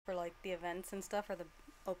for like the events and stuff, or the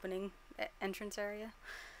opening entrance area.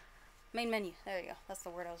 Main menu. There you go. That's the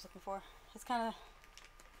word I was looking for. It's kind of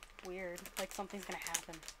weird. Like something's gonna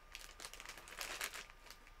happen.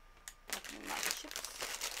 Opening my chips.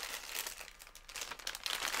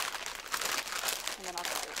 And then I'll go.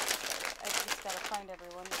 I just gotta find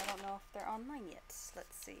everyone. I don't know if they're online yet.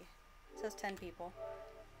 Let's see. It says 10 people.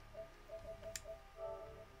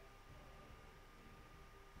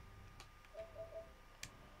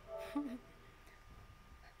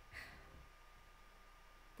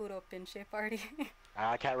 Puro pinche party.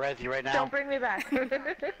 I can't res you right now. Don't bring me back.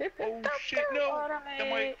 Oh shit, no! Alright.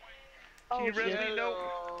 Am I... Can you res me? shit. No!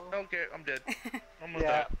 Okay, I'm dead. I'm gonna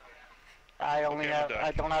Yeah. die.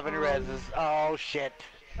 I don't have any reses. Oh shit.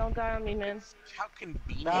 Don't die on me, man. How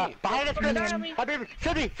convenient. Behind us, Chris! Behind me.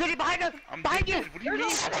 Sydney, behind us! I'm Behind dead. you! What do you mean? I'm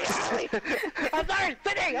sorry, Sydney! I'm not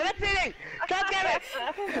Sydney! God damn it!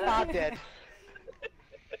 I'm dead.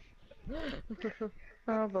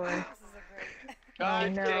 Oh boy. This is a great.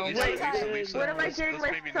 God no. dang it, Wait, Lisa. what am I Let's getting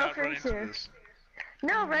maybe myself not run into into? this.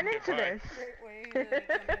 No, run into bye. this. Great way to jump into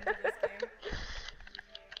this game.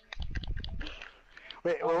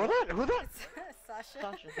 Wait, what was that? Who's that? It's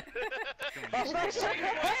Sasha. Hey,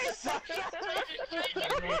 Sasha!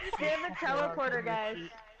 We have a teleporter, guys.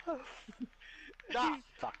 Ah,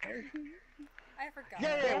 fucker. I forgot.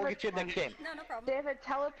 Yeah, we'll get you next game. No, no problem. They have a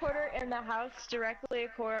teleporter in the house directly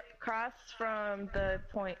across from the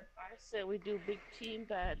point. I said we do big team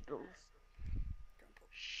battles.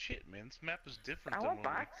 Shit, man, this map is different I than want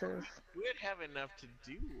when we- boxes. We'd have enough to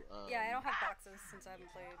do. Yeah, I don't have boxes since I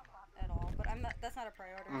haven't played at all, but I'm not. That's not a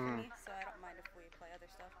priority for me, so I don't mind if we play other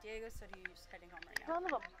stuff. Diego said he's heading home right now. Son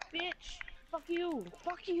of a bitch! Fuck you!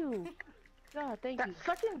 Fuck you! God, thank That you.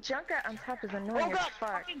 fucking junker on top is annoying as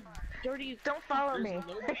fuck. Fucking dirty. Don't follow me. There's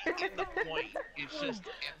nobody in the point, it's just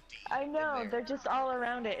empty. I know, in they're there. just all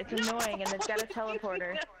around it. It's annoying, and they've got a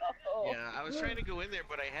teleporter. Yeah, I was trying to go in there,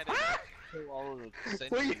 but I had to kill all of the Wait,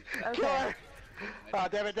 sentries. kill her! Oh,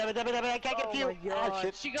 damn it, I can't get Oh you! my god, Oh,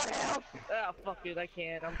 shit. she got help! Oh, fuck it, I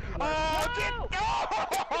can't. I'm too Oh, shit! Dude.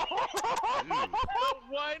 The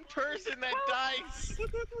one person that dies!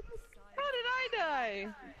 How did I die?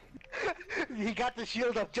 He got the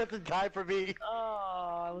shield up just in time for me.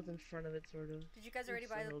 Oh, I was in front of it, sort of. Did you guys already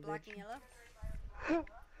buy the Son of a black bitch. and yellow?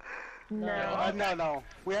 No. No.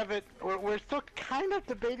 We haven't. We're still kind of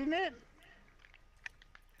debating it.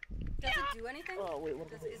 Does it do anything? Oh, wait, what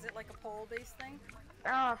Is it like a pole-based thing?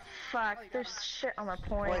 Oh, fuck. There's shit on the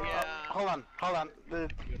point. Wait, Yeah. hold on.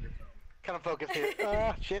 Kind of focus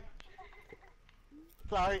here. Shit.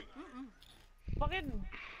 Sorry. Fucking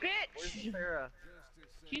bitch! Sarah?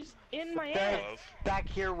 She's in my Sarah's ass! back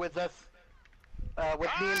here with us. With me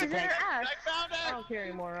and She's the in her tank. ass. I found I her! don't care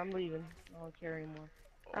anymore, I'm leaving. I don't care anymore.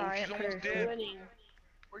 Oh, I she's am almost pretty dead. Winning.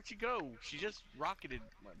 Where'd she go? She just rocketed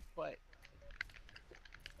my butt.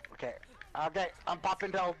 Okay. Okay. I'm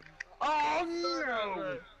popping down. Oh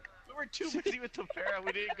no! We were too busy with the Farah,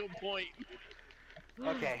 we didn't go point.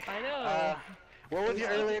 Okay. I know. What was your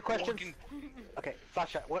earlier question? Walking- Okay,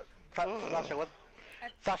 Sasha. What? Sasha. What?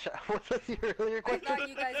 Sasha. What was your earlier I question? thought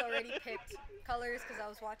you guys already picked colors because I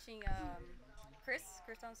was watching Chris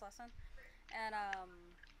Don's last son, and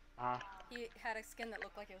he had a skin that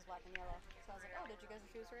looked like it was black and yellow. So I was like, oh, did you guys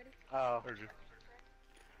choose already? Oh. Heard you.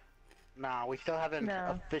 No, we still haven't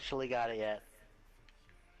No. officially got it yet.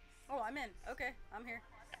 Oh, I'm in. Okay, I'm here.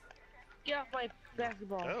 Get off my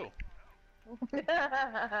basketball. Oh. What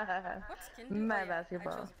skin do My I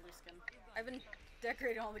basketball. chose blue skin. I've been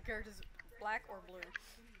decorating all the characters black or blue.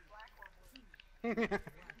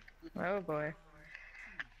 Oh boy.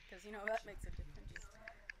 Because, you know, that makes a difference.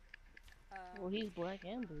 Well, he's black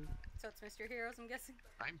and blue. So it's Mr. Heroes, I'm guessing?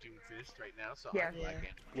 I'm Doomfist right now, so Yeah. I'm black and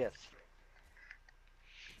Yes.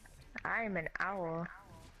 I'm an owl.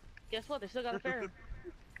 Guess what? They still got a fair.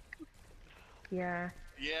 Yeah.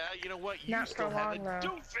 yeah, you know what? You Not still for have long, a though.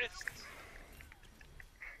 Doomfist!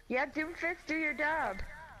 Yeah, Doomfist, do your job.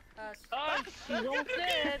 Oh, she's almost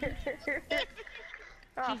dead.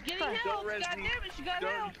 Oh, She's getting fuck. help. res God me. damn it, she got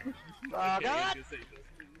Don't- help. Oh Okay, God! just say-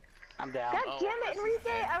 I'm down. God Oh, damn it, this is Enrique!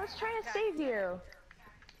 bad. I was trying to save you.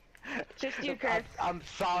 Just you, Chris. I'm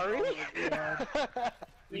sorry.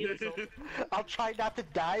 Leave I'll try not to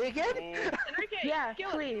die again. Oh, Enrique, Yeah, kill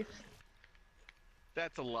it. please.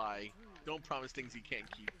 that's a lie. Don't promise things you can't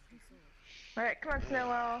keep. Alright, come on,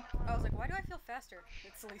 Snowball. I was like, why do I feel faster?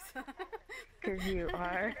 It's Lisa. Cause you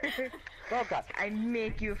are. Oh God. I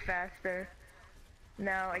make you faster.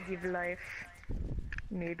 Now I give life.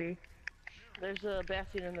 Maybe. There's a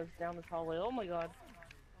bastion in this down this hallway. Oh my god.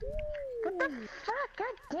 What the fuck?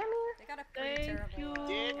 God damn it. They got a pretty Thank terrible...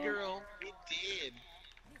 you. Dead girl, it did.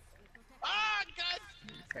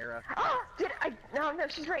 Farrah. Oh, no,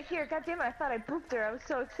 she's right here. God damn it, I thought I booped her. I was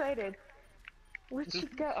so excited. Where'd she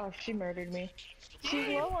go? Oh, she murdered me. She's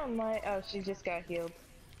low on my, oh, she just got healed.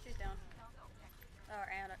 She's down. Oh,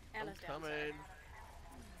 Anna's down. Sorry.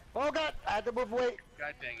 Oh god, I had to move away.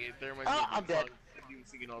 God dang it, there might Oh, be I'm dead. I've been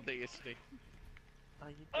singing all day yesterday.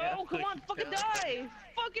 Oh, come on, fucking die!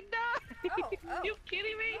 Fucking die! Oh, oh. You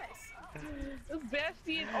kidding me? Nice.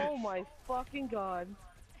 Bastion, oh my fucking god.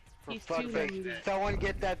 For He's fuck's too sake, limited. someone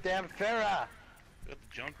get that damn Farrah. Got the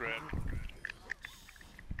Junkrat.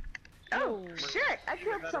 Oh, shit, I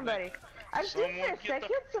killed somebody. I did Someone this, I get the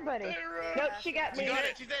killed somebody. Farrah. Nope, she got me. She's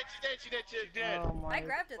dead, she's dead, she's dead, she's dead. Oh my I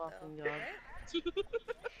grabbed it though. fucking god. Right?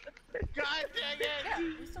 God dang it! Yeah,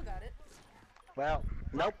 we still got it. Well,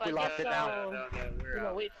 nope, we lost it now. No, we're I'm gonna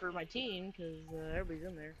out. wait for my team, cause everybody's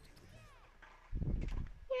in there.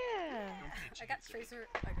 Yeah. I got Tracer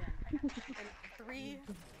again. And 3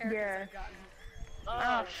 characters I've gotten.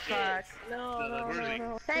 Oh, fuck. No, Where is he?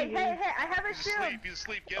 no. Hey, I have a He's shield. asleep, he's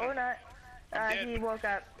asleep, get Or him. not. dead, He but- woke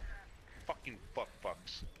up. Fucking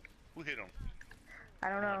fucks. Who hit him? I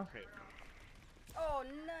don't know. Oh,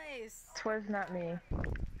 nice. Twas not me.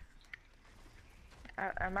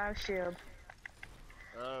 I'm out of shield.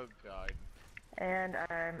 Oh god. And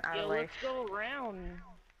I'm out Yo, of let's life. go around.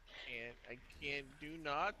 I can't do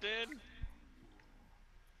nothing.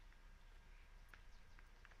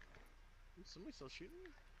 Is somebody still shooting?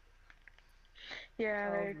 Yeah,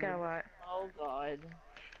 they got a lot. Oh god.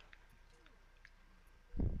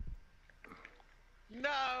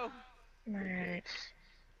 No! Alright.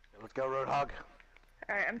 Let's go, Roadhog.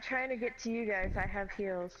 Alright, I'm trying to get to you guys. I have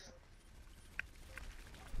heals.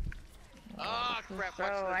 Ah, crap, watch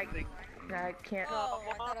So this thing. I can't. Oh,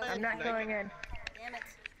 I thought I was I'm not going in. Damn it.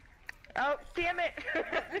 Oh, damn it!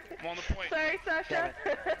 I'm on the point. Sorry, Sasha.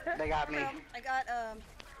 They got me. I got,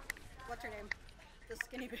 what's her name? The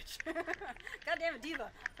skinny bitch. God damn it, Diva.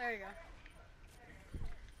 There you go.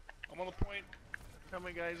 I'm on the point.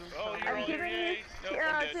 Coming, guys. Oh, you're I'm on your giving you. yay. No, Oh,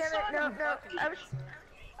 I'm dead. damn it! No.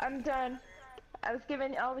 I'm done. I was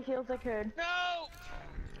giving all the heals I could. No!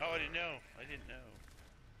 Oh, I didn't know.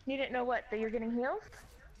 You didn't know what? That you're getting heals?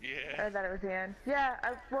 Yeah. Or that it was the end? Yeah.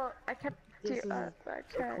 I kept. This is I a tried.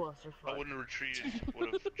 I clusterfuck. wouldn't have retreated.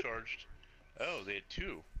 Would have charged. Oh, they had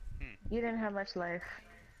 2. You didn't have much life.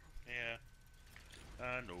 Yeah.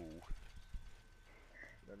 I know.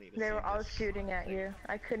 Don't need to They see were all this. shooting at you.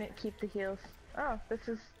 I couldn't keep the heals. Oh, this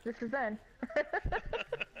is then.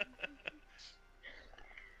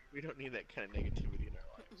 We don't need that kind of negativity in our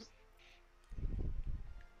lives.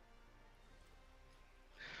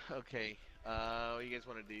 Okay, what you guys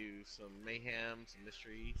want to do? Some mayhem, some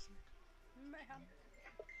mystery, some... Mayhem.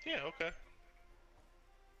 Yeah, okay.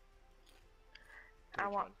 I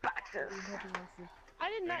Which want one? boxes. I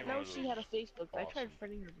did not Any know one of she those had a Facebook. I tried awesome.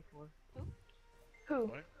 friending her before. Who?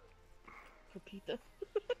 What? Pepita.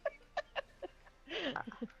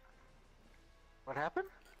 What happened?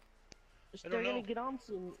 They're don't gonna know. get on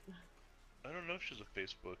soon. I don't know if she's a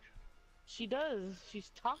Facebook. She does. She's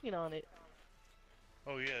talking on it.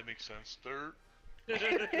 Oh yeah, that makes sense. Third.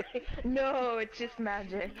 No, it's just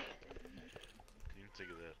magic. Didn't even think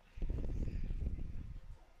of that.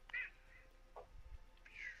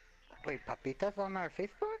 Wait, Papita's on our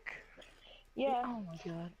Facebook? Yeah. Oh my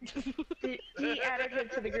god. He added her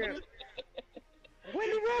to the group When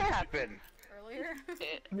did that happen? Earlier?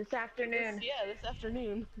 this afternoon. Yeah, this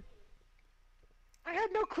afternoon. I had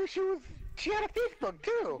no clue she had a Facebook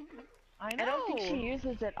too. I know. I don't think she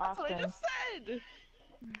uses it That's what I often. just said.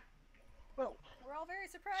 Well, We're all very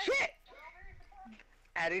surprised. shit!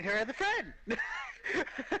 Adding her as a friend.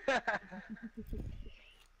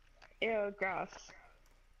 Ew, gross.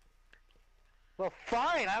 Well,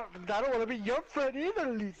 fine. I don't want to be your friend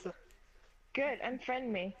either, Lisa. Good,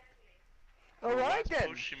 unfriend me. All The right last then.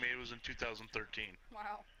 post she made was in 2013,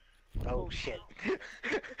 Wow. Oh shit. and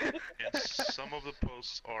some of the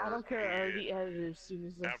posts are I don't care. I already added it as soon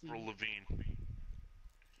as I see Avril it. Lavigne.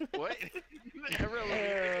 What? Avril Ew.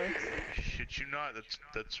 Lavigne? Shit you not,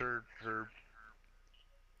 that's her,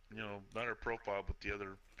 you know, not her profile, but the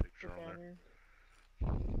other picture on there.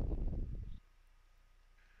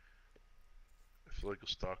 I feel like a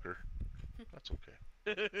stalker. That's okay.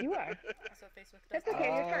 You are. That's what Facebook does. That's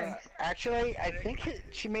okay, you're friends. Actually, I think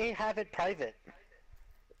she may have it private.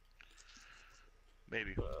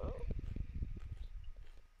 Maybe.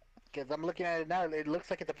 Because I'm looking at it now, it looks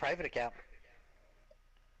like it's a private account.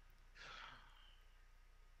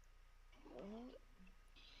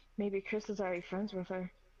 Maybe Chris is already friends with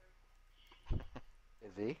her.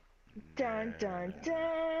 Is he? Dun dun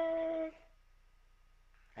dun!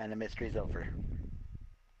 And the mystery's over.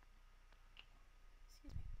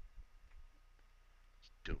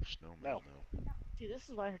 Dope snowman, No. though. See, this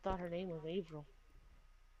is why I thought her name was April.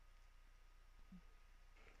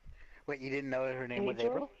 Wait, you didn't know her name was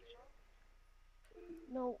April? April?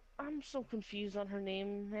 No, I'm so confused on her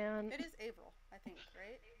name, man. It is Avril, I think,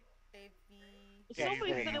 right? A-V... Yeah,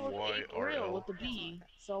 Somebody she's said it was April A-Y-R-L. with the B,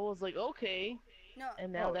 so I was like, okay. No,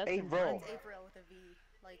 And now Oh, that's April. it's Avril with a V,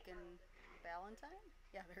 like in Valentine?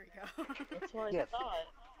 Yeah, there we go. That's what I Yes. thought.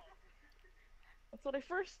 That's what I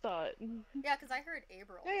first thought. Yeah, because I heard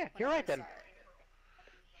April. Yeah, when you're I right first then. saw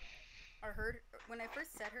it. Or heard when I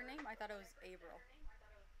first said her name, I thought it was Avril.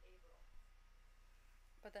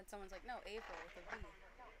 But then someone's like, no, Avril with a V.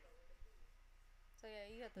 So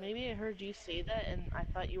yeah, you got the. Maybe I heard you say that and I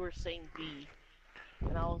thought you were saying B.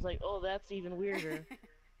 And I was like, oh, that's even weirder.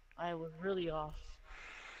 I was really off.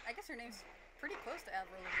 I guess her name's pretty close to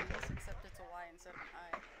Avril Lavigne's, except it's a Y instead of an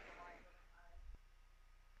I.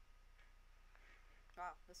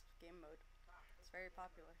 Wow, this game mode. It's very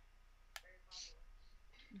popular.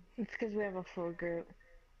 It's because we have a full group.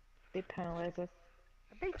 They penalize us.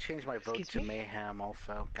 I may change my vote Excuse to me? Mayhem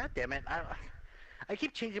also. God damn it. I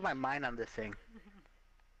keep changing my mind on this thing.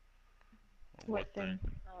 What thing?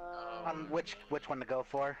 On which one to go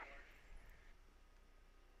for.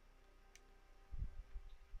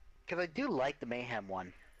 Because I do like the Mayhem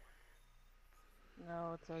one.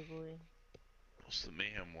 No, it's ugly. What's the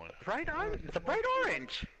mayhem one? Bright orange. It's a bright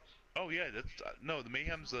orange. Oh yeah, that's no. The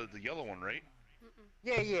mayhem's the yellow one, right? Mm-mm.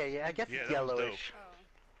 Yeah. I guess Yeah, it's that one's yellowish. Oh.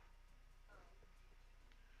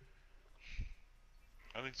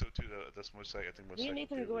 I think so too. That's most I think most. Me and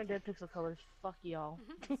Nathan are going Dead Pixel Colors. Fuck y'all.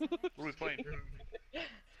 What are we playing?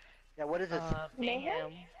 Yeah, what is this?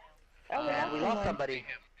 Mayhem. Oh, Man, we lost somebody.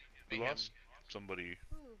 We lost somebody.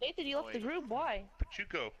 Nathan, you left the group. Why?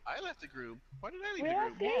 Pachuco. I left the group. Why did I leave We the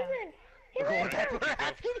lost group? Nathan! He Oh, left that's us! what we're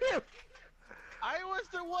asking you. I was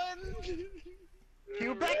the one.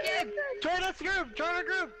 You back in. Join us group. Join our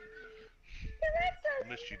group. He left I us!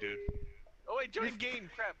 missed you, dude. Oh wait, join game.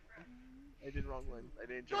 Crap. I did wrong one. I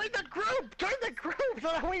didn't join. Join the group. Join the group. So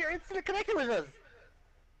that way you're instantly connected with us.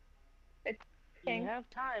 You have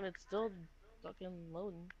time. It's still fucking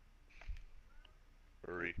loading.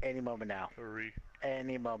 Hurry. Any moment now. Hurry.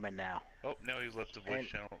 Any moment now. Oh, now he's left the voice And-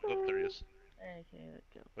 channel. Oh, there he is. Okay, let's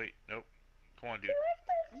go. Wait, nope. Come on, dude.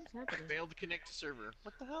 What's happening? Failed to connect to server.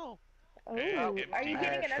 What the hell? Oh, Hey, are empty. you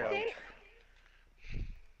getting an That's right.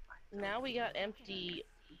 update? Now we got empty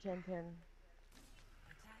 1010.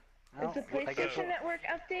 Oh, Is the I guess PlayStation Network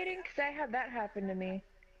updating? Because I had that happen to me.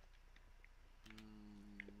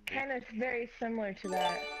 Kind of very similar to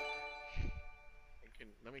that.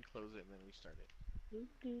 Let me close it and then restart it.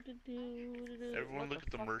 Everyone look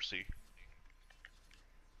at the Mercy.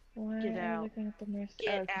 Why Get are out. you looking at the Mercy?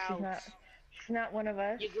 Get 'cause out. She's not one of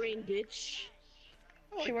us. You green bitch.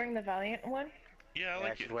 She wearing the Valiant one? Yeah, I Yeah,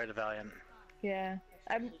 like she's it. wearing the Valiant. Yeah.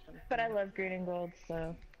 But I love green and gold,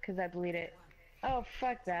 so because I bleed it. Oh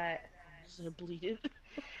fuck that. Just bleeded.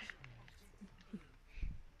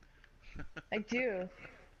 I do.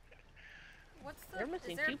 What's the? They're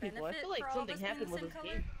missing is there 2 people. I benefit feel like for all something of us being happened the with same this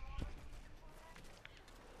color? game.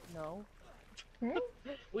 No. Hmm?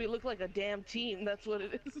 We look like a damn team, that's what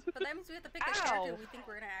it is. But that means we have to pick a Ow! character we think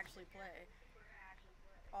we're gonna actually play.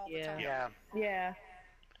 All the Yeah. time. Yeah. Yeah.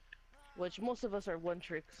 Which most of us are one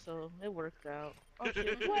trick, so it worked out. Oh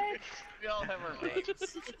shit. What? We all have our mates.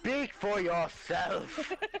 Speak for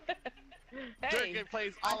yourself. Hey, Durkin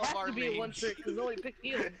plays I all of have our to be a one mates. trick because only pick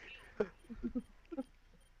heals.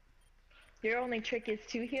 Your only trick is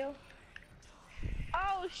to heal?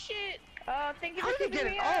 Oh shit! Oh, thank you How for did he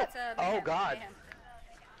keeping get me it? up. It's, Oh Mayhem, God. Mayhem.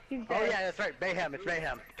 He's Oh dead. yeah, that's right. Mayhem. It's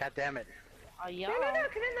Mayhem. God damn it. Yeah. No, come in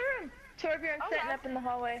the room. Torbjorn's Oh, setting yeah. up in the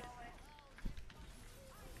hallway.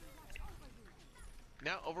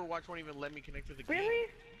 Now Overwatch won't even let me connect to the game. Really?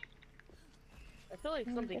 I feel like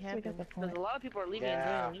I something guess we got happened the because point. a lot of people are leaving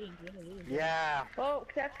Yeah. and joining. Yeah. Well,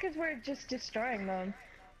 that's because we're just destroying them.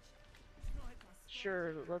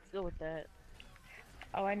 Sure, let's go with that.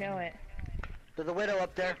 Oh, I know it. There's a widow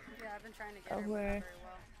up there. Yeah, I've been trying to get Oh, her, but not where? very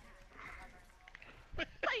well.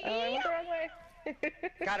 Oh, I went the wrong way.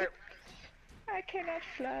 Got her. I cannot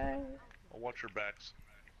fly. I'll watch your backs.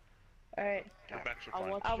 Alright, Our backs are I'll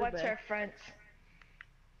fine. watch I'll your watch back. our fronts.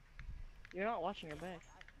 You're not watching your back.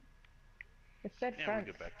 It said Yeah, we'll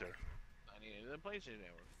fronts. get back there. I needed the PlayStation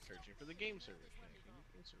Network. Searching for the game server. Connecting to the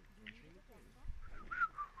game server.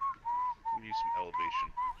 We need some elevation.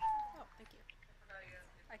 Oh, thank you.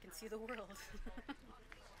 I can see the world.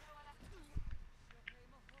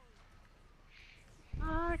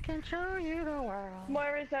 I can show you the world.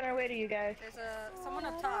 Moira's on her way to you guys. There's someone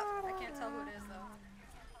up top. I can't tell who it is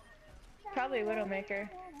though. Probably Widowmaker.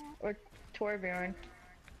 Or Torbjorn.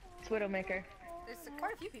 Widowmaker. There's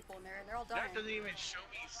quite a few people in there, and they're all dying. That doesn't even show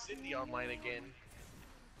me Cindy online again.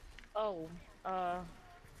 Oh,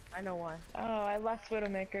 I know why. Oh, I lost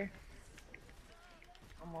Widowmaker.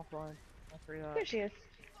 I'm offline. I forgot. There she is.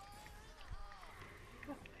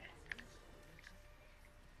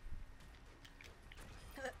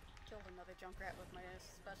 Killed another Junkrat with my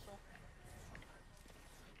special.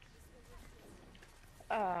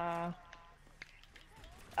 Oh!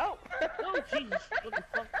 Oh, Jesus. What the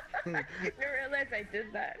fuck? I didn't realize I did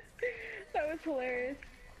that. That was hilarious.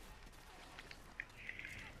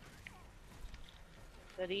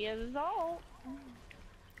 But he has his ult.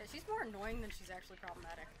 Cause she's more annoying than she's actually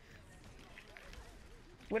problematic.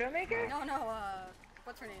 Widowmaker? No,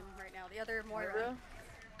 what's her name right now? The other Moira. Moira?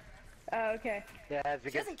 Oh, okay. Yeah, it's She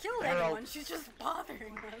because hasn't killed her anyone, ult- she's just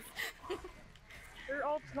bothering us. Her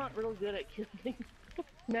ult's not real good at killing.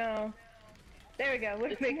 No. There we go.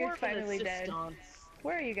 It's more Widowmaker's of an finally dead. assistance.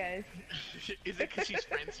 Where are you guys? Is it because she's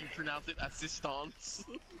French you pronounce it assistance?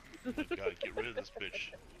 Gotta get rid of this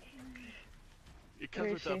bitch. It Where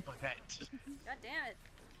comes is with a she? baguette. God damn it.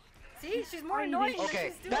 See, she's more Are you annoying the- than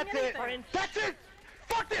Okay, she's doing that's it. anything. That's it.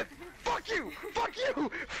 Fuck this. Fuck you. Fuck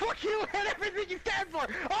you. Fuck you and everything you stand for.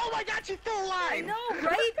 Oh my God, she's still alive. I know,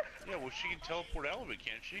 right? Yeah, well, she can teleport out of it,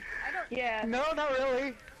 can't she? I don't. Yeah. No, not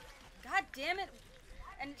really. God damn it.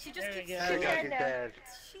 And she just There keeps we go. There we go, dead she's now. dead.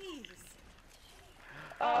 Jeez.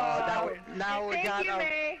 Oh, now we Thank got you,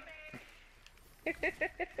 May.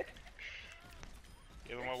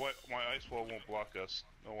 Yeah, but my ice wall won't block us.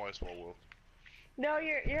 No ice wall will. No,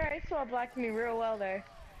 your ice wall blocked me real well there.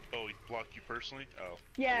 Oh, he blocked you personally? Oh.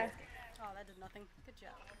 Yeah. Oh, that did nothing. Good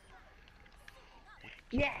job.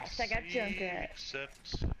 Yes, I got See, Junkrat.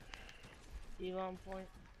 except You on point?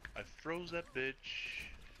 I froze that bitch.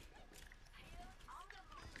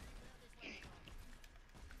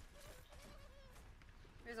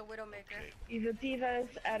 There's a Widowmaker. Okay. Evil Divas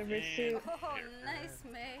out of her Man. suit. Oh, nice,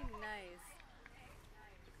 May. Nice.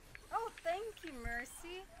 Oh, thank you,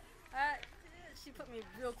 Mercy. She put me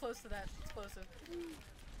real close to that explosive.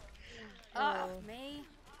 Ah, Oh. May.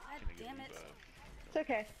 God Can I get damn it. revive? It's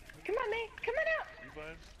okay. Come on, May. Come on out.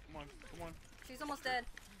 Revive? Come on, come on. She's almost dead.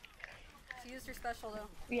 She used her special, though.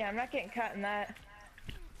 Yeah, I'm not getting caught in that.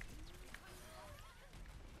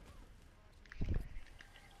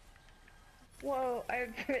 Whoa,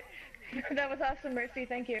 that was awesome, Mercy.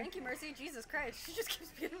 Thank you. Thank you, Mercy. Jesus Christ. She just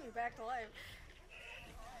keeps getting me back to life.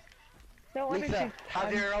 No wonder Lisa, she's how's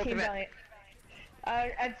on your Team ultimate?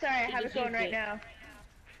 Valiant. I'm sorry, I She have it just going used right it. now.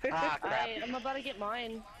 Ah, crap. I'm about to get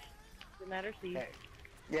mine. Doesn't matter to you. Okay.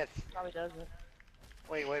 Yes. Probably doesn't.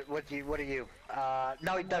 Wait, what are you?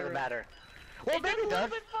 No, it doesn't Moira. matter. Well, It maybe does it a little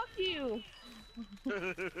does. bit, fuck you!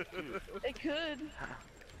 It could.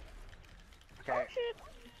 Okay. Oh shit!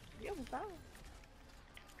 You almost died.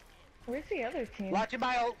 Where's the other team? Watching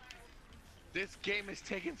my ult. This game is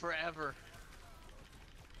taking forever.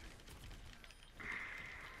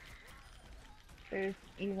 There's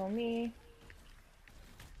Evil Me.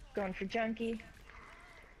 Going for Junkie.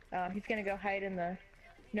 He's gonna go hide in the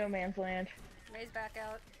no man's land. May's back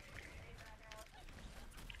out.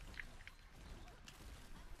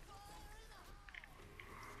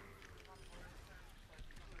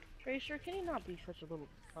 Tracer, can you not be such a little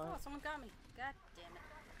Oh, cunt? someone got me. God damn it.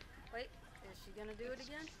 Wait, is she gonna do it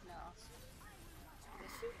again? No.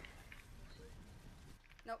 Is she?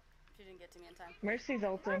 Nope, she didn't get to me in time. Mercy's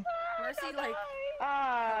ulting. Mercy, like,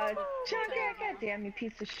 Ah, Junkie, goddamn you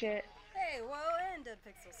piece of shit. hey, whoa, and a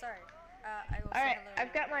pixel. Sorry. I will say Alright, hello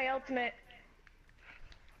I've now. got my ultimate.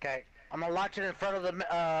 Okay. I'm gonna launch it in front of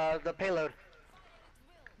the payload.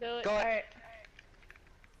 Do it. Go ahead.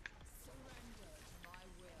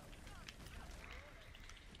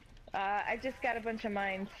 Alright. I just got a bunch of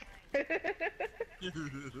mines.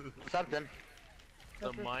 Something.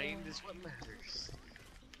 The mind is what matters.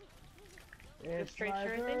 It's Tracer,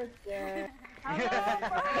 I think. Happy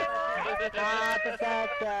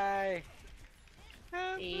birthday.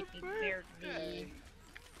 Happy birthday.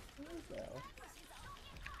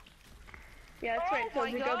 Yeah, that's right, Oh so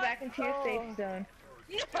my we go God. back into your Oh. safe zone.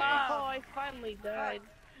 Oh, I finally died.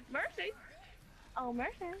 Mercy! Oh,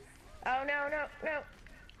 Mercy. Oh no, no, no.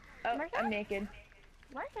 Oh, Mercy? I'm naked.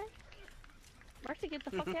 Mercy. Mercy, get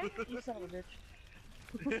the fuck out. You son of a bitch.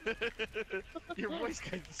 Your voice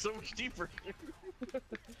got so much deeper.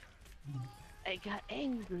 I got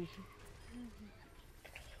angry.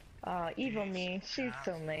 Evil Me, she's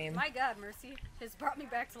so lame. My god, Mercy has brought me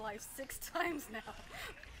back to life 6 times now.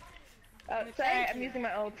 Oh, Thank sorry, I'm you. using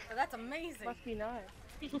my ult. Oh, that's amazing. Must be nice.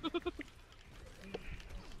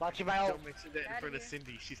 Launching my ult. Don't mention that in Outta front of here.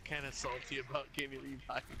 Cindy. She's kind of salty about getting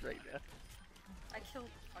revived right now. I killed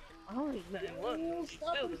fucking only 9-1. Ooh, She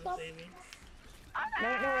stop still him, doesn't stop. save me.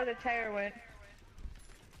 Don't know where the tire went.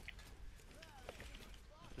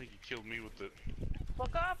 I think he killed me with it.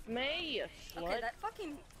 Fuck off, May, you slut. Okay, that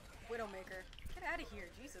fucking Widowmaker. Get out of here,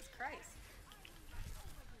 Jesus Christ.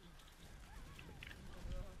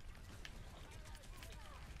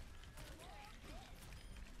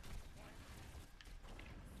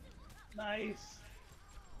 Nice.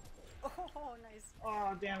 Oh, nice.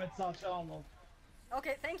 Oh, damn it, Sasha, almost.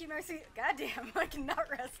 Okay, thank you, Mercy. Goddamn, I cannot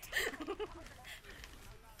rest.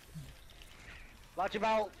 Watch him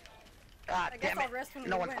out. Ah, I guess damn I'll it. rest when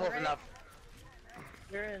No we one's win, close right? enough.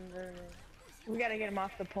 They're in. We gotta get him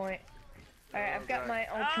off the point. Alright, I've got God. my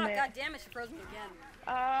Ah, ultimate. god damn it, she froze me again.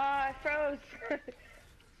 Ah, I froze.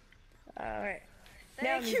 Alright.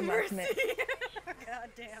 Now I'm Thank you, using Mercy. ultimate. God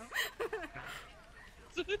damn.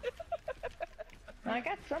 I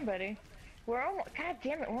got somebody. We're almost. God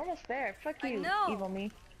damn it, we're almost there. Fuck I you, know. evil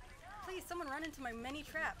me. Please, someone run into my many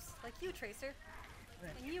traps. Like you, Tracer.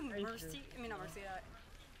 And you, Tracer. Mercy. I mean, not Mercy,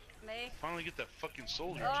 May. Finally get that fucking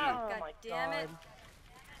soldier Oh, too. god my damn it. God.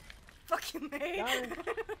 Fuck you, May. Got it.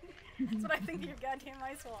 That's what I think of your goddamn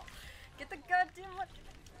ice wall. Get the goddamn one.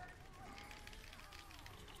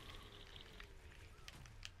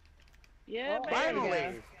 Yeah, Oh, baby.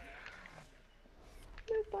 Finally!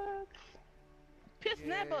 Loot box. Piss in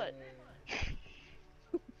that butt.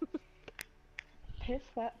 Piss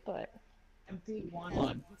that butt. Empty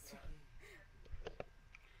one.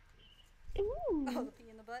 Oh, Ooh. the pee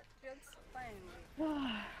in the butt jokes?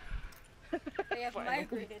 Finally. They have Finally,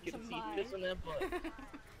 migrated you to can see my, piss in that butt.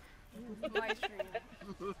 my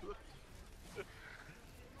stream.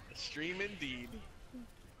 Stream indeed.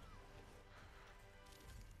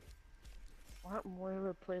 Why don't we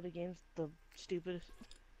ever play the games the stupidest?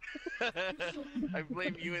 I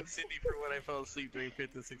blame you and Cindy for when I fell asleep during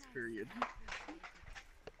 5th and 6th period.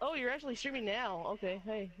 Oh, you're actually streaming now. Okay,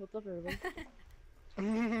 hey, what's up, everybody?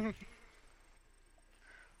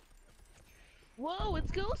 Whoa,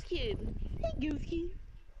 it's Ghost Kid. Hey, Ghost Kid.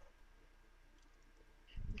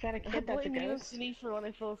 Is that a I kid that's a blame you and ghost? Cindy for when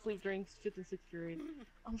I fell asleep during 5th and 6th period.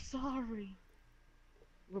 I'm sorry.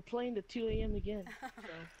 We're playing to 2 a.m. again.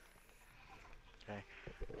 So.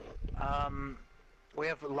 We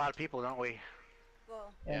have a lot of people, don't we?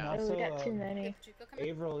 Well, And Yeah. Oh, also, we got too many. if Juko come in.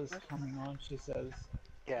 Avril is coming on, she says.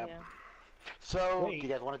 Yeah. Yeah. So, Wait, do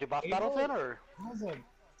you guys want to do boss April? battles then, or? Has a...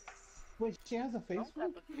 Wait, she has a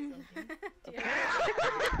Facebook? Dear.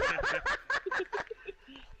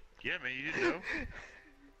 Yeah, man, you didn't know?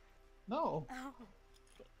 No.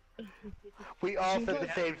 Oh. We all said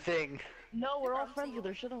the same thing. No, we're all friends with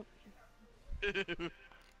her. Shut up.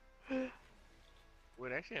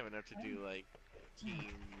 We'd actually have enough to do like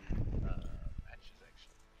team matches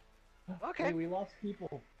actually. Okay. Hey, we lost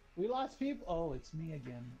people. We lost people. Oh, it's me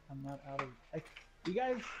again. I'm not out of. You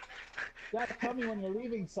guys gotta tell me when you're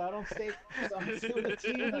leaving so I don't stay. So I'm still with a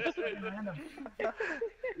team that's random.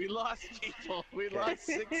 We lost people. We lost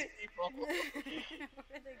 6 people.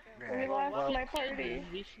 Where'd they go? We Right, lost well, my party.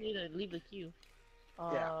 We should need to leave the queue.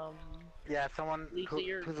 Yeah. Yeah, someone Lisa,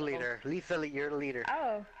 you're who's the leader. Lisa, you're the leader.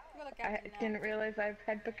 Oh, You're the I captain now. didn't realize I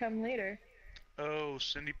had become leader. Oh,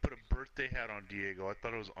 Cindy put a birthday hat on Diego. I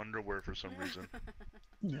thought it was underwear for some reason.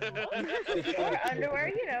 Or underwear,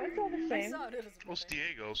 you know, it's all the I same. saw it as a Well, it's birthday.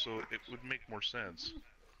 Diego, so it would make more sense.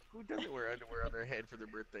 Who doesn't wear underwear on their head for their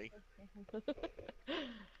birthday?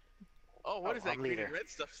 Oh, what Oh, is that I'm green leader. and red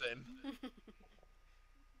stuff then?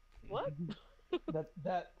 What?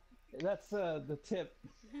 That's the tip.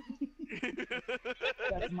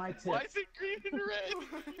 That's my tip. Why is it green and red?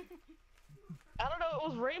 I don't know. It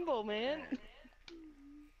was rainbow, man.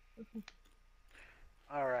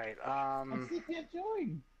 All right. I still can't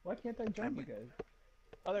join. Why can't I join you guys?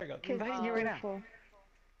 Oh, there you go. Inviting you right now.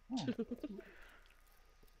 Beautiful.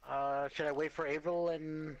 Should I wait for Avril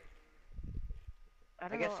and? I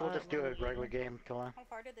don't guess know, we'll just do a regular game, Killa. How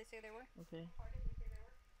far did they say they were? Okay.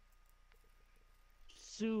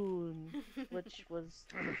 Soon, which was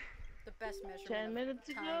The best measurement 10 of minutes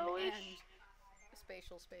time ago-ish? and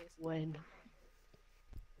spatial space. when.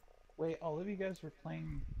 Wait, all of you guys were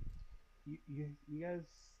playing. You guys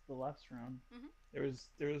the last round. Mhm. There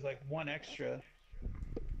was like one extra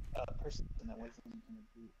person that wasn't in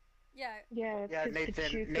a group. Yeah. Yeah, it's Yeah, 'cause Nathan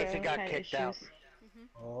Pachuco got had kicked out. issues. Mhm.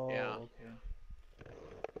 Oh, Yeah. okay.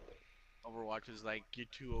 Overwatch is like you're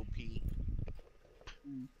too OP.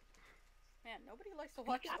 Man, nobody likes to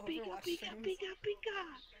watch Pika, Overwatch Pika, streams. Pika,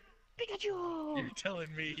 Pika, Pikachu! You're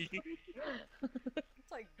telling me.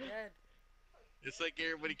 It's like dead. It's like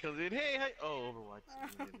everybody comes in, hey, hi. Oh, Overwatch. I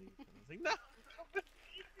was like, no.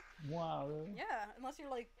 Wow. Really? Yeah, unless you're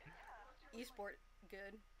like esport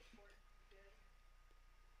good.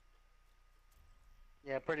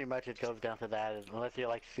 Yeah, pretty much it goes down to that, unless you're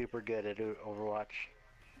like super good at Overwatch.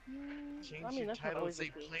 Change I mean, your that's not title and always say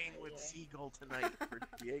the case, playing but with yeah. Seagull tonight for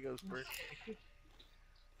Diego's birthday.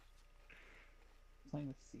 Playing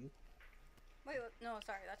with Seal. Wait, no,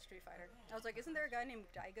 sorry, that's Street Fighter. I was like, isn't there a guy named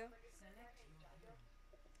Daigo?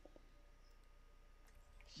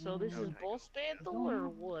 So this is boss battle or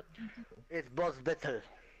what? It's boss battle.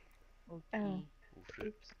 Oh. Oh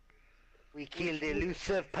shit. We killed the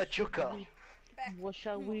elusive Pachuca. Back. What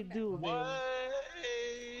shall we do then? What?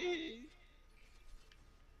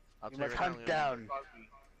 I'll You tell must right hunt now, down.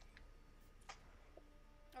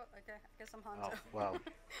 Oh, okay. I guess I'm Oh, Hanzo. wow.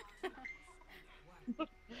 You do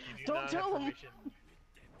Don't not tell have him. permission.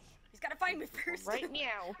 He's gotta find me first. Right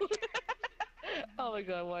meow. Oh my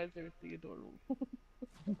god, why is everything adorable?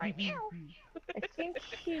 Right meow. I think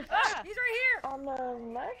he's Ah! He's right here. on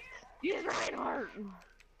the left. He's Reinhardt!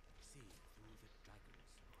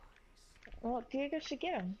 Well, Diego should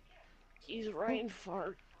get him. He's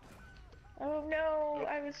Reinhardt. Oh no,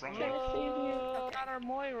 I was Wrong trying to save you. Got our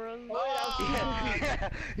Moira. Yeah,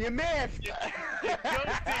 you missed!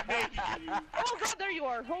 Ghosted me! Oh god, there you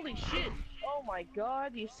are! Holy shit! Oh my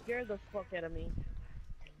god, you scared the fuck out of me.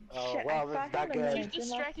 Oh, Shit, wow, I this is fought not him and good. then You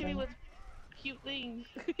distracted me with cute things.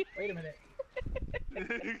 Wait a minute.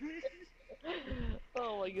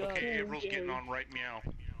 Oh my god. Okay, that was April's getting scary. on right meow.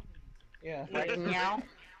 Yeah. Right meow.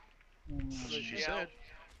 She Yeah. said.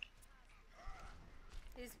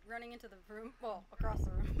 He's running into the room. Well, across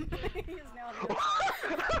the room. He is now on the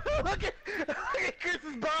other side. look at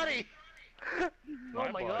Chris's body!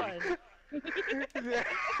 Oh my body. god.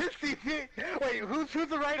 Wait, who's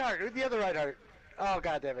the right heart? Who's the other right heart? Oh,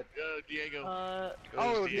 god damn it. Diego. Oh,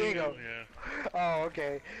 it was Diego. Yeah. Oh,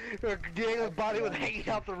 okay. Diego's body was hanging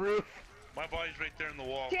out the roof. My body's right there in the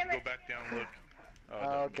wall. Damn Go it. back down and look.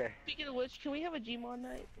 Okay. Speaking of which, can we have a Gmod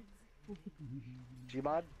night?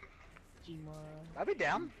 Gmod? Gmod. I'll be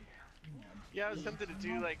down. Yeah, I was tempted to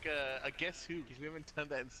do like a guess who, because we haven't done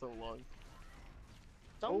that in so long.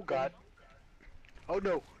 Oh god. Oh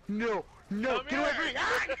no. No. No. Come Get away here.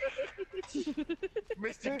 from me.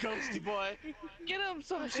 Mr. Ghosty Boy! Get him,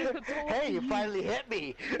 Sasha! Hey, you finally hit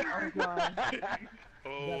me. Oh god.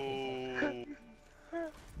 Oh.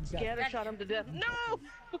 Scatter shot him to death. No!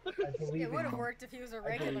 I believe It would have in worked if he was a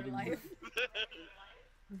regular believe in life.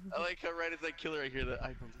 I like how right as I kill her, I hear that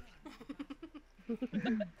I believe.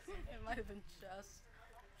 It might have been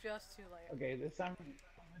just too late. Okay, this time I'm gonna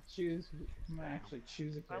choose. I'm gonna actually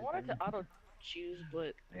choose a I character. wanted to auto choose,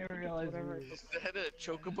 but I didn't realize whatever. it was... Is that a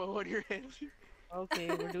chocobo on your head? Okay,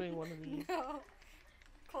 we're doing one of these. No.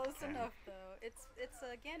 Close enough though. It's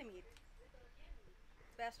Ganymede.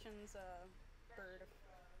 Bastion's bird.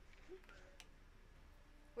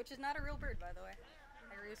 Which is not a real bird, by the way.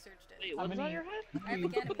 I researched it. Wait, How what's on many- your head? I have a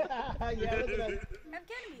Ganymede. Yeah, look at that. I have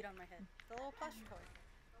Ganymede on my head. The little plush toy.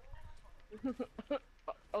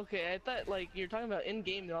 Okay, I thought like you're talking about in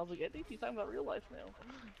game, and I was like, I think he's talking about real life now.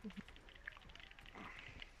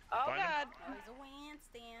 Oh Find him? god! Oh, he's a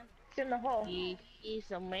Winston. It's in the hole.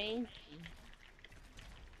 He's a monkey.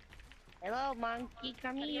 Hello, monkey,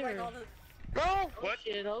 come How do you here. like all the Go! What?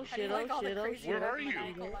 Shit, oh How do you shit, like oh all the shit, oh crazy shit. Where are you?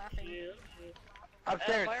 maniacal laughing?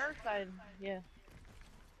 Upstairs. By our side, yeah.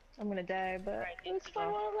 I'm gonna die, but Right, it was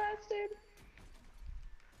fun while it lasted.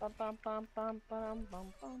 Bum bum bum bum bum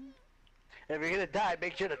bum bum. If you're gonna die,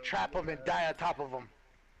 make sure to trap them and die on top of them.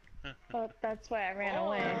 But that's why I ran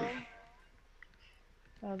away.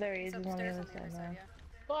 Oh, there he He's is. He's on the upstairs other on the other side side, now. yeah.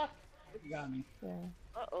 Fuck! You got me. Yeah.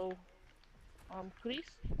 Uh-oh. Chris?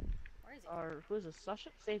 Where is he? Or who is this? Sasha?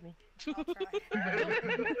 Save me. I'll try.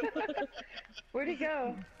 Where'd he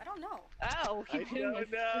go? I don't know. Ow! I Keep hitting my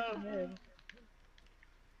don't know. freaking head.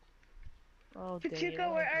 Oh, dang it,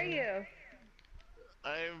 Pachuco, where are you?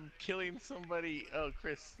 I'm killing somebody. Oh,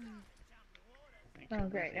 Chris. Oh,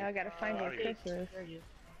 great. Now I gotta find where Chris is. There he is.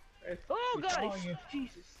 Chris, Oh he's god! following you.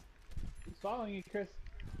 Jesus. He's following you, Chris.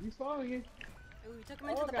 He's following you. Ooh, he took him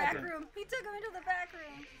into Oh, the back goddamn. room. He took him into the back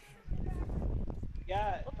room.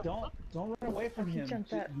 Yeah, don't run away from He him. jumped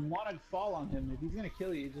Just, up. you want to fall on him. If he's gonna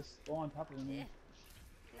kill you, just go on top of him. Yeah.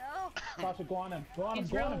 No. Sasha, go on him. Go on him.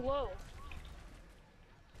 He's Go on real him. low.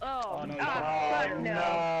 Oh, Oh, no, Ah, fuck Oh, no.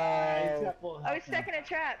 He's no. got full I was health stuck in a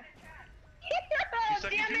trap. He's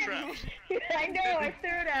stuck in Damn two it! traps. I know, I threw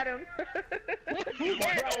it at him.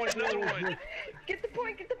 Oh, another one. Get the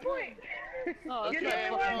point, get the point. Oh, You're that's the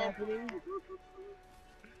not only fucking one. happening.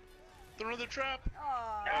 Throw another trap.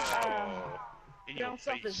 Aw. In your Bounce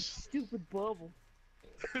off his face. stupid bubble.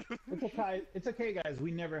 It's okay. It's okay, guys. We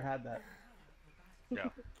never had that. Yeah.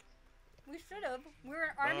 We should have. We're an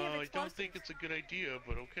army of I don't explosives. think it's a good idea,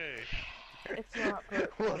 but okay. It's not, but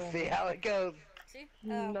We'll whatever. see how it goes. See?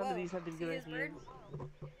 None whoa. of these have to be See good his bird? ideas.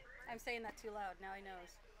 I'm saying that too loud. Now he knows.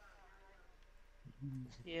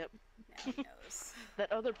 Yep. Now he knows.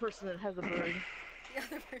 That other person that has a bird. The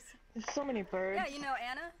other person. There's so many birds. Yeah, you know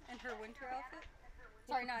Anna and her winter outfit?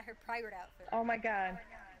 Sorry, not her pirate outfit. Oh my god.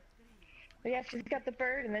 But yeah, she's got the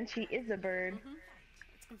bird, and then she is a bird.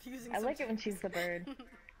 It's confusing. I like it when she's the bird.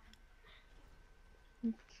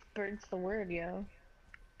 Bird's the word, yo.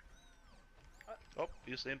 Oh,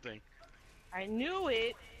 the same thing. I knew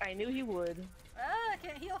it. I knew he would. Ah, I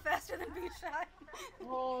can't heal faster than being shot.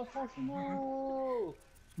 Oh, Sasha, no!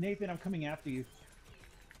 Nathan, I'm coming after you.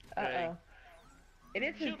 Uh-oh. It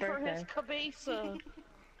is his Shoot for his birthday. cabeza.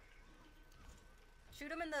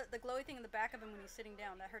 Shoot him in the glowy thing in the back of him when he's sitting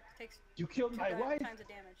down. That takes You killed my wife! times of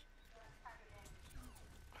damage.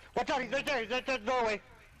 Watch out, he's right there, he's right there, doorway.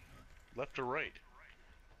 Left or right?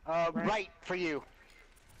 Right for you.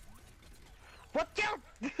 Watch out!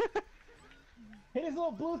 Hit his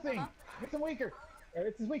little blue thing! It's him weaker! Or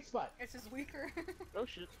it's his weak spot. It's just weaker. Oh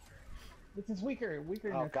shit. It's his weaker.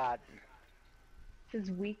 Oh god. This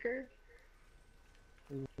is weaker.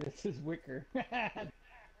 This is wicker.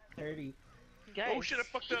 30. Guys, Oh shit, I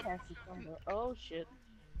fucked up! Oh shit.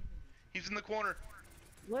 He's in the corner.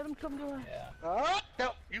 Let him come to us. Yeah. Oh,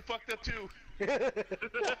 no! You fucked up too.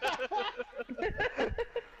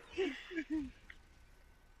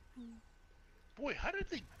 Boy, how did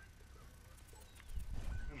they...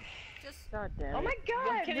 Just God damn it. Oh my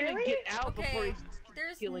god, Can't really? even get out before okay. he's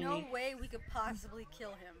There's killing no me. way we could possibly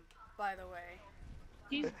kill him. By the way.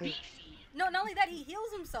 He's beefy. No, not only that, he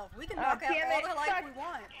heals himself. We can Oh, knock out damn all it, the life fuck. we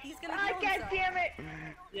want. He's gonna Ah, heal god himself. damn it!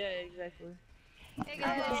 Yeah, exactly. Hey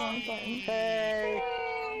Wrong guys. button. Hey!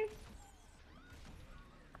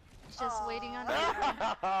 Just waiting on you.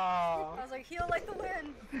 I was like, heal like the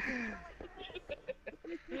wind.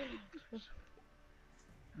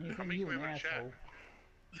 Nathan, many you can we an have in chat?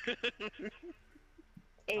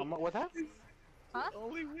 asshole. What's that?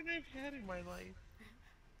 Only win I've had in my life.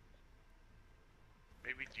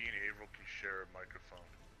 Maybe Dean and Averill can share a microphone.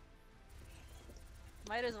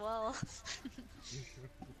 Might as well.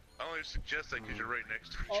 I only suggest that because you're right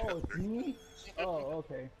next to each Oh, other. it's me? Oh,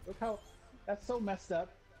 okay. Look how... That's so messed up.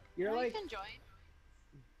 You're No, like... you can join.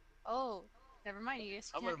 Oh, never mind. You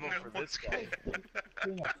guys I'm can't. gonna vote for this guy.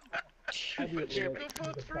 I do it You weird. go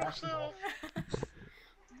vote for himself.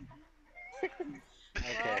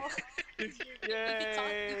 Okay. You can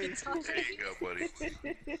talk. You can talk. There you go, buddy.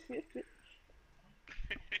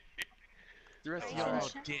 The rest of Oh, y'all are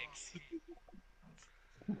shit. dicks.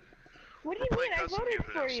 What do you Play mean? I custom, voted give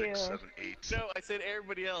it for a you. 6, 7, 8. No, I said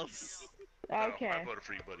everybody else. Okay. No, I voted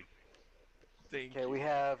for you, buddy. Thank Okay, you. we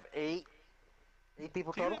have eight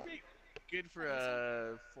people See, total. that'd be good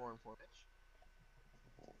for 4 and 4 match.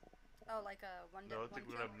 Oh, like a one No, I one think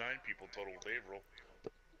we're kill? gonna have 9 people total with Averill.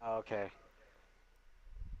 Okay.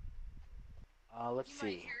 Let's You might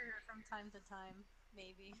see. hear her from time to time,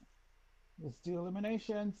 maybe. Let's do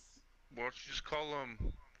eliminations. Why don't you just call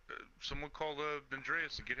someone call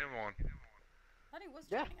Andreas and get him on. I thought he was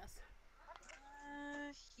Yeah. joining us.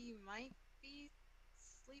 He might be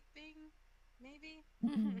sleeping, maybe.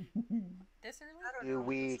 This early? I don't Do know.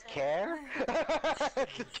 we Just care?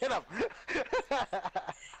 Just get him.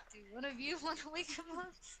 Do one of you want to wake him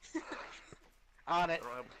up? On it.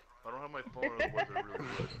 I don't have my phone on the weather really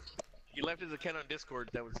good. He left his account on Discord.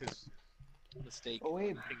 That was his mistake. Oh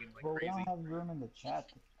wait, Pinging like well, we crazy. don't have room in the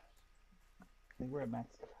chat. I think we're at max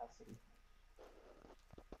capacity.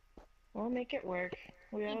 We'll make it work.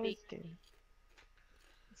 We Maybe. always do.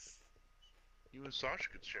 You and Sasha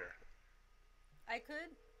could share. I could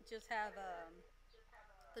just have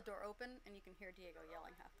the door open and you can hear Diego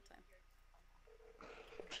yelling half the time.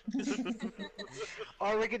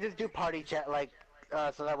 Or we could just do party chat, like,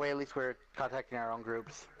 so that way at least we're contacting our own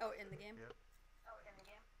groups. Oh, in the game? Yep.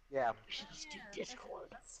 Yeah. Discord.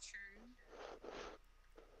 That's true.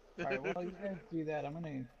 Alright, well you guys do that. I'm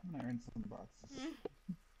gonna earn some boxes.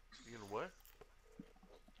 You know what?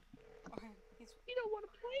 Okay, he's You don't want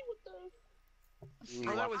to play with us.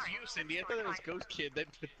 Oh, that was you, Cindy. I thought that was Ghost Kid. That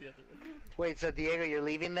put the other one. Wait, so Diego, you're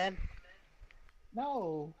leaving then?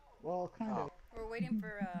 No. Well, kind of. We're waiting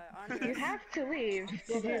for You Andres. have to leave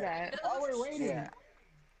to do that. Oh, we're waiting. Yeah.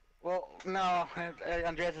 Well, no,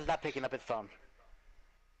 Andreas is not picking up his phone.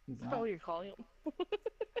 He's Oh, not. you're calling him.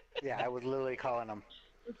 Yeah, I was literally calling him.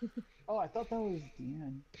 Oh, I thought that was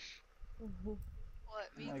Deanne. What,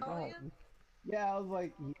 me Like, calling oh. him? Yeah, I was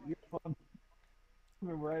like, your phone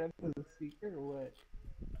right up to the speaker or what?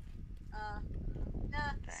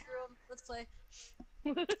 Nah, screw him. Let's play.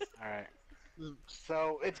 Alright.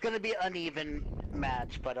 So, it's gonna be an uneven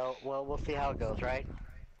match, but we'll see how it goes, right?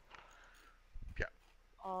 Yeah.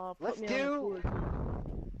 Put Let's me on the do. tour.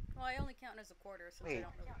 Well, I only count as a quarter since I Wait.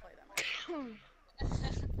 don't really play that much.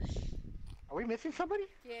 Are we missing somebody?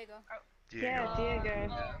 Diego. Yeah,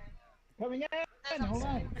 Diego. Coming in! That's Hold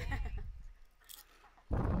on.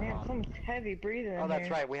 Man, someone's heavy breathing Oh, in that's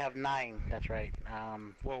here. right. We have 9. That's right.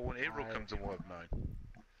 Well, when April I- comes in, we'll have 9.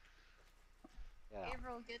 Yeah.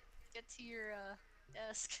 April, get to your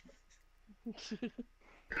desk.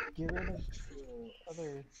 Get rid of the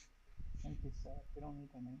other empty stuff. We don't need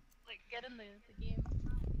any. Like, get in the game.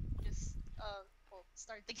 Just, well,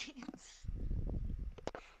 start the game.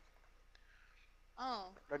 Oh,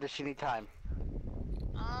 Or does she need time?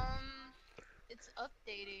 it's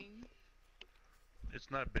updating. It's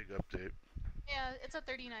not a big update. Yeah, it's at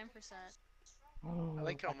 39%. Oh, I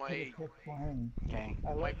like how my could've kept playing. Okay.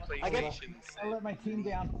 my PlayStation I let my team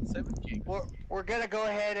down. 7 gigs. We're gonna go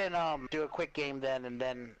ahead and do a quick game then, and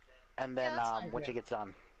then that's fine. once it gets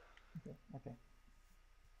done. Okay.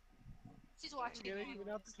 She's watching Get it. it even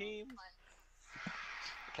out the team.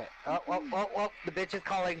 Okay. Oh, the bitch is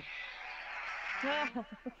calling.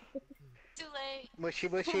 Too late. Mushy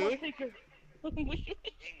mushy.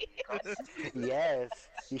 Yes,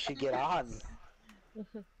 you should get on.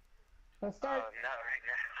 Let's start.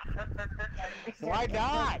 Why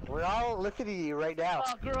not? We're all listening to you right now.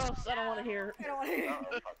 Oh, gross! I don't want to hear. I don't want to hear.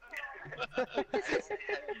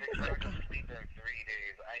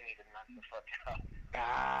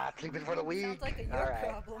 Ah, sleeping for the week. Sounds like a your All right.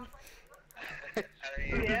 problem.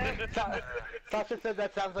 Yeah, Sasha said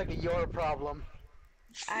that sounds like a your problem.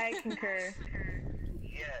 I concur.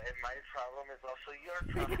 Yeah, and my problem is also your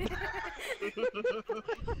problem. He's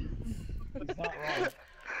not wrong.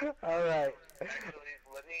 All right. Actually,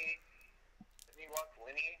 let me walk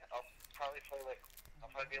Winnie. I'll probably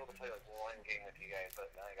be able to play like one game with you guys, but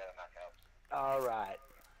now I gotta knock out. All right.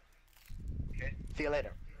 Okay. See you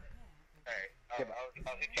later. Alright,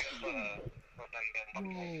 I'll hit you up once I'm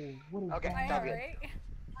done. Whoa, what is Okay. I that? know, Sounds good. right?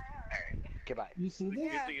 Goodbye. You see The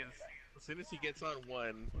this? good thing is, as soon as he gets on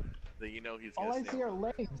one, then you know he's All gonna I stay see on. are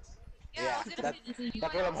legs. Yeah, Yeah, I was gonna say, does that's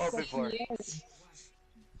anyone what I'm else hoping see- for. Yes.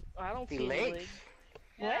 I don't See see any legs. legs.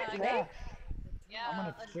 Yeah, What? I Yeah. got, Legs? yeah, I'm gonna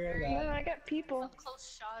a clear very No, I got people. up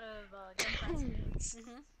close shot of Gun Presidents.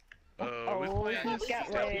 We Oh, playing he's got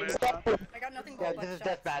deathmatch? legs. I got nothing Yeah, but this is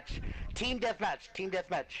butt shots. deathmatch. Team deathmatch. Team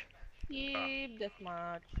deathmatch. Team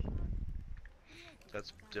deathmatch.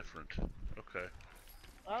 That's different. Okay.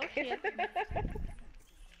 Oh shit.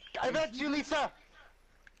 I bet you, Lisa.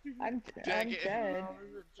 I'm Jacket. dead. Oh, this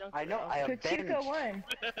is a junk I know. I round. avenged. Pachinko won.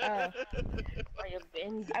 Oh, I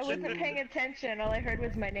avenged I wasn't you. paying attention. All I heard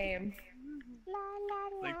was my name.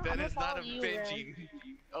 Like that I'm is gonna not follow you, Ren. avenging.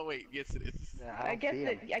 Oh wait, yes it is. Yeah, I guess see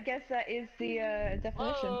him. I guess that is the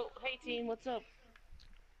definition. Oh, hey team, what's up?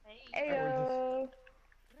 Hey, Ayo.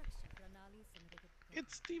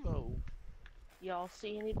 It's Stevo. Y'all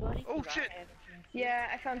see anybody? Oh, 'Cause I shit. haven't. Yeah,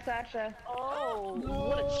 I found Sasha. Oh,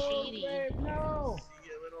 what a cheaty. Babe, no! See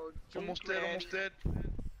a little Almost junk dead. rat. Almost dead.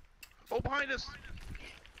 Oh, behind us.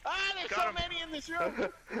 Ah, there's Got so him. many in this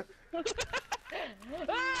room.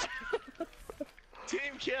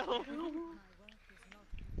 Team kill.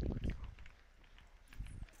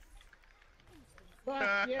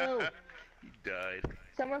 Fuck you! He died.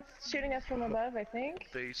 Someone's shooting us from above, I think.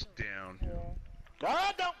 Face down.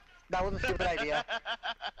 Oh no! That was a stupid idea.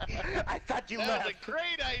 I thought you That left. was a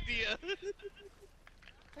great idea.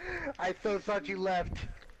 I so thought you left.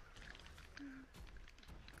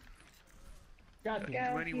 God Thank damn.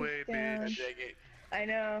 you Go, anyway, he's down. bitch. Dang it. I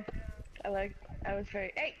know. I was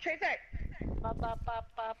very. Hey, Tracer! Ba, ba, ba,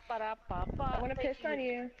 ba, ba, da, ba, ba. I want to Thank piss on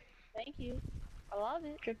you. Thank you. I love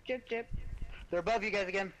it. Drip, drip, drip. They're above you guys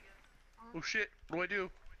again. Oh shit. What do I do?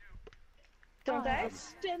 Don't die. The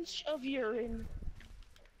stench of urine.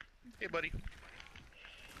 Hey, buddy.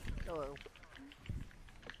 Hello.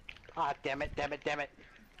 Ah, damn it, damn it, damn it.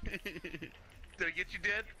 Did I get you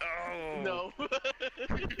dead? Oh. No.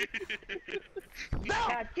 No!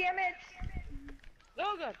 God damn it!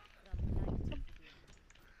 Oh god.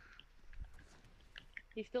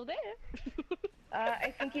 He's still there.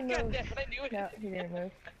 I think he God moved. damn it, I knew it. No, he didn't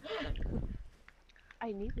move.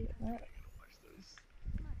 I knew it. Watch this.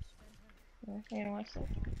 Yeah, you gonna watch this?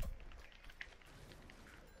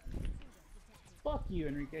 Fuck you,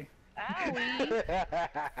 Enrique. Owie.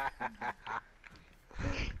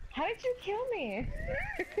 How did you kill me?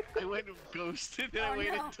 I went ghosted and Oh, I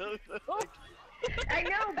waited no. until I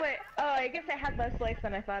know, but I guess I had less life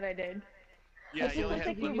than I thought I did. yeah, It you only looks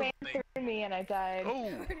had like you one ran thing. through me and I died. Oh.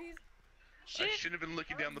 I Shit. shouldn't have been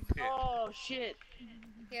looking down the pit. Oh shit.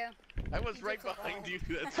 Yeah. I was right That's a behind lot. you.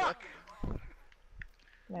 That's why.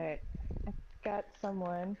 Alright. I got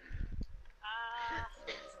someone.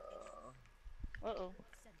 Uh-oh.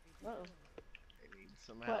 Uh-oh. I need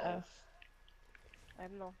some What? help. I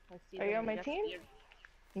don't know. I see Are you them, on my got team? scared.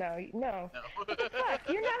 No, no. No. What the fuck?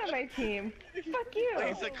 You're not on my team. Fuck you.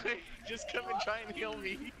 Lisa, quick, just come and try and heal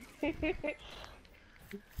me.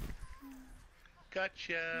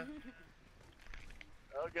 Gotcha.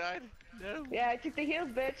 Oh god, no. Yeah, I took the heals,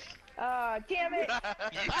 bitch. Aw, damn it.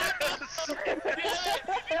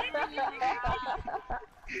 Yes!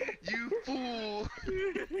 You fool!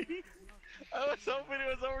 I was hoping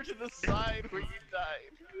it was over to the side where you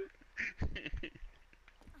died.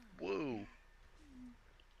 Whoa.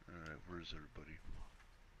 Alright, where's everybody?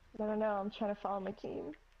 I don't know, I'm trying to follow my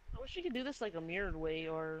team. I wish you could do this like a mirrored way,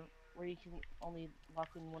 or where you can only lock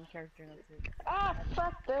in one character and that's it. Ah,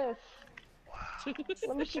 fuck this.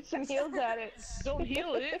 Let me shoot some heals at it. Don't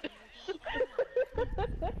heal it!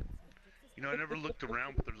 You know, I never looked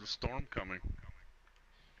around, but there's a storm coming.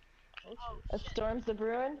 A storm's the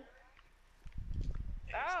brewing?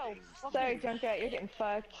 Ow! Sorry, Junkrat, you're getting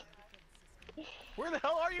fucked. Where the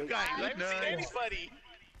hell are you guys? I haven't seen anybody.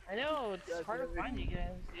 I know, it's hard to find you guys.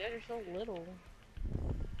 You guys are so little.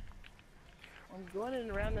 I'm going in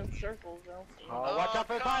around them circles. I don't see Oh, watch out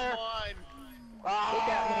for the fire! On.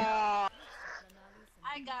 Ah!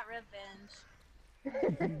 I got revenge.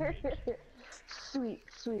 Sweet,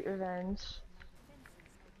 sweet revenge.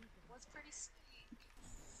 Was pretty sweet.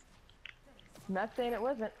 Not saying it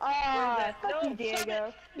wasn't. Where's Ah, that? fuck No, you,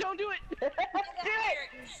 Diego. Don't do it! Do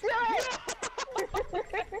it!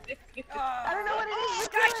 I don't know what it is.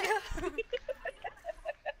 Gotcha!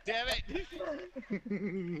 Damn it!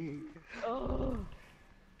 Oh.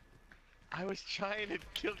 I was trying to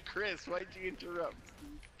kill Chris. Why'd you interrupt?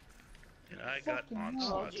 And I got Oh,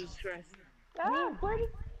 onslaught. Jesus Christ. Ah, where did...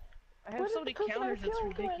 I Where have did so many the person I counters, was it's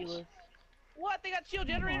killing go? ridiculous. What? They got shield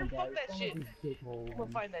generator? Fuck that shit. I'm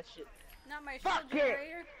gonna find that shit. Not my shield Fuck it.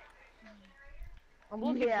 generator. I'm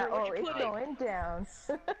looking Yeah, for it. oh, Where'd you it's put it? going down.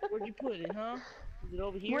 Where'd you put it, huh? Is it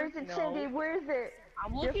over here? Where's it, No. Cindy? Where is it?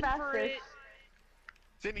 I'm You're looking for fastest. it.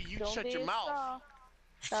 Cindy, you Don't shut be your a mouth. star.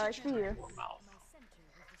 Oh, I see you.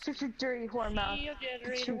 Shut your dirty whore mouth. Shield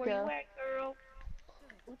generator, where you Chica. at, girl?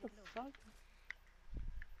 What the fuck?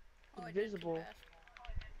 Oh, I did Invisible. too fast.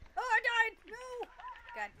 Oh, I died! No!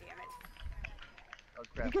 God damn it. Oh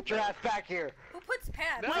crap. You get your ass back here! Who puts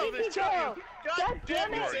pads? No, Where did there's he two of go? you. God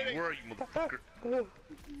damn damn it! it. Where are you, motherfucker?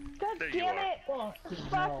 God There you damn are. it! Fucking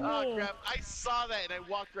Fuck hell. me! Oh crap! I saw that and I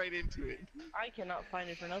walked right into it. I cannot find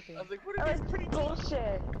it for nothing. I was like, what Oh, are it's these pretty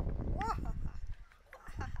bullshit.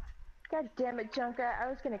 God damn it, Junkrat. I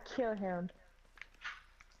was gonna kill him.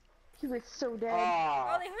 He was so dead. Oh,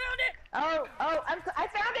 Ah! they found it! Oh, I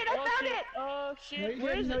found it! I Oh, found shit. it! Oh No, shit, you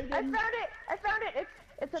where is didn't, no, it? you I didn't. found it! I found it!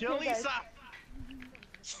 It's up Kill here, guys.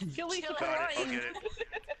 Lisa! Kill Lisa Kill for Got it, I'll lying. get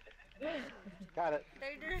it. Got it.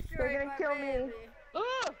 They They're destroyed gonna my kill baby. me.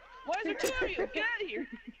 Ugh! Why is there two of you? Get out of here!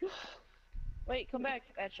 Wait, come back,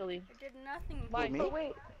 actually. I did nothing. Bye. me? But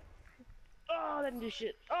wait, Oh, that didn't do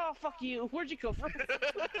shit. Oh, fuck you. Where'd you come from?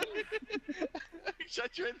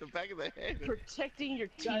 Shot you in the back of the head. Protecting your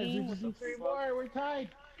Guys, team. there's What the three fuck? more. We're tied.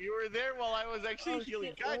 You were there while I was actually Oh, healing.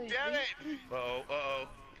 shit, God wait, damn wait. it! Uh-oh, uh-oh,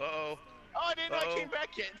 uh-oh. Oh, I didn't know I Uh-oh. came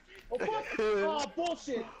back yet. Oh, fuck. Oh,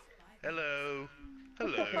 bullshit. Hello.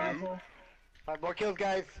 Fucking Hello. asshole. 5 more kills,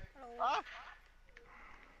 guys. Ah!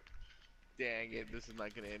 Dang it, this is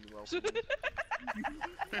not gonna end well for me.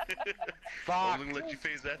 I'm Fuck. gonna let you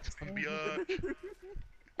phase that zombie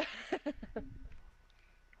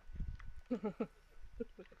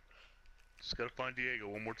Just gotta find Diego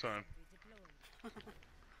one more time.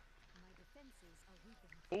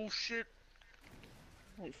 Oh shit!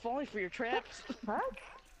 Wait, falling for your traps. what?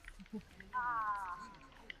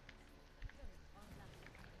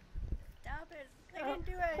 Stop it. They didn't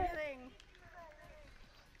do anything.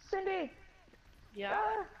 Cindy! Yeah.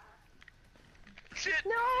 Ah, Shit!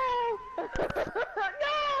 no! No!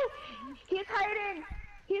 He's hiding!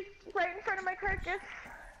 He's right in front of my carcass.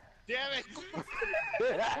 Damn it!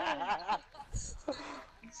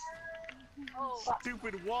 Oh,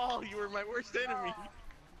 Stupid wall, you were my worst enemy.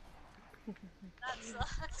 that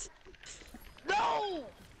sucks. No!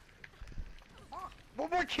 One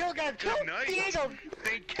more kill, guys. Kill Good night. Diego.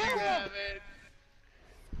 Thank Kill you. him.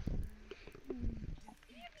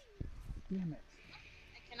 Damn it.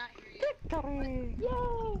 I cannot hear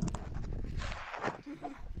you.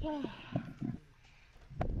 Yay!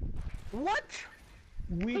 What?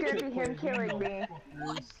 We It's gonna could be him play killing Windows me.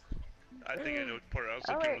 fuckers. I think I know what part I was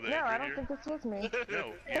Oh looking wait, over no, there. I right don't here. think this was me.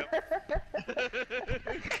 No, yep.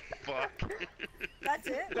 Fuck. That's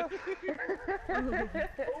it?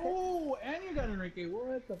 Oh, and you got Enrique.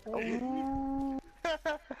 What the fuck?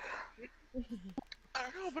 I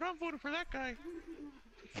don't know, but I'm voting for that guy.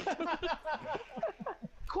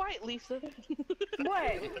 Quiet, Lisa.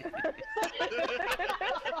 What?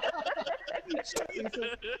 Lisa,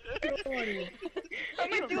 good on you. I'm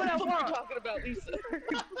gonna do what I What are you want. talking about, Lisa?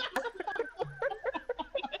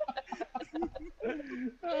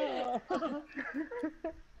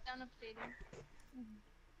 Down updating.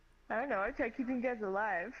 I don't know. I try keeping you guys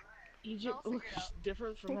alive. Egypt I'll figure it looks out.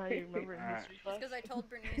 different from how you remember in Alright. history It's class. because I told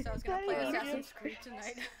Bernice I was gonna play Assassin's Creed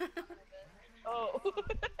tonight. Oh.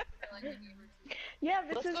 Yeah,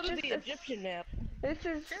 this Let's is go to just the Egyptian map. This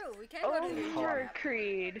is True, we can go to the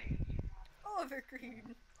Overcreed. Overcreed.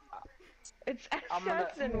 It's I'm gonna-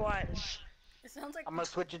 Assassin's. It sounds like I'm gonna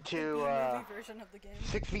switch it the to B-movie version of the game.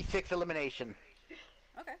 6v6 elimination,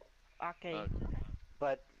 Okay. Okay.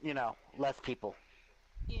 but you know, less people.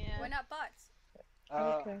 Yeah. Why not bots?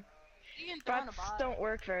 Okay. You can throw in a Bots bot. don't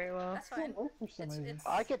work very well. That's It fine. doesn't work for some reason.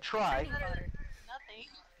 I could try. training fodder. Nothing.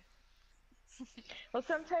 Well,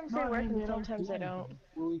 sometimes No, they I work mean, and they sometimes they do don't. anything.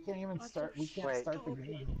 Well, we can't even start. We can't Wait. start the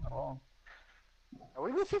game at all. Are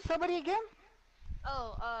we missing somebody again?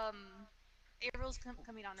 Oh, April's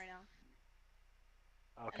coming on right now.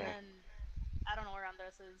 Okay. And then I don't know where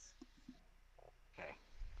Andres is. Okay.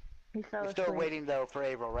 He fell We're still asleep. waiting though for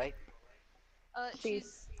April, right?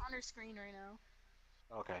 She's on her screen right now.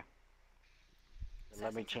 Okay. Then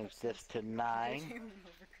let me change this to They're 9. doing an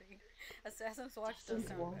Overcreed. Assassin's Watch does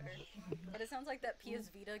sound better, but it sounds like that PS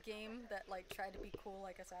Vita game that like tried to be cool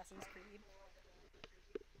like Assassin's Creed,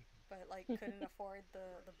 but like couldn't afford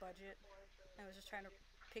the budget and was just trying to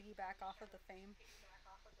piggyback off of the fame.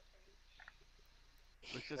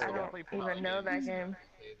 Let's just I go don't play even Paladins. know that game.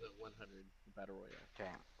 Play the 100 Battle Royale.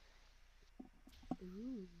 Okay.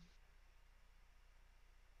 Ooh.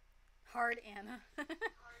 Oh, Hard Anna.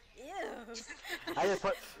 Ew. I just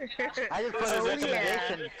put Oh, a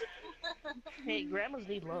recommendation. Hey, grandmas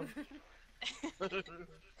need love.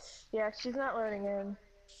 Yeah, she's not loading in.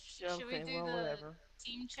 Should we Okay, do well, the whatever.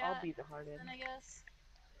 team chat? I'll be the hard end. Then I guess.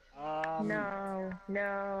 No.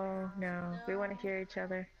 We want to hear each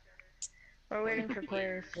other. We're waiting for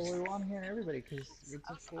players. Well, we want to hear everybody because it's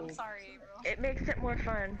a full. I'm sorry, April. It makes it more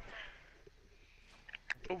fun.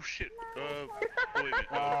 Oh shit. Wait a minute.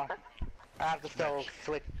 I have to still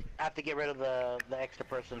switch. I have to get rid of the extra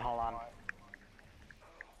person. Hold on.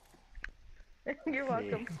 You're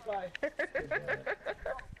welcome. Bye.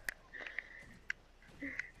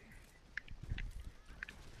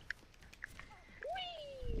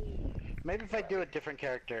 Maybe if I do a different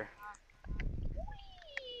character.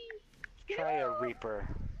 Try a Reaper.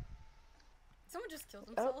 Someone just killed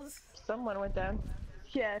Oh, themselves. someone went down.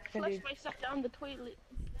 Yeah, Flush Cindy. myself down the toilet.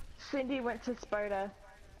 Cindy went to Sparta.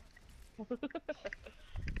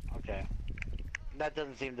 Okay. That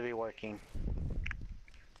doesn't seem to be working.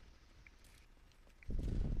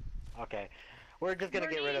 Okay. We're just gonna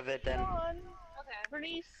get rid of it then. Come on. Okay.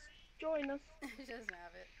 Bernice, join us. She doesn't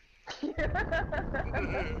have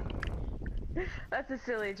it. That's a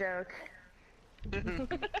silly joke.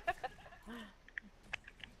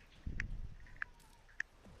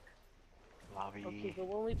 Lobby. Okay, but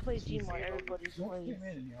when we play Gmod, everybody's Don't playing. come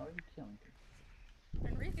in and you're already killing people.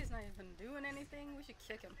 Enrique's not even doing anything. We should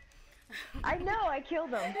kick him. I know, I killed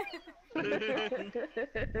him.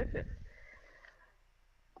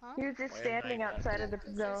 Huh? He was just standing outside of the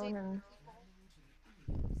zone and...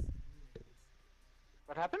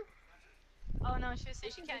 What happened? Oh no, she was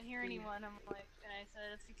saying she can't hear anyone. I'm like, and I said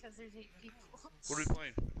it's because there's 8 people. What are we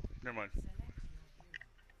playing? Never mind.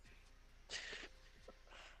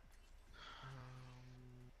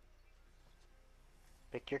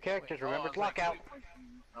 Pick your characters. Remember it's lockout.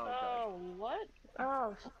 Oh, okay. Oh, what?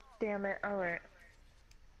 Oh, damn it. Alright.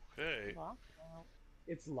 Hey. Lockout.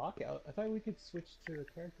 It's lockout. I thought we could switch to the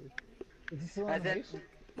characters. Is this As in- elimination?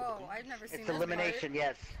 Whoa, I've never seen It's this elimination,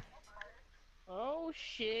 yes. Oh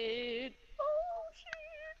shit. Oh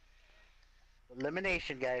shit.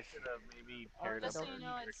 Elimination, guys. Should have maybe paired Just up so you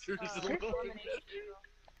know, it's characters. elimination.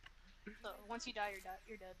 So once you die,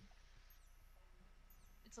 you're dead.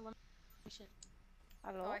 It's elimination.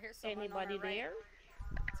 Hello? Oh, I hear someone on Anybody our right. there?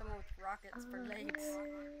 Someone with rockets for legs.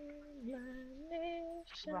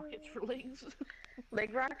 Rockets for legs.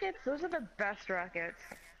 Leg rockets? Those are the best rockets.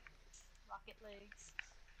 Rocket legs.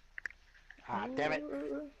 Ah, damn it.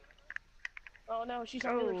 Oh no, she's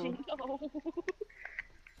on the other Oh. team. No.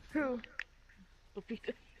 Who?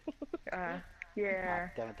 Lupita. Yeah.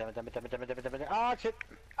 Damn it, damn it, damn it, damn it, damn it, damn it, damn it. Oh, shit.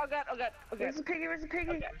 Oh god, oh god, oh god. Where's the piggy? Where's the piggy?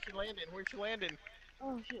 Where's she landing? Where's she landing?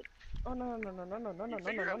 Oh shit. Oh no no no no no no no no no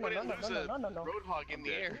Figure no out no when no it no loses no a no no no. Roadhog in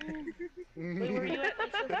the air. Wait, where are you at,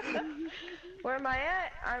 Lisa? Where am I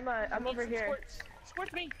at? I'm over here.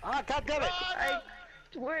 Squirt me. Ah, god damn it.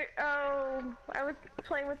 Where? Oh, I was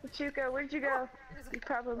playing with the Chuka. Where'd you go? You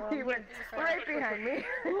probably went right behind me.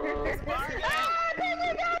 There's a Ah, there we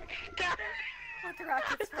go! with the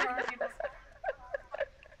rockets for arms.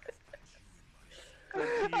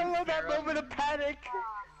 I love that moment of panic.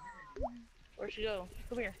 Where'd she go?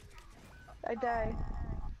 Come here. I died.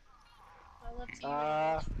 I love Team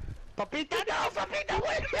Rage. Papita, no! Papita,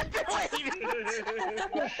 what are you doing?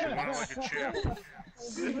 She went like a champ.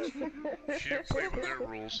 She didn't play with their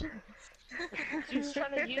rules. She's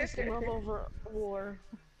trying to use the love over war.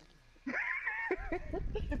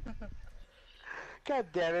 God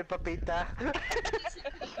damn it, Papita.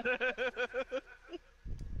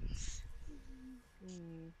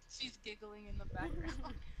 She's giggling in the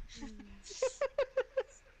background.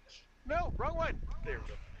 No, wrong one. There we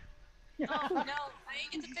go. Oh no, I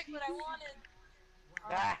didn't get to pick what I wanted.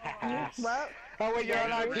 Well, Oh wait, you're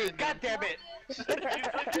on our team. God damn it.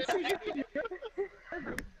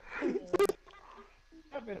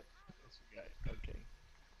 Okay.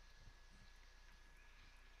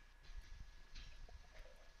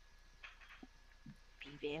 Be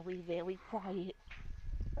very, very quiet.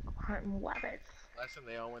 hunting rabbits. Last time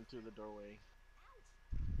they all went through the doorway.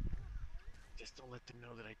 Just don't let them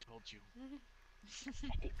know that I told you. I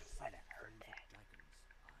think I might have heard that.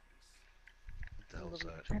 What the hell's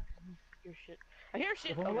that? Your shit. I hear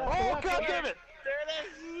shit. Oh, Oh, God damn it! There it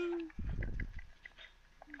is!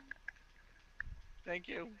 Thank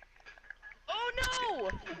you. Oh no!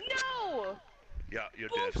 No! Yeah, you're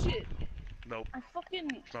dead. Bullshit! Nope, I fucking.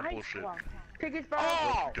 it's not bullshit. Piggy's ball.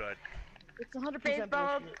 Oh! Good. It's 100%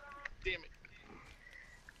 Baseball. bullshit. Damn it.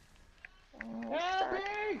 Oh, Help suck. me!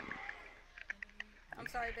 I'm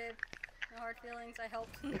sorry, babe. No hard feelings. I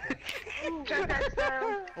helped.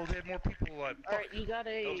 Touchdown. Oh, they had more people alive. Fuck. Alright, you got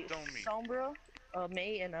a That was dumb me. Sombra,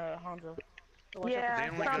 May, and Hanzo. So watch Yeah, They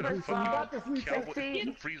only got Samba's a ball. got this, Lisa. cowboy.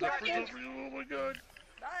 See? Freeze up, freeze up, freeze up. Oh my god.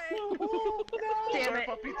 Bye. Oh, no! Damn Sorry, it.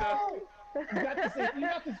 Papita. You got this, you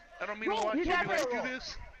got this. I don't mean to watch you you got guys this. do this.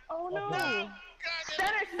 Oh no! No.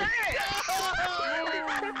 Center, God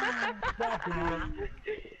damn.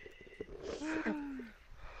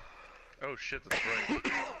 Oh shit, that's right.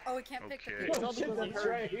 Oh, we can't pick the Okay. people. Oh, shit, because that's of her.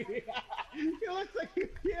 right. It looks like you,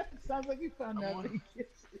 yeah, sounds like you found that thing.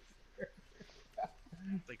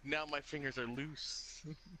 Like now my fingers are loose.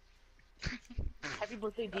 Happy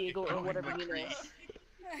birthday, Diego, or whatever you know.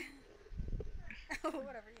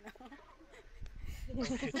 Whatever, you know. I'm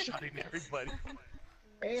headshotting everybody.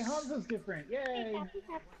 Hey, Hanzo's different. Yay! What do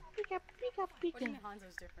you mean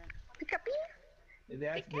Hanzo's different?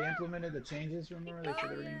 They implemented the changes, remember? They Oh, said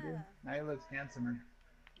they were gonna do. yeah. Now he looks handsomer.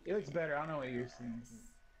 He looks better. I don't know what you're seeing.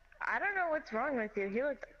 I don't know what's wrong with you. He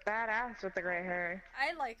looks badass with the gray hair.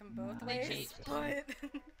 I like them both They ways, changed. but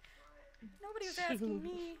nobody was asking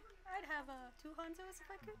me. I'd have two Hanzos if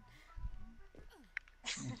I could.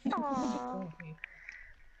 Aww.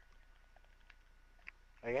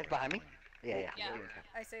 Are you guys behind me? Yeah. Yeah.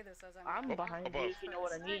 I say this as I'm. I'm behind above. you, if you know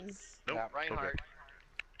what I mean. Nope. Yeah, Reinhardt.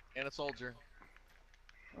 And a soldier.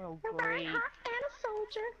 Oh, You're great. and a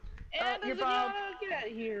soldier. And you're there's a bald. Get out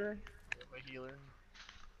of here. My healer.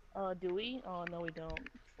 Do we? Oh, no, we don't.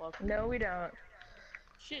 Fuck. No, we don't.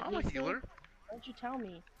 Shit, I'm a Lisa, healer. Why don't you tell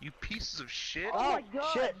me? You pieces of shit. Oh my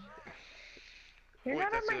God. shit! You're Wait, not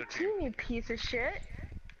on that's the my other team, you piece of shit.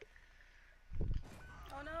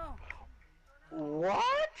 Oh no.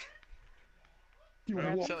 What? You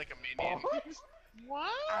What? sound like a maniac.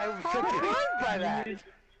 What? I was surprised by that.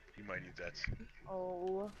 You might need that.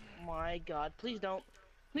 Oh my God. Please don't.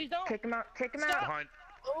 Please don't. Take him out. Take him out. Behind.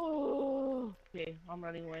 Oh. Okay, I'm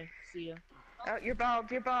running away. See ya. Oh, you're bald.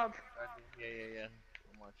 You're bald. Yeah.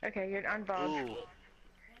 I'm watching. Okay, you're unbald. Ooh.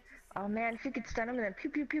 Oh man, if you could stun him and then pew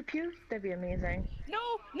pew pew pew, that'd be amazing.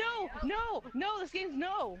 No, this game's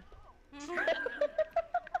no.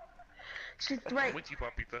 She's I'm right. with you,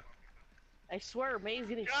 Papita. I swear, May's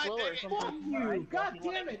getting God slower or damn it. something. Fuck you! God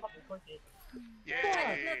damn it! Yay!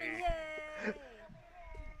 Nothing, yay!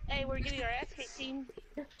 Hey, we're getting our ass kicked, team.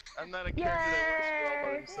 I'm not a character that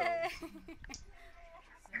works well by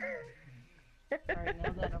Yay! himself. Alright,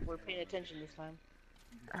 now that we're paying attention this time.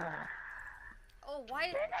 Oh,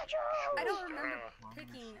 why? I don't remember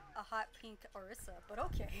picking a hot pink Orisa, but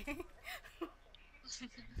okay.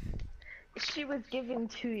 She was given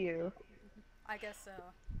to you. I guess so.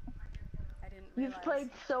 I didn't realize. You've played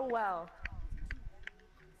so well.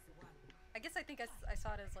 I guess I think I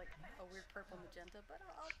saw it as like a weird purple magenta, but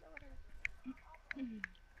I'll whatever.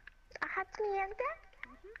 A hot magenta?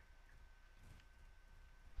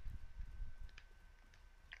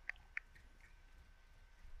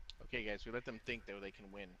 Okay, guys, we let them think that they can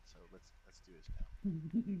win, so let's do this now.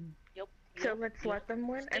 Yep. So let's let them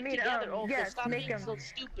win. I Stick mean, together. Also, yes, stop make being them. so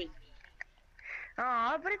stupid.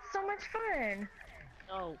 Aw, but it's so much fun.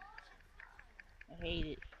 No. I hate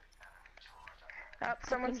it. Oh,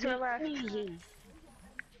 someone's to our left. Easy.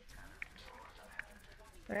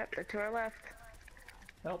 Yep, they're to our left.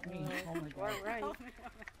 Help me. Oh my god. Alright. Oh,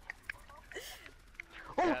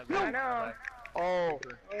 Yeah, no! I know. Oh,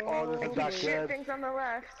 oh, this is not Shit, good. things on the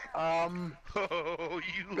left. Oh,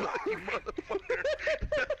 you lucky motherfucker!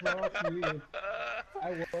 Fuck you.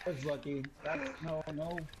 I was lucky. That's no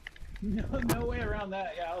way around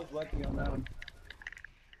that. Yeah, I was lucky on that one.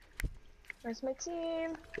 Where's my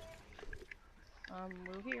team?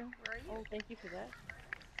 We're here. Where are you? Oh, thank you for that.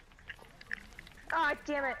 Aw,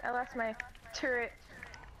 damn it, I lost my turret.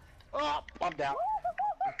 Oh, I'm down.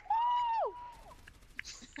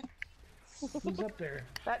 Who's up there?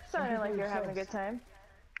 That sounded like you're having a good time.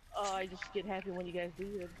 Oh, I just get happy when you guys do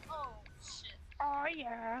good. Oh, shit. Oh,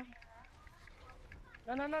 yeah.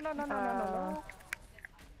 No.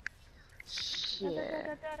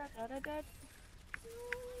 Shit.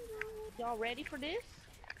 Y'all ready for this?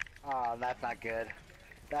 Oh, that's not good.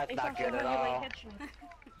 That's Hey, not Sasha, good at how do I all. catch you?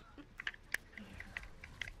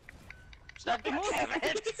 Stop it!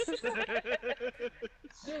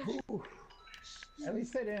 Ooh. At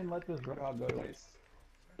least I didn't let this draw go to waste.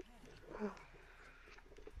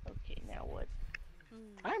 Okay, now what?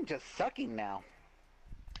 I'm just sucking now.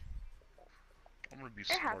 I'm gonna be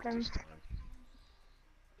smart happens. this time.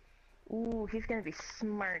 Ooh, he's gonna be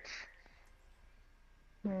smart.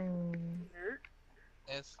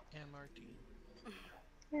 S and Martin.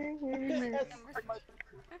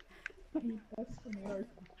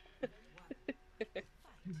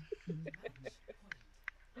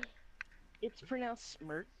 It's pronounced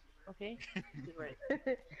smirk, okay? You're right.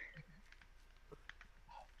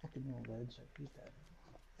 Fucking little ledge. I hate that.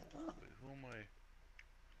 Wait, who am I?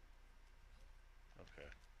 Okay.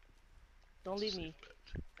 Don't leave me.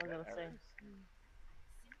 I gotta say.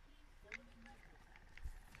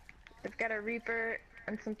 They've got a Reaper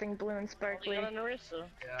and something blue and sparkly. Got a Narissa.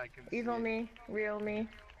 Yeah, I can Evil see me, real me.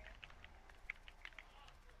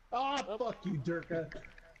 Oh, fuck you, Durka.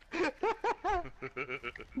 What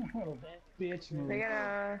a bitch move. They got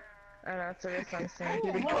a... I don't know, it's a risk I'm saying.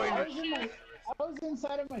 I was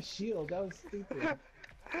inside of my shield. That was stupid.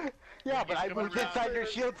 Yeah, but I coming moved around. inside your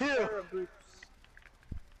shield too.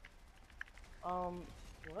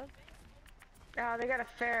 What? Oh, they got a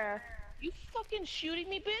Pharah. You fucking shooting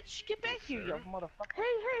me, bitch? Get back here, you motherfucker.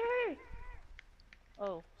 Hey!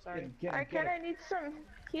 Oh, sorry. Get him, I kinda need some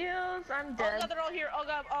heals. I'm Oh dead. god, they're all here. Oh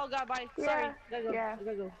god, bye. Sorry. Gotta go. Yeah.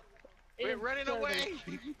 Gotta go. We're running away!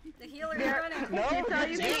 The healer's Yeah. running. No, It's all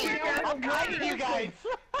you, Pachuca. I'm guiding you guys.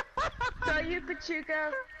 It's all you,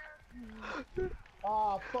 Pachuca.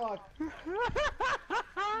 Oh, fuck.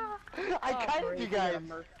 I guided you guys.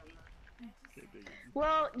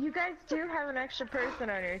 Well, you guys do have an extra person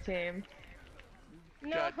on your team.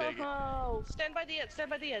 God dang No. Stand by the edge. Stand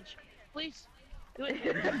by the edge. Please. Do it.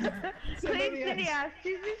 Please, yeah.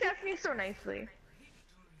 She's asked me so nicely.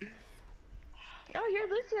 Oh, you're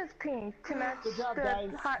Lucia's pink to match Good job, the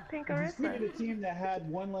guys. hot pink You just needed a Orisa. team that had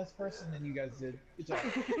one less person than you guys did. Good job.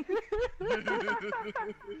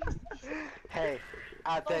 Hey,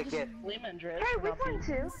 I'll take it. Lemon dress. Hey, we won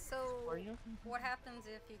too. So, Are you? what happens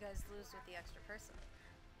if you guys lose with the extra person?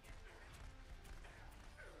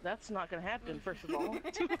 That's not gonna happen, first of all.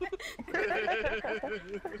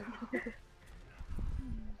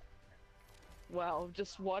 Wow,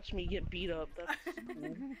 just watch me get beat up. That's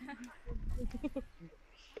cool.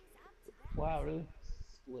 Wow, really?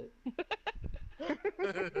 Split.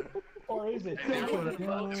 Or is it? Hey, now what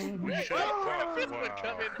about Shut up, Where's wow. it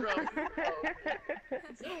coming from?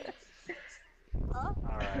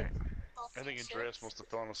 Alright. I think Andreas must have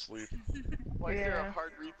fallen asleep. Why is there Yeah. a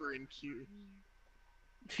hard reaper in queue?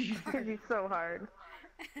 Because he's so hard.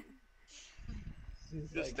 She's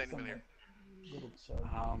Just like standing some there. Little chub.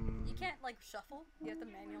 You can't, like, shuffle? You have to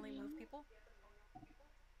manually move people?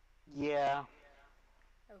 Yeah.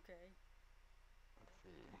 Okay.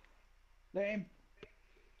 Name.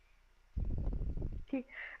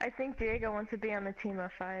 I think Diego wants to be on the team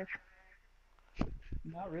of 5.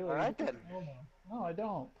 Not really. Alright then. No, I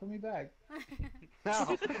don't. Put me back.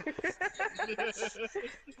 No.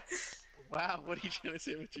 Wow, what are you trying to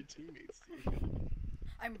say about your teammates, dude?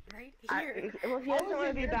 I'm right here. Well, he doesn't want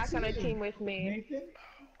to be back on a team with me. Nathan,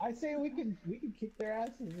 I say we can kick their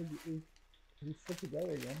asses and we stick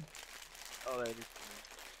together again. Oh, that is.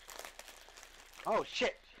 Oh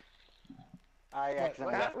shit. I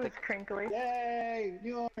accidentally That got was crinkly. Yay!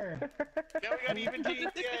 New owner! Now we got even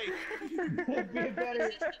teams, yay! Be a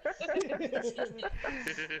better.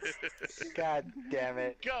 God damn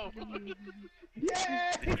it. Go! Yay!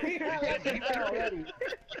 I like it already.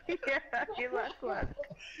 Yeah, you lost one.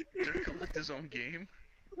 Dirk with his own game.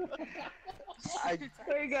 I,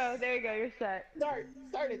 There you go, you're set. Start it.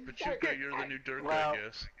 Start. Pachuca, you're the new Dirk, Well- I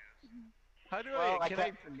guess. How do Well, I, I can I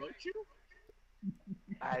can't- promote you?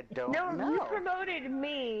 I don't No, know. you promoted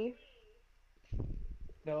me,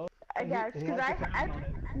 No. I guess, he because has to I comment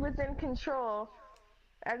on it. was in control,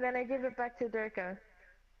 and then I gave it back to Durka.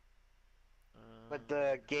 But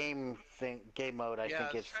the game mode, I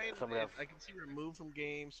think it's somebody else. I can see remove from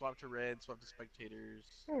game, swap to red, swap to spectators.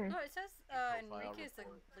 Hmm. No, it says Profile Enrique is the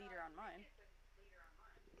report. leader on mine.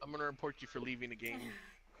 I'm gonna report you for leaving the game.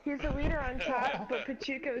 He's the leader on top, but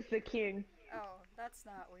Pachuca is the king. Oh, that's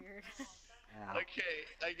not weird. Yeah.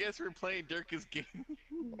 Okay, I guess we're playing Dirka's game.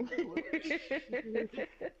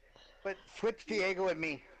 But switch Diego and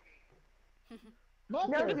me. No,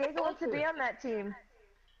 Mother, Diego wants to be fucker. on that team.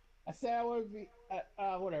 I said I would be.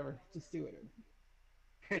 Whatever. Just do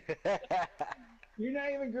it. You're not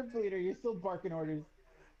even group leader. You're still barking orders.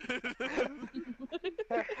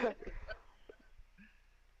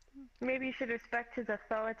 Maybe you should respect his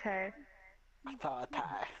authority.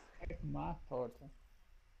 It's my fault.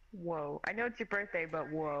 Whoa. I know it's your birthday,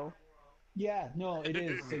 but whoa. Yeah, no, it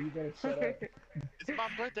is. So you better shut up. It's my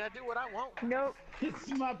birthday, I do what I want. Nope. It's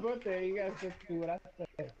my birthday. You guys just do what I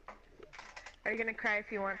say. Are you gonna cry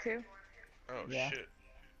if you want to? Oh Yeah. shit.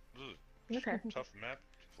 This is Okay. a tough map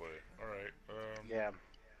to play. Alright, Yeah.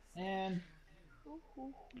 And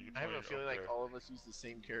you can I have play a it feeling up like there. all of us use the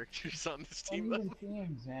same characters on this team. uneven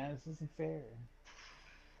teams, man. This isn't fair.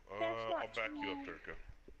 I'll back you up, Durka.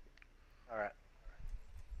 Alright.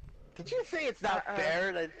 Did you say it's not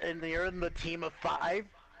fair that and you're in the team of 5?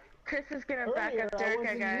 Chris is gonna back Earlier, up I Durka,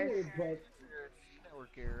 wasn't guys. here, but Network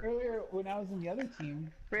error. earlier when I was in the other team,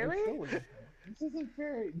 it Really? still wasn't fair. This isn't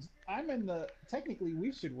fair. I'm in the. Technically,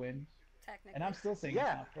 we should win, Technically. and I'm still saying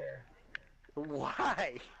Yeah. it's not fair.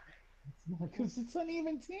 Why? Because it's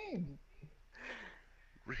uneven teams.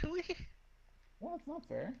 Really? Well, it's not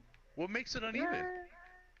fair. What makes it uneven?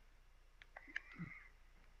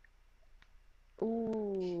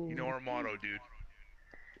 Ooh. You know our motto, dude.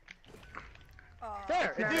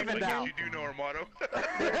 There, it's even now. You do know our motto.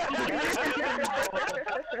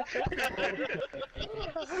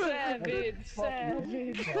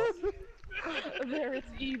 Savage. There, it's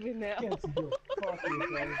even now. Can't do it. Fuck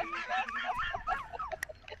you, guys.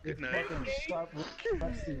 Good night. Fucking sharp,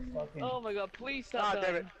 rusty fucking. Oh my god, please stop Ah, damn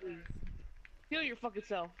dying, it. please. Heal your fucking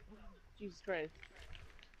self. Jesus Christ.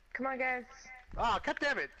 Come on, guys. Ah, god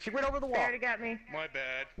damn it! She went over the They wall. already got me. My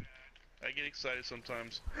bad. I get excited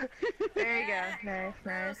sometimes. There you go. Nice,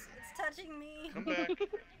 nice. It's touching me. Come back.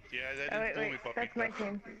 Yeah, that Oh, didn't wait, fool wait. me, puppy. That's my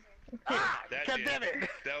team. Ah, That god did. damn it!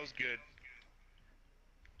 That was good.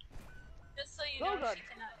 Just so you Oh, know, God. she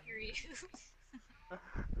cannot hear you.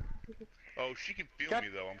 Oh, she can feel Got- me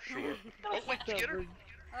though, I'm sure. Oh, wait, did you get her?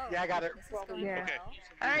 Oh, Yeah, I got it. this is going Yeah. well.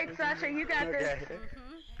 Alright, Sasha, you got this. Okay.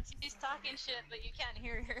 Mm-hmm. She's talking shit, but you can't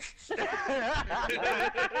hear her.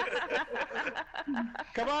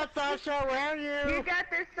 Come on, Sasha, where are You you? got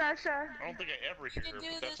this, Sasha. I don't think I ever hear can her, do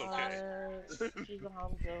but that's this, okay. She's a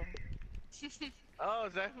Hanzo. Oh,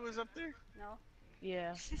 is that who was up there? No.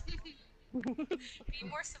 Yeah. Be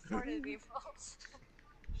more supportive, April.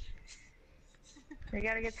 We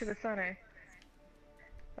gotta get to the center.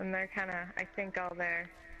 And they're kinda, I think, all there.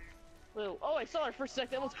 Whoa. Oh, I saw her for a sec.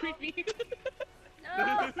 That was creepy. No!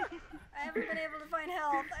 I haven't been able to find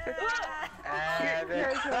help. Ah!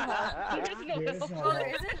 There's no help. There's no There's help. no Oh, there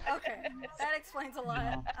isn't? Okay. That explains a lot.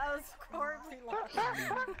 No. I was horribly lost.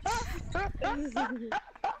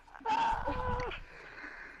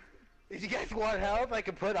 If you guys want help, I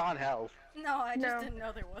can put on health. No, I just No. didn't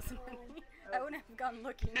know there wasn't any. I wouldn't have gone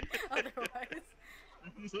looking otherwise.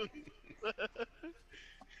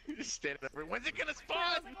 Just standing up. When's it gonna I spawn?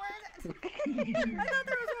 was like, where is it? I thought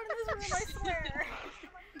there was one in this room, I swear.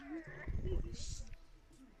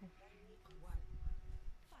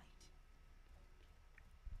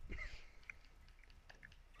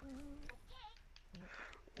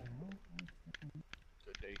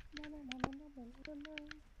 Good day.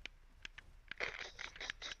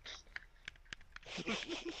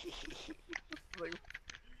 Like,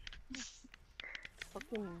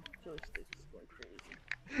 Fucking joystick is going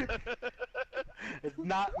crazy. It's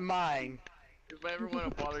not mine. if I ever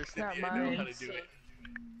want to bother not Cindy, I know mine. how to do it.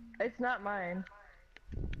 It's not mine.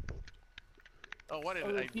 Oh, what did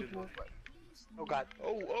Oh, I do? people. Oh god.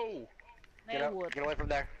 Oh, oh! Get Man, up. what? Get away from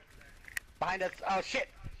there. Behind us. Oh shit.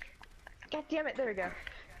 God damn it, there we go.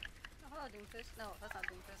 Oh, hello, Doomfist. No, that's not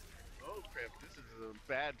Doomfist. Oh crap! This is a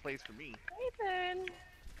bad place for me. Ethan!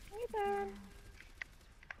 Ethan!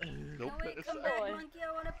 Nope. No, wait, come back, monkey.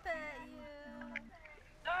 I want to pet you.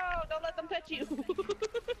 No, don't let them pet you!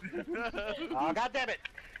 Oh god damn it.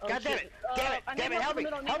 Oh, God damn shit. it. Damn it. I Damn need it. Help me. in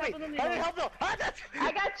the middle, Help me. in the Help me. middle. Help me. Ah, that's...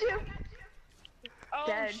 I got you! Oh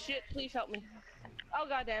Dead. shit, please help me. Oh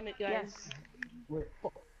god damn it, guys. Yes. Where?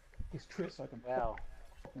 Oh, it's Trish. So I can. Wow.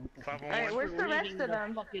 511. Alright, where's the rest of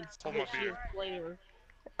them? Fucking Hold my beer. flavor.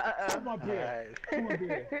 Come Uh-oh. on, beer. Alright. Come on,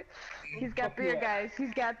 beer. He's got beer, guys.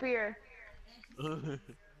 He's got beer.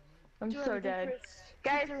 I'm so dead.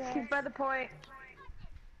 Guys, he's by the point.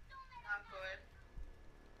 Not good.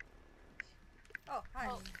 Oh, hi.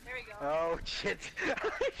 Oh, there we go. Oh shit.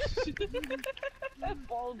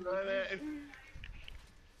 Balls. No.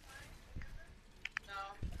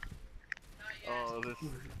 Not yet. Oh,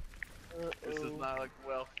 this is not like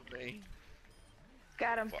well for me.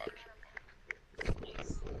 Got him. Fuck.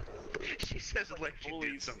 She says it like she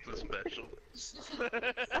did something special.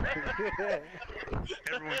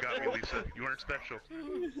 Everyone got me, Lisa. You weren't special.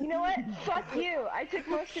 You know what? Fuck you. I took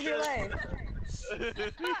most of your life.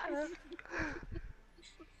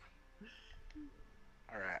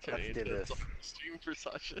 Alright, let's do this. Stream for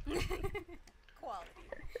Sasha. Quality.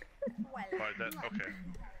 Well. Alright, that, okay.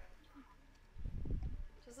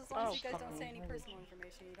 Just as long as you guys don't fucking say any hell. personal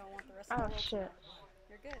information, you don't want the rest of the Oh world to shit. know.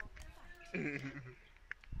 You're good.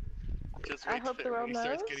 Just I wait hope till the world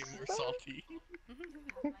everybody starts knows. getting more salty.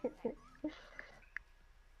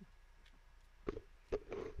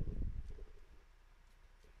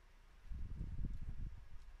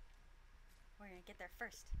 We're gonna get there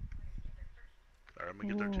first. Alright, I'm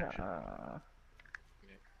gonna get their attention.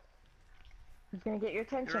 He's gonna get your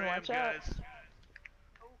attention. Here I am, Watch out. guys.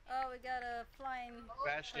 Oh, we got a flying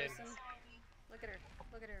Bastion. person. Look at her.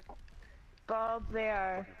 Look at her. Bald they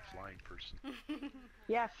are. Fucking flying person.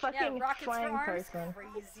 Yeah, fucking yeah, rockets flying for arms. person.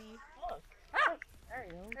 Crazy. Ah! There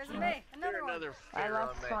you go. There's a May. Another one. Another I fair love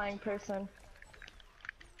on that. flying person.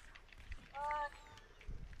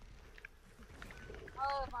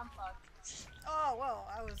 Oh, I'm fucked. Oh, whoa.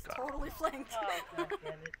 I was totally flanked. Oh, god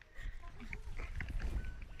damn it.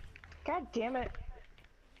 God damn it.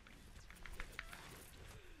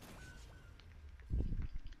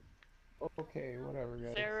 Okay, whatever,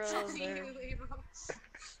 guys. Sarah, See there. you, Abels.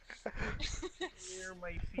 Here,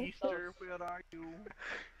 my sister, where are you?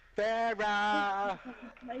 Sarah!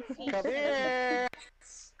 My Come here!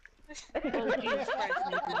 Oh, Jesus Christ,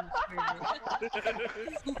 Nathan.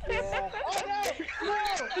 Yeah. Oh no! No!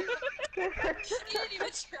 She didn't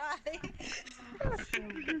even try.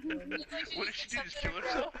 It's like What did she do, just accepted kill her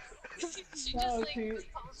herself? growth. She just No, like she was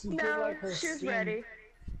toast. did No, like her she was spin. ready.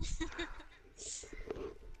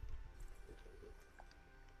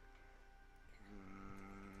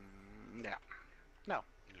 No. No.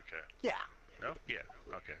 Okay. Yeah. No? Yeah.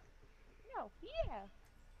 Okay. No, yeah.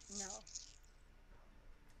 No.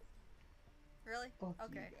 Really? Fuck you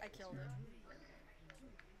Okay, I guys, killed man. it.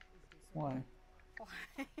 Why?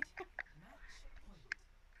 Why?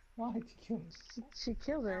 Why did you kill me? She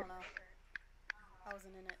killed I her. don't know. I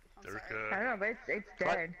wasn't in it. I'm sorry. I don't Durka. know, but it's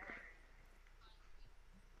dead.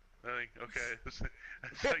 Okay.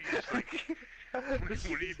 That's how you just like.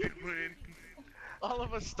 What are you doing? All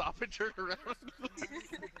of us stop and turn around.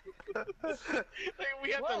 Like,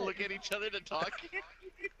 we have to What? look at each other to talk.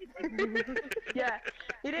 Yeah.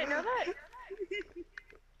 You didn't know that?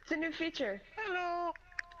 It's a new feature. Hello.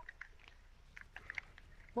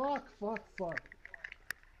 Fuck, fuck, fuck.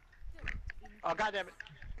 Oh god damn it.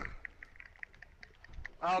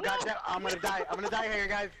 Oh god damn it. I'm gonna die. I'm gonna die here,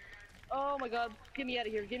 guys. Oh my god, get me out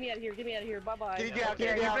of here, get me out of here, get me out of here, bye bye. Get it out, Yeah,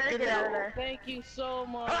 get it you out, better get get it out out. of there. Thank you so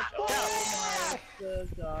much. Ah, Oh my good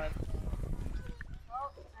god.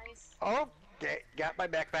 Oh, nice. Oh, okay. Got my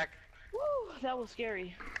backpack. Woo, that was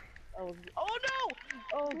scary. That was... Oh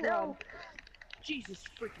no! Oh god. No. Jesus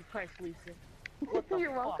freaking Christ, Lisa. What the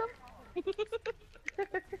You're fuck? welcome.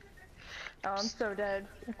 Oh, I'm so dead.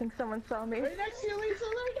 I think someone saw me. Right next to you, Lisa!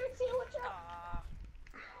 Right next to you! Watch out! Aw.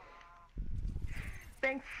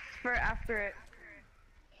 Thanks for after it.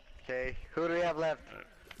 Okay, who do we have left?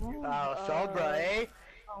 Oh, Sombra, eh?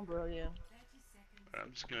 Sombra, yeah.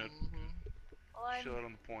 I'm just gonna Well, I'm, chill out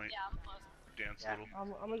on the point. yeah, I'm close. Dance Yeah. a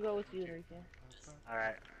little. I'm gonna go with you, Enrique.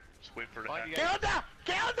 Alright. Just wait for it to Fine, happen. you Kilda!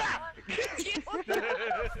 Kilda!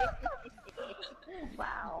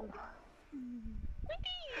 Wow.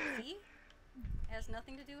 See? It has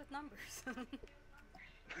nothing to do with numbers.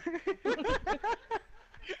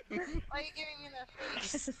 Why are you giving me that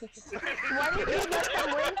face? Why did you let them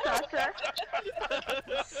win, Sasha?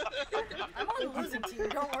 I'm on the losing team,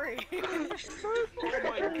 don't worry. Oh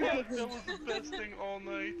my god, that was the best thing all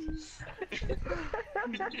night.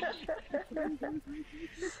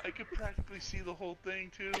 I could practically see the whole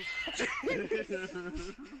thing too.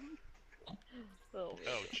 Oh,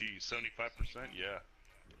 Oh geez, 75%, yeah.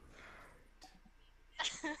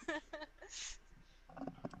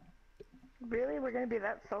 Really? We're gonna be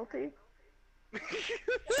that salty?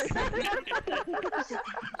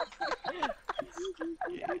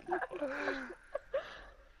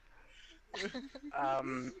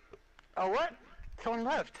 Oh what? Someone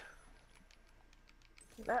left.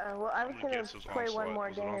 Uh-oh, well I was I'm gonna guess it was play one Onslaught. more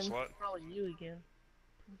Was it game. Onslaught? probably you again.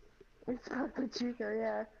 It's Papa Chico,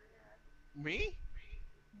 yeah. Me?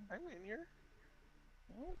 I'm in here.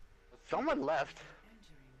 Someone left.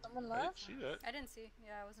 Someone I didn't left? see that. I didn't see.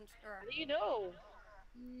 Yeah, I wasn't sure. How do you know?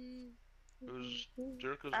 It was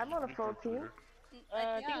Jericho's I'm on a full team. recruiter.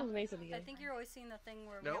 I think Yeah. it was Mason again. I think you're always seeing the thing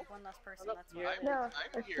where we Nope. have one less person. Nope. That's why. Yeah. No, I'm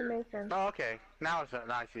it's here. Mason. Oh, okay. Now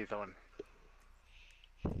I see someone.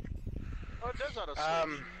 Oh, it does auto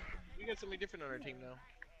switch. We got somebody different on our team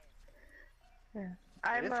now.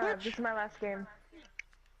 I'm, Did it switch? this is my last game.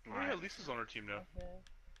 Oh yeah, Lisa's on our team now. Okay.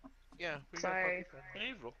 Yeah, we Sorry. got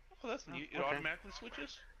In April. Oh, that's neat. It Okay. automatically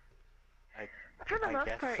switches? For the I most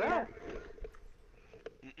guess part, so. yeah.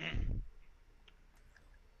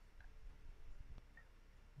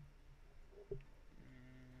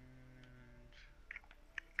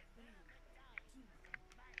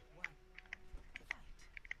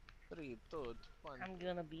 Three, two, one. I'm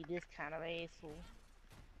gonna be this kind of asshole.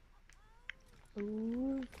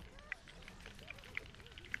 Ooh.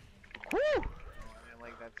 Woo! I didn't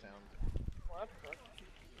like that sound. What the?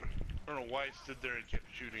 I don't know why I stood there and kept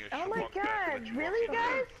shooting. I Oh should my walk back and let god, you really walk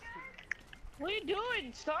guys? What are you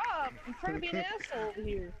doing? Stop! I'm trying to be an asshole over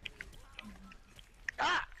here.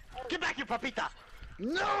 Ah! Get back here, Papita!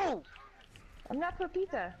 No! I'm not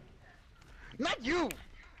Pepita. Not you!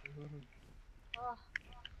 Oh,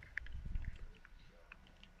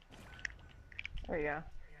 There you go.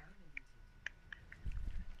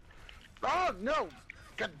 Oh no!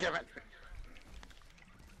 God damn it!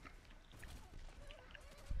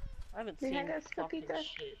 I haven't Behind seen us, fucking Pepita.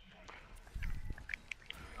 shit.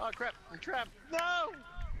 Oh crap! I'm trapped. No!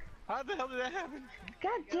 How the hell did that happen?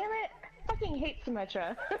 God damn it! I fucking hate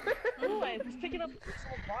Symmetra. Oh, I was picking up this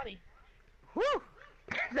whole body. Woo!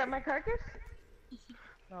 Is that my carcass?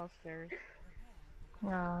 No, it's fairy.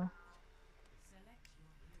 No.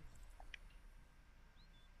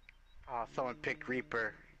 Oh, someone picked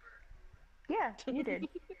Reaper. Yeah, you did.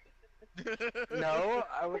 No,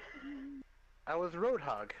 I was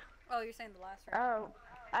Roadhog. Oh, you're saying the last round. Oh,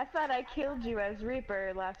 I thought I killed you as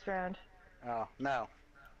Reaper last round. Oh, no.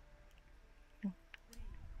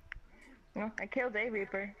 No, I killed a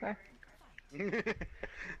Reaper.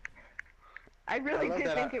 I really love did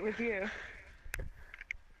that think it was you.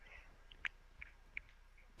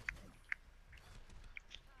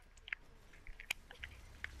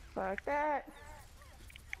 Fuck that.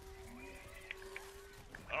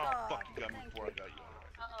 Oh, fuck, you got me before I got you.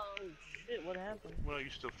 uh-oh. Oh shit, what happened? Well, you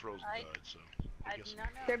still frozen I- died, so I I do guess. not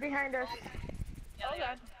know. They're behind us. Yeah, Oh they are.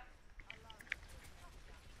 god.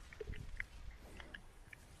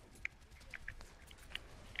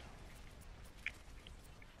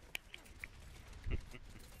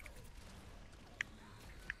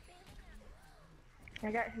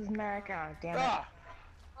 I got his Mac. Oh, damn it. Ah!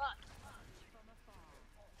 Fuck.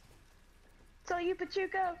 So you,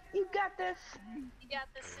 Pachuco, you got this. You got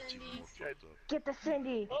this, That's even Cindy. more fucked up. Get the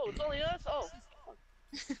Cindy. Oh, it's only us? Oh.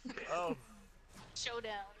 Oh,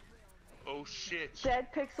 Showdown. Oh shit! Dead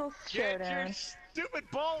Pixels get your Showdown. stupid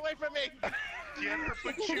ball away from me!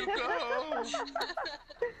 Jennifer Pachuco!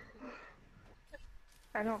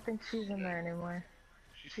 I don't think she's in there anymore.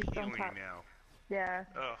 She's She's on healing top. now. Yeah,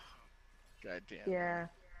 Ugh. God damn. yeah.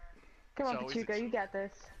 Come It's on, always Pachuco, a- you got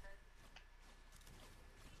this.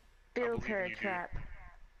 Build believe her in a you, dude. trap.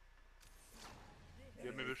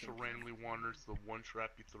 Yeah, maybe she'll randomly wander to the one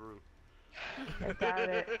trap you threw. I doubt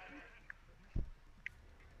it.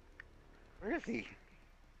 Where is he?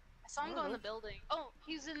 I saw him go in the building. Oh,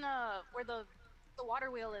 he's in where the water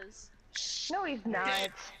wheel is. No, he's not.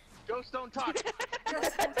 Dead. Ghosts don't talk! You're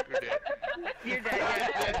dead. You're dead.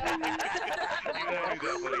 You gotta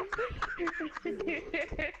do that,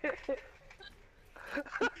 buddy.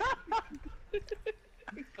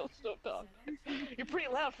 Ghost don't talk. You're pretty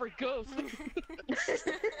loud for a ghost. Yeah,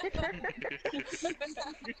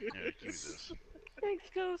 give me this. Thanks,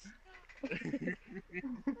 ghost.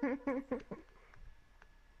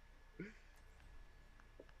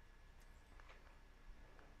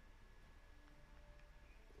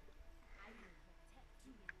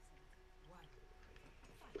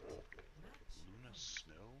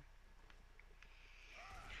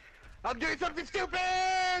 I'm doing something stupid!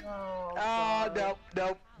 Oh, Oh, God. nope,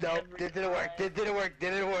 nope, nope. Every This didn't work. This time. didn't work.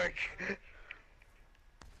 Didn't work.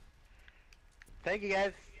 Thank you,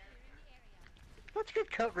 guys. That's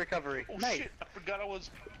good coat recovery. Oh Nice. shit! I forgot I was.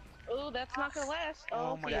 Oh, that's not gonna last.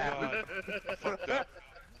 Oh my okay. god! I fucked up.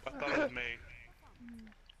 I thought it was May.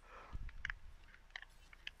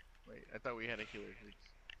 Wait, I thought we had a healer.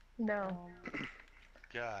 No.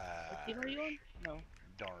 God. What team are you on? No.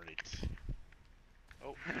 Darn it.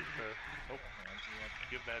 Oh, oh.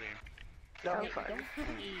 Give that aim. No, Oh, it's fine.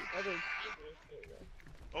 The other team.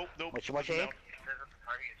 Oh, nope. Too much No. aim?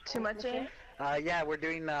 Too much aim? Yeah, we're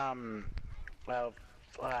doing,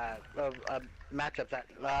 matchups that,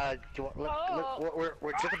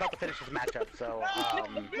 we're just about to finish this matchup, so,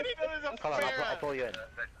 hold on, I'll pull you in.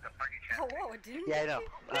 Oh, whoa, it didn't? Yeah, I know.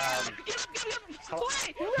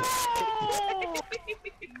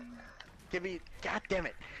 Give me, god damn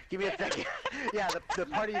it. Give me a second. Yeah, the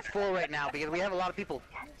party is full right now because we have a lot of people.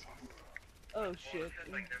 Oh shit.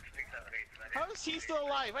 How is he still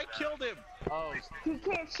alive? I killed him! Oh, He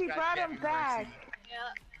can't, she brought him back.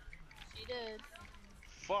 Yeah, she did.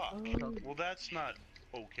 Fuck. Well, that's not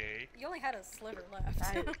okay. You only had a sliver left.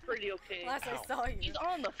 That's pretty okay. Last I saw you. He's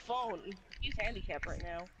on the phone. He's handicapped right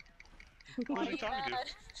now. Who are you talking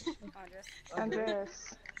to?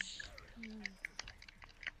 Andres.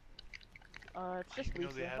 It's just You know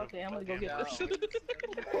they Lisa. had a Okay, I'm gonna go fucking- get this.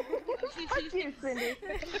 Fuck you, Cindy.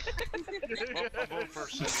 Well, I'm going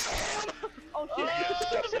first, Cindy. Oh shit. Yes,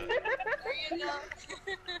 that's it. There you go.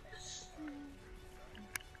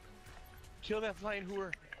 kill that flying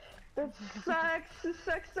whore. That sucks. This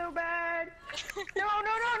sucks so bad. No, no,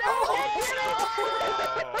 no, no!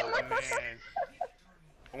 Oh, man.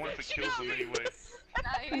 I wonder if it kills him anyway.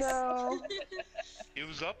 Nice. No. It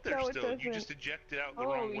was up there No, it still. You doesn't. just ejected out the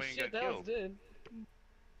wrong Holy way and shit, got that was killed.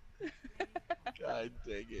 good. God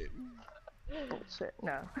dang it. Bullshit,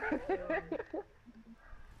 no.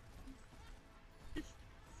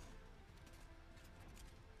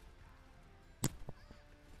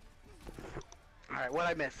 Alright, what'd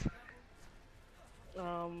I miss? I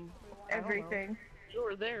don't know. Everything. You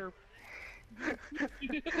were there.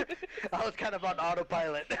 I was kind of on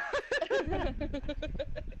autopilot. I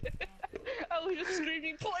was just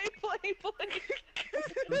screaming, play, play, play.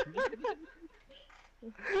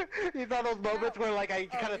 You saw those moments where like I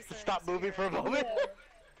kind of Lisa, stopped moving for a moment?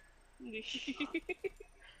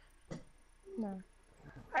 No.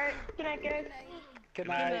 Alright, good night, guys. Good Good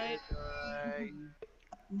night. night.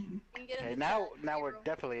 You can get in Okay, the now chat, we're Gabriel.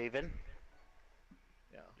 definitely even.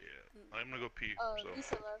 Yeah. I'm gonna go pee, Oh, so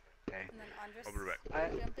Lisa left. Okay. And then Andres. I'll be right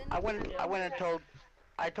back. Jump in. I went and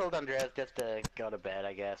told Andres just to go to bed,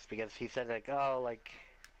 I guess, because he said like, oh, like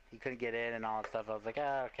he couldn't get in and all that stuff. I was like,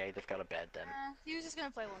 ah, okay, just go to bed then. He was just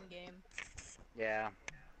gonna play one game. Yeah.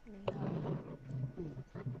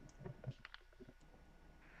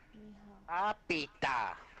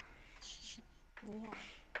 Apita.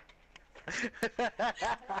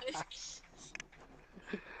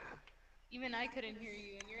 Even I couldn't hear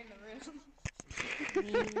you, and you're in the room.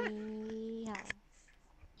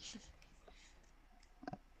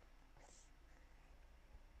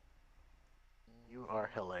 You are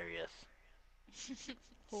hilarious.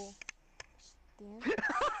 Cool. Dan?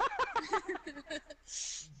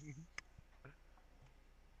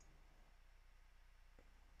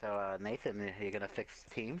 So, Nathan, are you gonna fix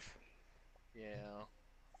teams? Yeah.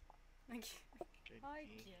 Thank you. I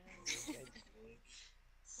guess.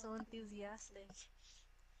 So enthusiastic.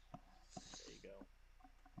 There you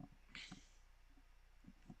go.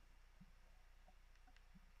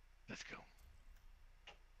 Let's go.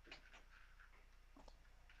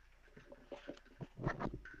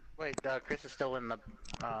 Wait, Chris is still in the,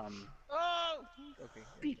 Oh! Okay.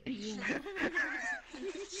 Beep, beep.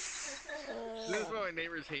 This is why my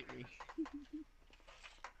neighbors hate me.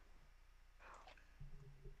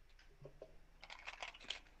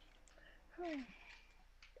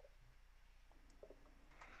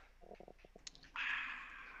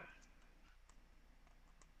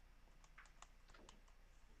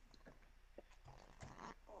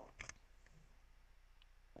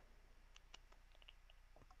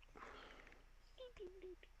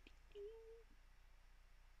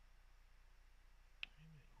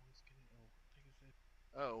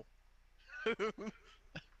 Oh.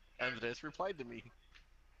 Andres replied to me.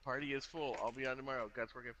 Party is full. I'll be on tomorrow.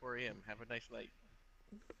 God's work at 4 a.m. Have a nice night.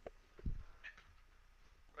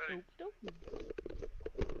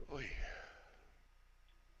 Oy.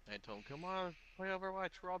 I told him, come on, play Overwatch.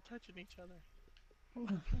 We're all touching each other.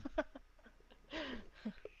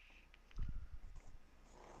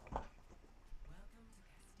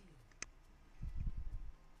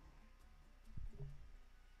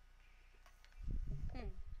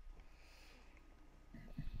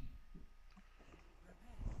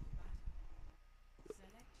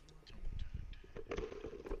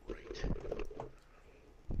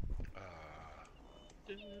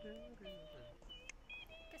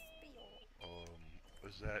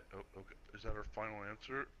 Is that okay? Is that our final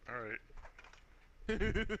answer? All right.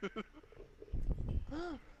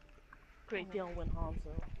 Great deal win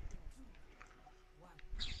Hanzo.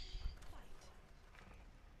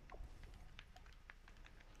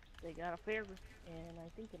 They got a favor, and I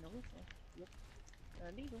think an Orisa. Yep.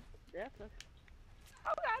 An Eagle. That's it.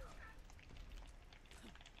 Oh god!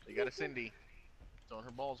 They got a Cindy. Throwing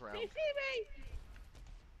her balls around. They see me!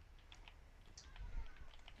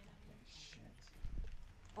 Shit.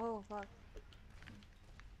 Oh fuck.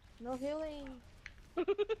 No healing.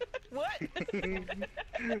 What?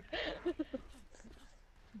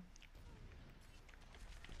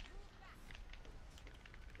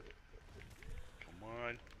 Come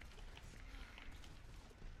on.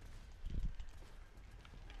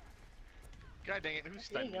 God dang it, who's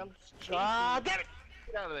Dang, stunned me? I'm chasing. Ah, damn it!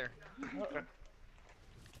 Get out of there. Uh-oh.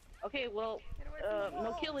 Okay, well, Get away from the no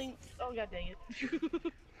walls. killing. Oh god dang it.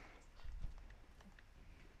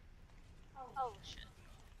 Oh shit.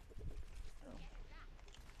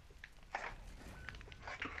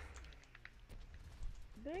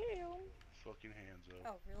 Damn. Fucking hands up.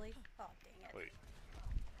 Oh, really? Oh, dang it. Wait.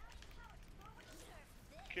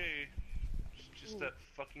 Okay. It's just that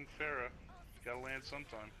fucking Farah. Gotta land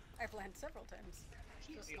sometime. I've landed several times.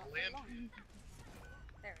 Just You not land? very long.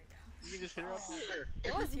 There we go. You can just hit her up there.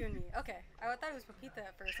 It was you and me. Okay. I thought it was Pepita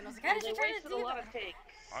at first, and I was like, how did They you turn it wasted a lot of Diva? takes.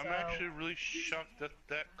 I'm so- actually really shocked that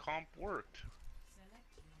that comp worked.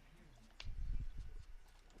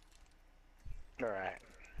 Alright.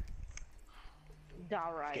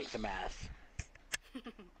 Alright. Kick some ass.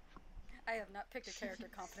 I have not picked a character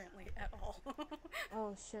confidently at all.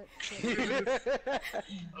 Oh shit.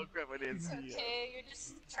 Oh crap, I didn't see you. Okay, you're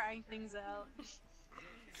just trying things out.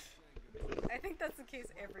 I think that's the case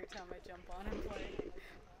every time I jump on and play.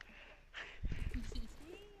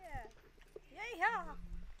 Yeah. Yeah.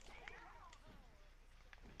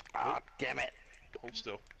 Ah, damn it. Hold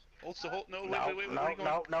still. Hold still. Hold. No, No, wait, wait, wait. no, where are you going?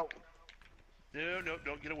 no, no. No, no,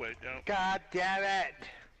 don't get away. No. God damn it.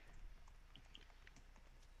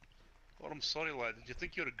 Well, I'm sorry, lad. Did you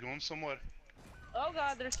think you would have gone somewhere? Oh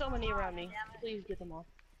god, there's so many around me. Please get them all.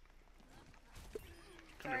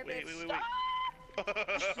 Come Sorry, here. Wait, bitch. wait, wait, wait.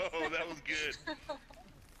 Oh, that was good.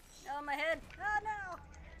 Oh, my head. Oh, no.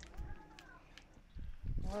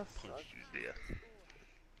 Oh, Punch you to death.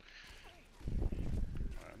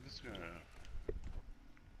 I'm just gonna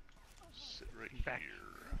sit right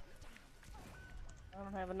here. I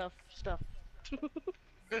don't have enough stuff.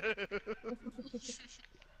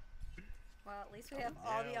 Well, at least we have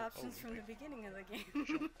all the Yeah, options oh, from the beginning of the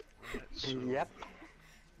game. Right, so Yep.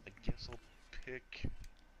 I guess I'll pick.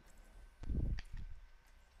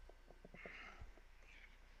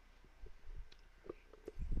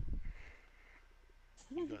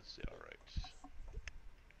 Let's see. All right.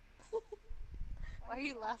 Why are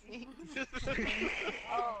you laughing?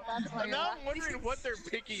 Oh, that's why you're Now laughing. I'm wondering what they're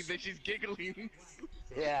picking that she's giggling.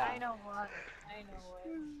 Yeah. I know what. I know what.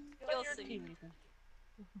 You'll see.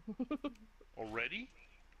 Already?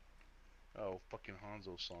 Oh, fucking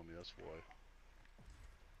Hanzo saw me. That's why.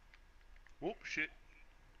 Whoop! Shit.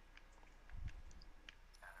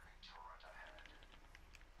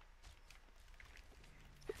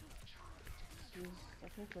 I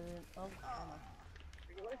think they're in. Oh, no.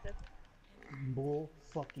 Forget what I said. Bull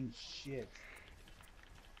fucking shit.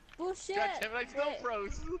 Bullshit. God damn it, I still Wait.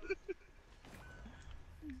 froze.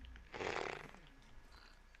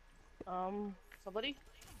 Somebody?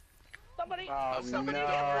 Somebody? Oh, somebody no,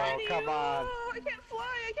 get ready. come on. Oh, I can't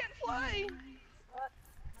fly! I can't fly!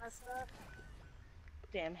 What's up?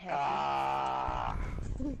 Damn happy. Ah.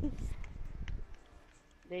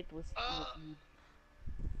 Nate was.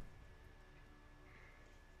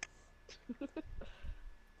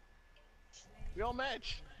 We all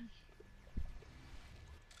match.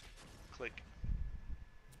 Click.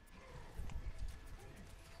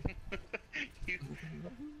 You-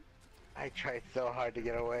 I tried so hard to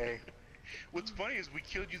get away. What's funny is we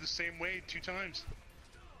killed you the same way 2 times.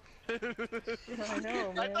 I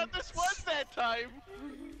know, I man. thought this was that time.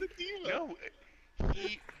 The diva. No,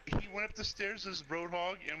 he went up the stairs as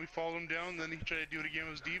Roadhog, and we followed him down. Then he tried to do it again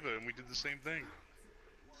as Diva, and we did the same thing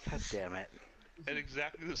God damn it. at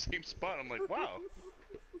exactly the same spot. I'm like, wow.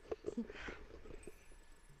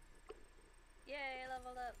 Yay,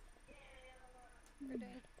 leveled up. We're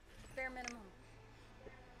doing bare minimum.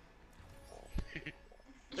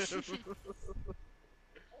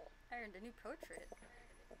 I earned a new portrait.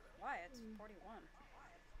 Why? It's 41.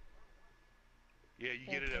 Yeah, you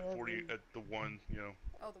get it at 40 at the one, you know,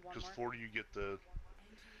 Oh, the one because more. 40 you get the,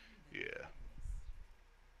 yeah.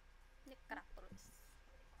 Nicaragos.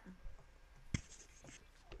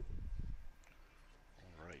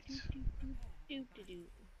 Do do do.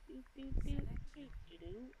 Do do do. Do do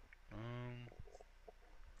do.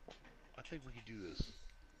 I think we can do this.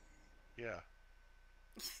 Yeah.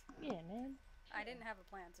 Yeah, man. I didn't have a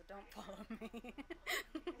plan, so don't follow me.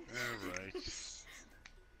 Alright.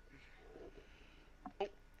 Oh!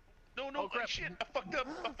 No, no, Oh, crap. shit! I fucked up!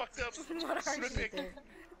 I fucked up! What are you Terrific. doing?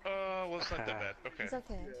 Well, it's not that bad. Okay. It's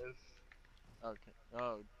okay. Yes. Okay.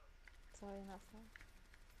 Oh, Sorry, not sorry.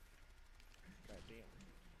 goddamn.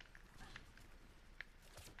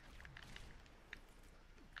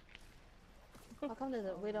 How come there's a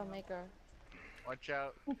Widowmaker? Watch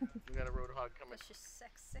out. We got a roadhog coming. That's just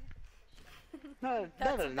sexy. No,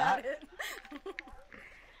 That's they're about not. it.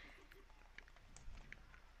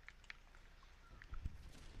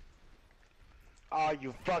 Are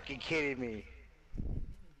you fucking kidding me?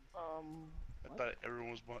 I thought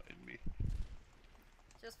everyone was behind me.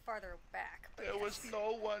 Just farther back. But There was yes.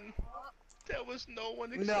 no one. There was no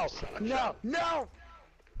one No, except Sasha. no, no!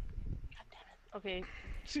 Okay.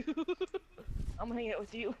 I'm hanging out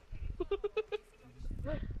with you.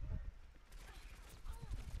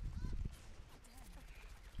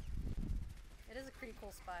 It is a pretty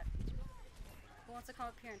cool spot. Who wants to come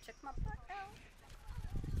up here and check my butt out?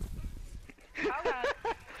 Oh god.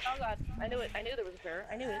 Oh god. I knew it. I knew there was a bear.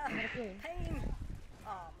 I knew it. I had a feeling. Pain!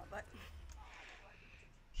 Oh, my butt.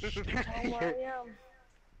 Oh, I am.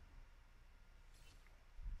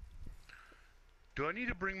 Do I need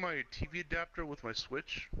to bring my TV adapter with my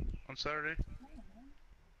Switch on Saturday?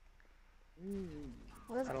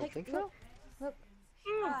 Let's I don't pick. think so. Look,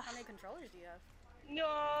 look. How many controllers do you have?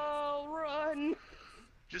 No, run.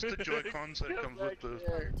 Just the Joy-Cons that comes with the...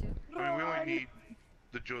 One or two? I mean, we only need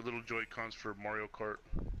the little Joy-Cons for Mario Kart.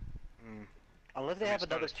 Unless they I mean, have it's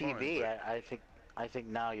not another as fun, TV, but- I think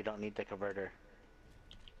now you don't need the converter.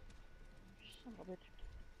 Son of a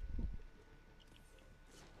bitch.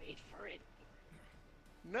 Wait for it.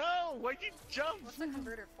 No! Why'd you jump? What's the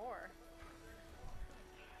converter for?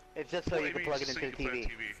 It's just so Well, you it can means plug it so into you the can play on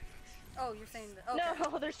TV. Oh, you're saying that.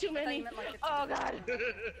 Okay. No, there's too I thought many. you meant, like, the Oh TV.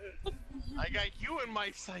 god. I got you in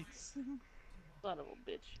my sights. Son of a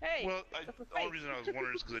bitch. Hey. Well, that's the a only fight. reason I was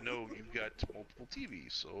wondering is because I know you've got multiple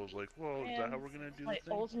TVs, so I was like, well, is that how we're gonna do My the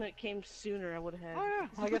thing? ultimate came sooner. I would have had. Oh yeah,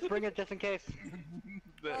 I guess bring it just in case.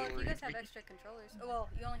 Well, if you guys have extra controllers. Oh, well,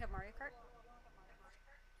 you only have Mario Kart?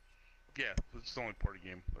 Yeah, it's the only party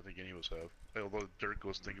game I think any of us have. Although Dirk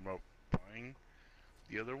was thinking about buying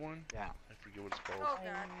the other one. Yeah. I forget what it's called. Oh,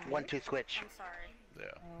 God. 1-2 switch. I'm sorry. Yeah.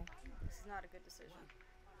 Oh. This is not a good decision.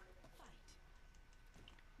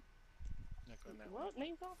 Not going that way. What?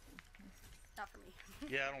 Name's off? Not for me.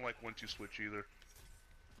 Yeah, I don't like 1-2 switch either.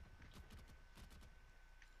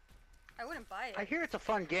 I wouldn't buy it. I hear it's a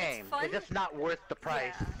fun game. fun. It's just not worth the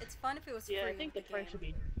price. Yeah, it's fun if it was Yeah, free. I think with the price game. should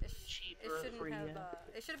be It cheaper shouldn't free, have. yeah.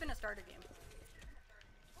 It should have been a starter game.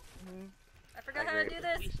 Mm-hmm. I forgot I how to agree. do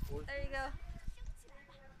this. Wii Sports. There you go.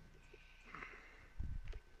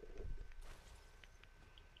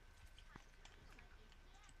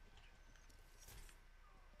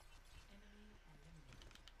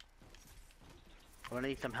 I'm gonna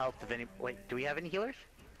need some help if any. Wait, do we have any healers?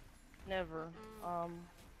 Never.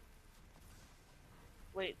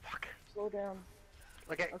 Wait. Fuck. Slow down.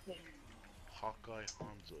 Okay. Okay. Hawkeye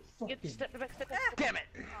Hanzo. Get step back, step back. Ah, damn it.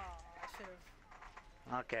 Oh, I should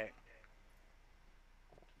have. Okay.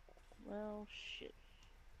 Well, shit.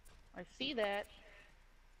 I see that.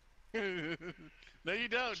 No, you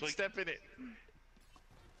don't. It's like- Step in it.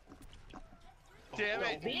 Oh, Damn oh,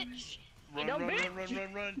 it. Bitch! Run, dumb run, bitch! run, run,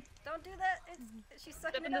 run, run. Don't do that. She's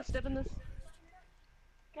sucking Step in it this, up. step in this.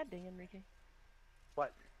 God dang, Enrique.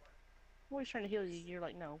 What? I'm always trying to heal you. You're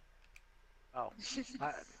like, no. Oh,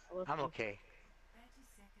 I'm okay.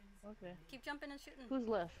 Okay. Keep jumping and shooting. Who's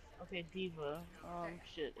left? Okay, Diva. Okay.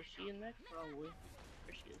 Shit. Is she in mech? Probably.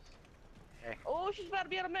 There she is. Okay. Oh, she's about to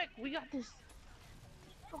be out of mech. We got this.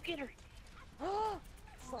 Go get her. Oh,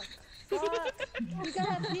 fuck. Fuck. We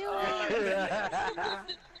gotta have healing.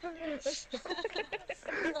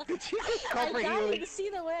 Did you just I cover died. healing? You see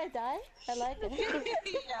the way I die? I like it.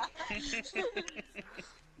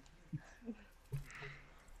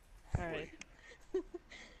 Alright.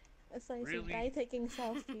 It's like Really? some guy taking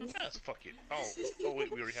selfies. Yes, fuck it. Oh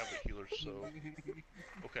wait, we already have the healer, so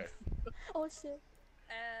okay. Oh shit.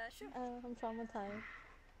 Shoot. I'm traumatized.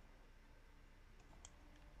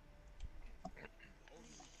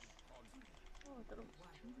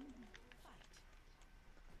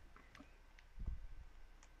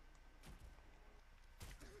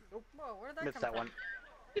 Whoa, where did that Missed come that from?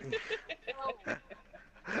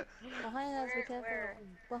 one. Behind us, be careful. Where?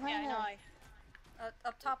 Behind Yeah, I know. us.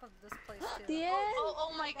 Up top of this place too. The end?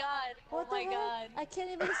 Oh my god. What oh my the heck? god. I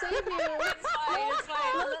can't even save you. It's fine, it's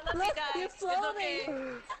fine. Let me Look, die. you're It's floating.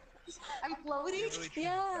 okay. I'm floating?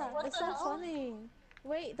 Yeah, What it's the not hell? funny.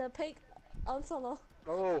 Wait, the pig unsolo.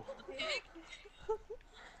 Oh. The pig?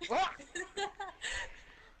 Ah!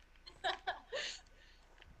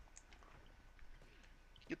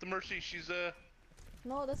 Get the mercy. She's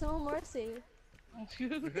No, there's no mercy.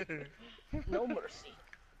 No mercy.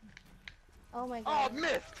 Oh my Oh, god.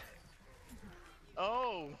 missed.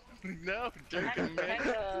 Oh no, Hack, Dirk, man.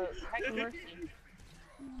 hack mercy.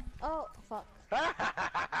 Oh, fuck.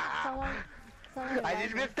 Someone I revive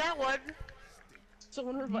didn't me. miss that one.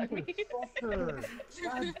 Someone revive me. Fucker.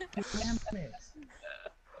 God damn it.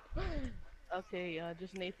 Okay,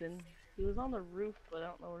 just Nathan. He was on the roof, but I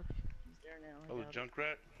don't know if he's there now. I oh doubt it.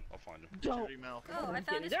 Junkrat. I'll find him. Don't. Dirty mouth. Oh, I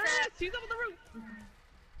found his There trap. he is! He's up on the roof!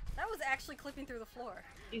 That was actually clipping through the floor.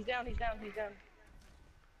 He's down, he's down, he's down.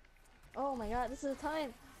 Oh my god, this is the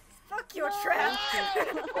time. Fuck your trap!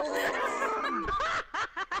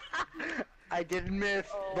 I didn't miss,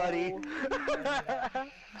 buddy.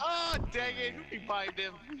 Oh, dang it! We find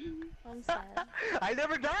him. I'm sad. I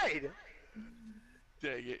never died.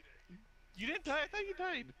 Dang it. You didn't die? I thought you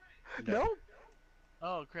died. No.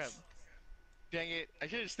 Oh, crap. Dang it. I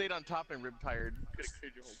should have stayed on top and rib tired. Could have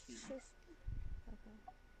cleared your whole team. Okay.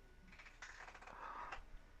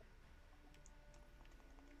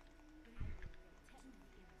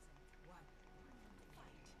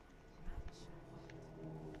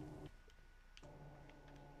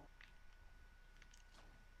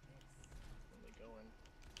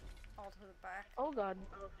 All to the back. Oh god.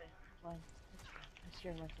 Okay, fine. That's fine. I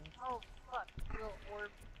scared myself. Oh, fuck. Little orb,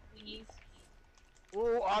 please.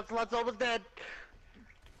 Oh, Ocelot's almost dead.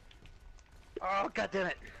 Oh, god damn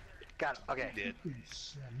it. Got it. Okay. Dead.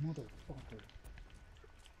 Motherfucker.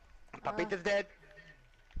 Papita's dead.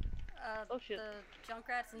 Oh, shit. The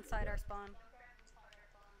Junkrat's inside our spawn.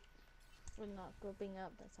 We're not grouping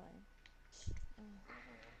up, that's why.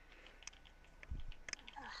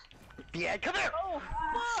 Yeah, come here. Oh,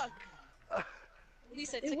 fuck! At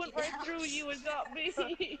least I It took went you right down. through you and got me!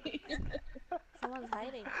 Someone's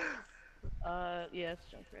hiding. Yeah, it's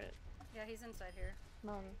Junkrat. Yeah, he's inside here.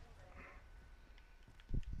 No.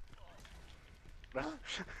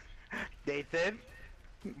 Nathan,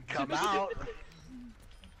 come out.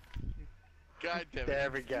 God damn it.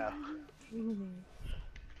 There we go.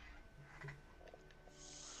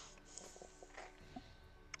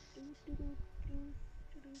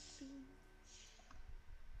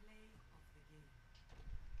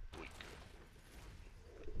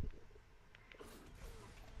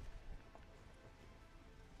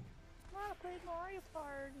 Wanna play Mario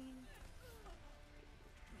Party?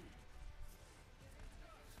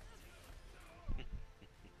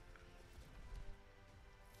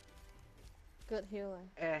 Good healer.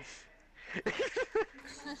 Eh.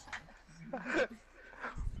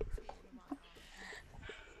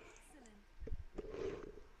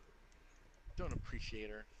 Don't appreciate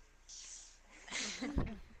her.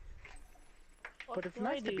 But it's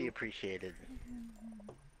nice to be appreciated.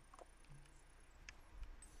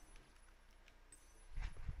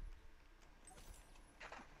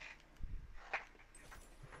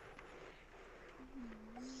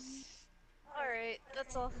 Alright,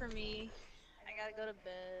 that's all for me. I gotta go to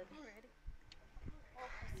bed.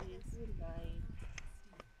 Good night.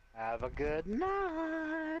 Have a good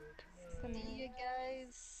night. See you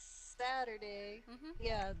guys Saturday.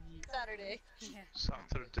 Yeah, Saturday. Yeah.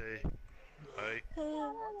 Saturday. Bye.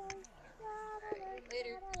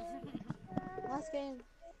 Later. Last game.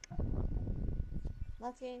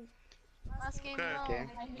 Last game. Last game. Okay. No. Game.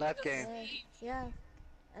 Last game. Yeah.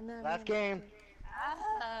 And then Last game.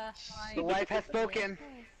 Fine. The wife has spoken.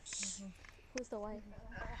 Who's the wife? No.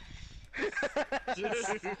 No.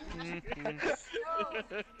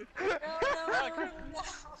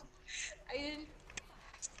 I didn't.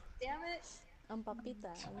 Damn it. I'm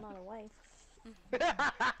Papita. I'm not a wife.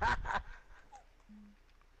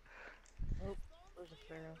 Oh, there's a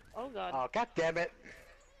pharaoh. Oh god. Oh, god damn it.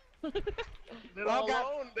 You're Well, all God.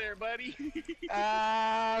 alone there, buddy.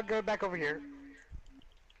 Go back over here.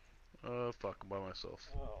 Fuck, I'm by myself.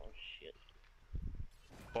 Oh shit.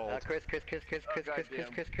 Bald. Chris.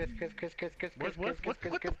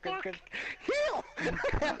 goddamn. Heal!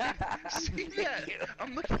 See that?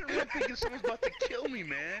 I'm looking around thinking someone's about to kill me,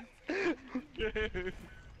 man.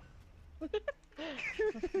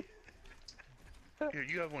 Here,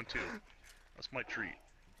 you have one too. That's my treat.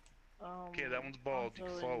 Okay, that one's bald. You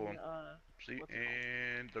can also follow in, him. See, what's it called?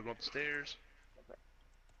 and they're going up the stairs.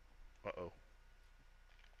 Uh oh.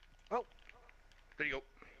 Oh. There you go.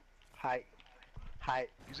 Hi. Hi.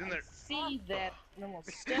 He's in there. See that? And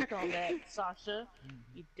almost stepped on that, Sasha.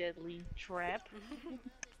 You deadly trap.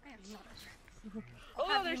 I am not a trap.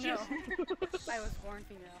 Oh, there she is. I was born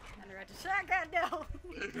female, and the red just shotgun no.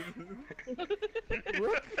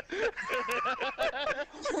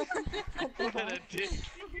 What a dick.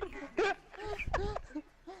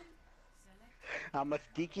 I'm a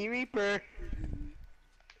sneaky reaper.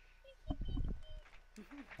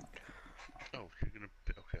 Oh, you're gonna.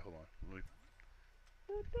 Okay, hold on. Let me...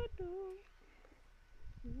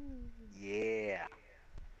 Yeah.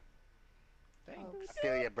 Thanks. I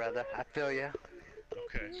feel ya, brother. I feel ya.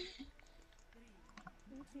 Okay.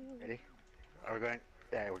 Ready? Are we going?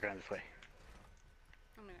 Yeah, we're going this way.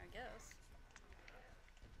 I mean, I guess.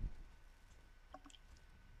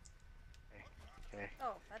 Okay.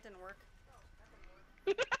 Oh, that didn't work.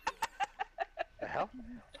 The hell?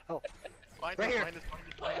 Oh. Find Right us, here. find us,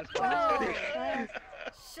 find us, find us, Oh, find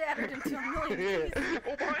us. shattered into a million pieces.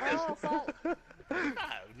 Oh, behind us! Oh, fuck. Oh,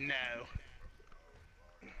 no.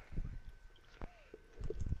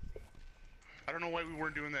 I don't know why we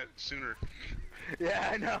weren't doing that sooner. Yeah,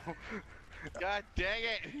 I know. God dang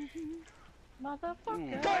it!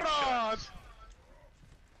 Motherfucker. Come on!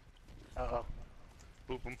 Uh-oh.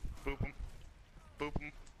 Boop him, boop him, boop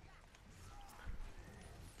him.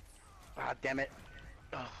 Ah, damn it.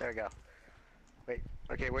 Oh, there we go. Wait.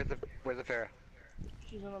 Okay, where's the Pharah?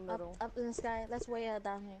 She's in the middle. Up in the sky. Let's wait her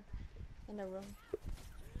down here. In the room.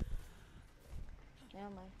 Never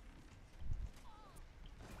mind.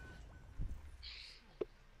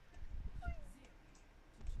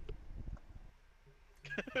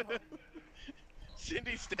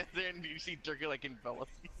 Cindy stands there and you see Turkey like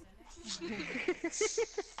enveloped.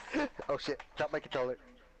 Oh shit, drop my controller.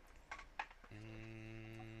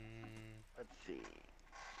 Let's see.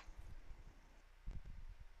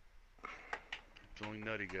 Feeling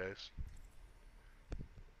nutty, guys.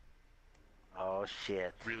 Oh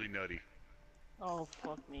shit. Really nutty. Oh,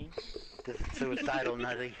 fuck me. This is suicidal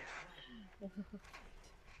nutty.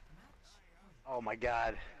 Oh my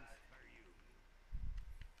god.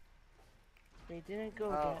 They didn't go Oh,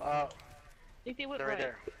 that. oh. I think they went They're right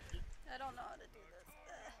there. I don't know how to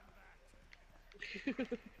do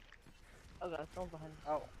this. Oh god, someone's behind.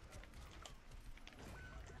 Oh.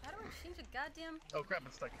 How do I change a goddamn? Oh crap,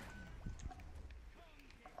 it's stuck.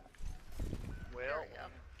 Well, There we go.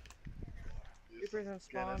 Reapers in gonna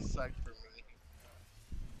spawn. suck for me.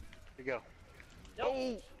 Here you go.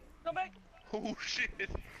 Oh! Come back! Oh shit!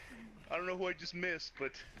 I don't know who I just missed,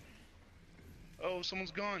 but... Oh,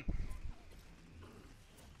 someone's gone.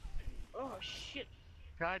 Oh shit!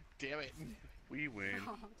 God damn it. We win.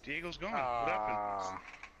 Oh. Diego's gone. What happened? Ah.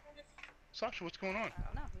 Sasha, what's going on?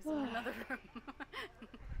 I don't know. He's in another room.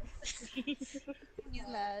 He's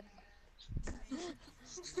mad.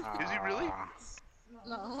 Is he really? Ah.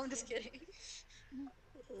 No, I'm just kidding.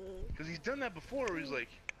 Because he's done that before where he's like...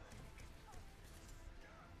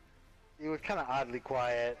 He was kind of oddly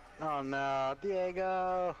quiet. Oh no,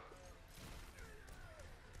 Diego.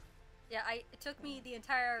 Yeah, it took me the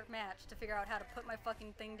entire match to figure out how to put my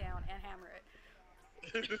fucking thing down and hammer it.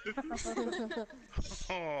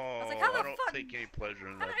 Oh, like, how the I don't fuck- take any pleasure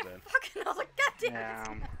in How that did I then. fucking? I was like, God damn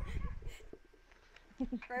Yeah.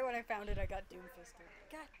 it! Right when I found it, I got doom fisted.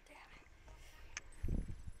 God damn it!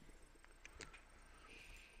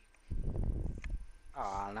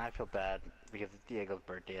 Aw, now I feel bad because it's Diego's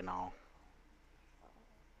birthday and all.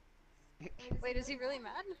 Wait, is he really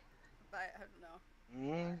mad? I don't know.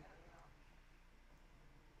 Mm.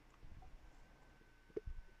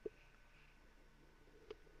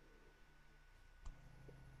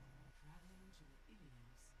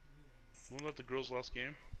 Wasn't that the girls' last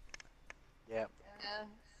game? Yep. Yeah.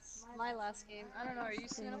 It's my last game. I don't know, are you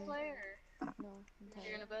still gonna play or No, I'm you're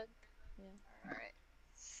tired. gonna bed? Yeah. Alright.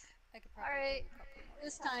 I could probably Alright. do a couple more.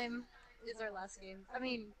 This time is our last game. I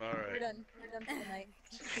mean, we're Alright. done. We're done for the night.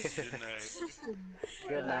 Good night.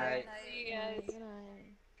 Good night. See you guys. Good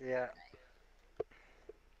night. Yeah.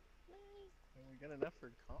 We got enough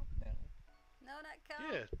for comp now. No, not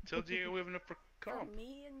comp. Yeah, tell Diego we have enough for For comp.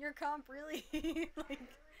 me and your comp, really? Like,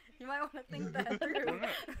 you might want to think that through. Why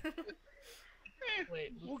not?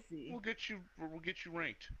 Wait, We'll, let's see. we'll get you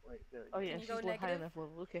ranked. Wait, there Oh yeah, Can you she's go high negative? enough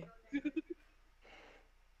level. Okay.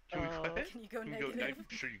 Can we what? Can you go Can we negative? I'm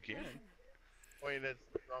sure you can. Wait, that's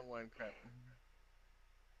the wrong one, crap.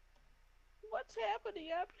 What's happening?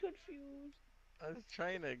 I'm confused. I was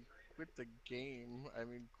trying to quit the game. I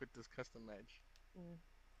mean, quit this custom match.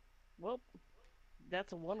 Well,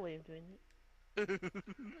 that's a one way of doing it. I'm gonna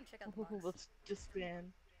check out the box. Let's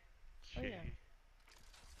disband. Oh, yeah. Okay.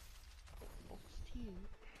 Box two.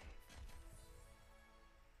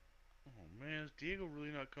 Oh man, man, is Diego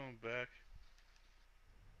really not coming back?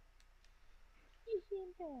 He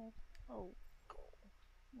came back. Oh, cool.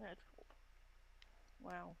 That's cool.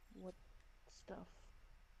 Wow, what stuff.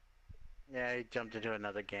 Yeah, he jumped into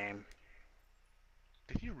another game.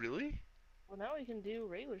 Did he really? Well, now we can do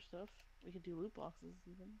regular stuff. We can do loot boxes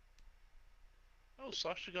even. Oh,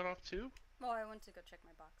 Sasha got off too? Well, I went to go check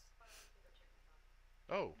my box.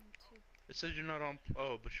 Oh. It says you're not on.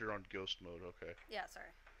 Oh, but you're on ghost mode. Okay. Yeah,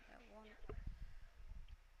 sorry. One.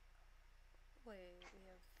 Wait, we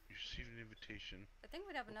have. You received an invitation. I think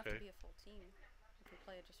we'd have enough to be a full team if we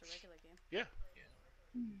play just a regular game. Yeah.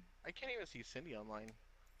 I can't even see Cindy online.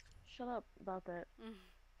 Shut up about that.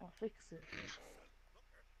 I'll fix it.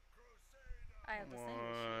 I have the same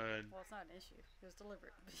issue. Well, it's not an issue. It was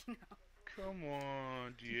deliberate, but you know. Come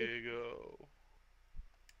on, Diego.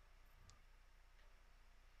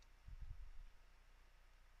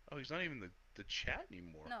 Oh, he's not even the chat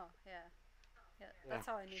anymore. No, yeah. Yeah, that's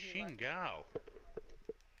how I knew he left. Shingao.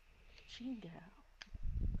 Shingao.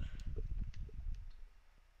 1,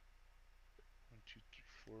 2,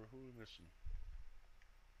 3, 4. Who are we missing?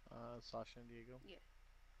 Sasha and Diego. Yeah.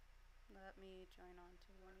 Let me join on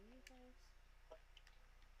to one of you guys.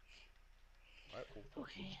 Alright, well,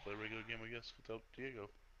 let's play a regular game, I guess, without Diego.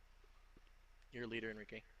 Your leader,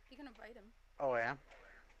 Enrique. You can invite him. Oh, yeah?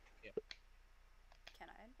 Yep. Can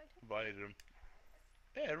I invite him? Invited him.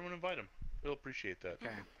 Yeah, everyone invite him. He'll appreciate that.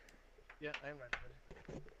 Okay. Yeah, I invited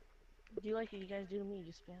him. Do you like what you guys do to me?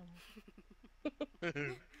 You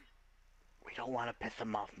spam. We don't want to piss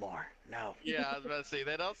him off more. No. Yeah, I was about to say,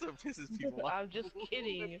 that also pisses people off. I'm just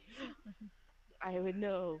kidding. I would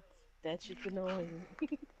know. That shit's annoying.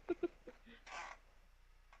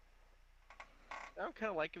 I'm kind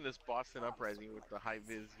of liking this Boston Uprising with the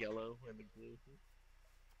high-vis yellow and the blue.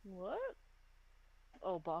 What?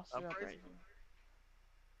 Oh, Boston Uprising? Uprising.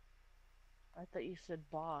 I thought you said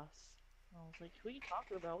boss. I was like, who are you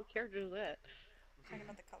talking about? What character is that? Talking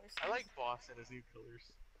about the colors. I like Boston as new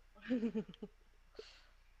colors. I don't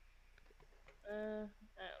know.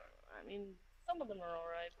 I mean, some of them are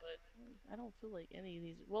alright, but I don't feel like any of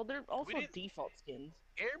these. Well, they're also default skins.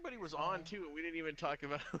 Everybody was on too, and we didn't even talk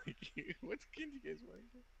about like what skin you guys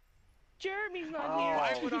wearing. Jeremy's not Oh, here.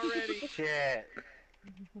 I would already. Shit.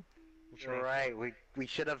 You're right. We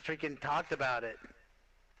should have freaking talked about it.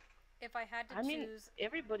 If I had to choose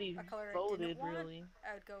everybody a color I voted didn't want, really.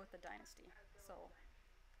 I would go with the Dynasty. So,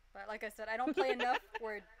 but like I said, I don't play enough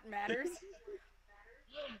where it matters.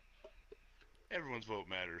 Everyone's vote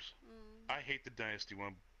matters. I hate the Dynasty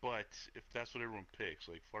one, but if that's what everyone picks,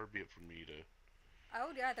 like, far be it from me to... I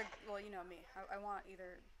would either, well, you know me. I want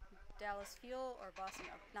either Dallas Fuel or Boston,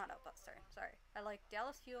 not sorry. I like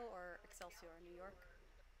Dallas Fuel or Excelsior, New York.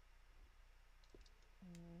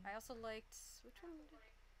 I also liked, which one did,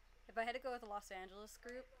 if I had to go with the Los Angeles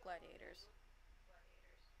group, Gladiators.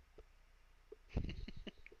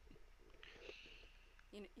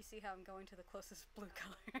 You see how I'm going to the closest blue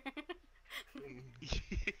color.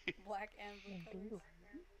 Black and blue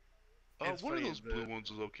colors. One of those blue ones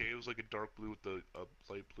was okay. It was like a dark blue with the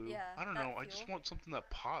light blue. Yeah, I don't know. I just want something that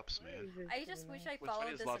pops, man. I just wish I What's followed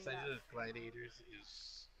funny is this Los enough. Angeles Gladiators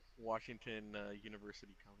is Washington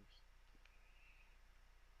University colors.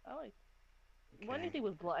 I like. Anything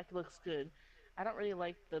with black looks good. I don't really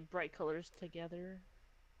like the bright colors together,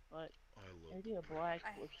 but anything with black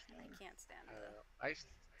looks nice. I can't stand the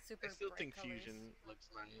super I still bright think colors. Fusion looks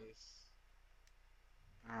nice.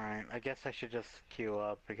 Alright, I guess I should just queue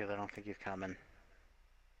up because I don't think he's coming.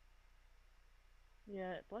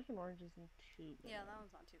 Yeah, black and orange isn't too bad. Yeah, that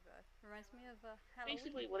one's not too bad. Reminds me of Halloween.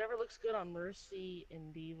 Basically, whatever looks good on Mercy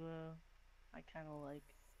and Diva, I kind of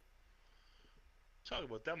like. Talk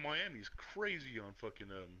about that. Miami's crazy on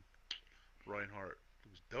fucking Reinhardt.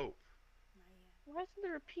 It was dope. Why isn't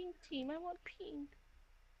there a pink team? I want pink.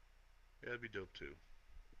 Yeah, that'd be dope too.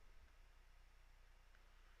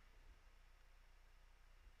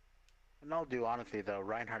 In all due honesty, though,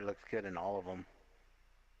 Reinhardt looks good in all of them.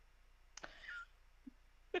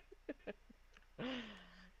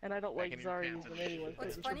 And I don't like Zarya's in anyone.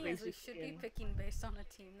 What's funny is we should be picking based on a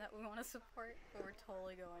team that we want to support, but we're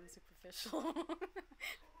totally going superficial.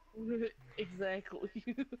 Exactly.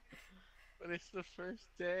 But it's the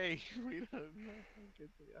first day. We don't know how good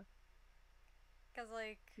they are. Cause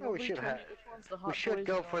like Oh, we should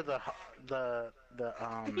go for the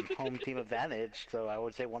home team advantage. So I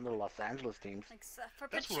would say one of the Los Angeles teams. like for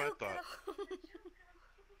That's what I thought.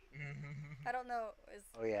 I don't know.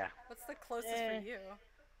 Oh yeah. What's the closest for you?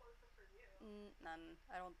 None.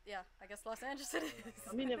 I don't. Yeah, I guess Los Angeles it is.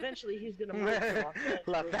 I mean, eventually he's gonna move to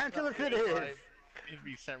Los Angeles it is. It'd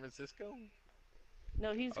be San Francisco.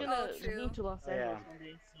 No, he's Oh, gonna true. move to Los Oh, yeah. Angeles one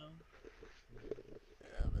day, so.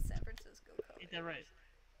 The San Francisco color. Ain't that right?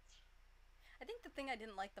 I think the thing I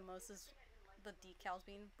didn't like the most is the decals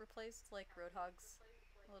being replaced, like Roadhog's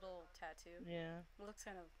little tattoo. Yeah. It looks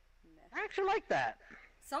kind of meh. I actually like that.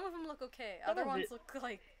 Some of them look okay. Some Other of ones it- look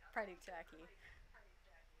like pretty tacky.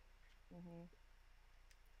 Mhm.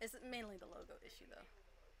 It's mainly the logo issue, though.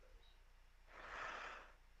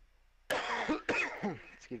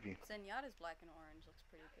 Excuse me. Zenyatta's black and orange looks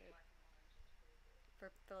pretty good.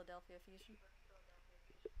 For Philadelphia Fusion.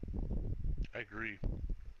 I agree.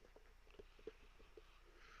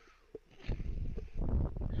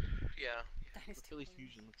 Yeah. Dynasty Philly Warriors.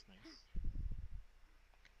 Fusion looks nice.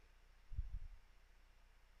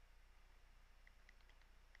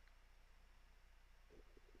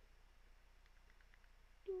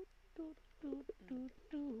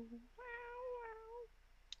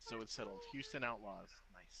 So it's settled. Houston Outlaws.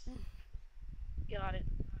 Nice. Got it.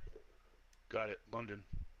 Got it. London.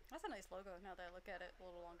 That's a nice logo now that I look at it a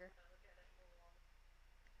little longer.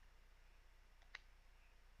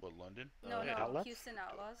 What, London? No, no, Outlets? Houston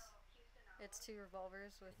Outlaws. It's two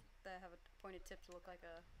revolvers with that have a pointed tip to look like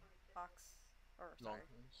a ox, or sorry,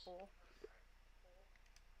 Longhorns. bull.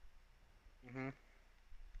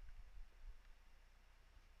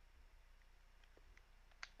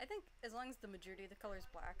 I think as long as the majority of the color is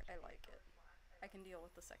black, I like it. I can deal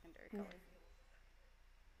with the secondary color.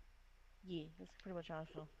 Yeah, that's pretty much how I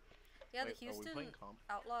feel. Yeah, Wait, the are we Houston playing comp?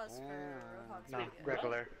 Outlaws for Roadhog's No, pretty good.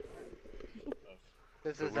 regular.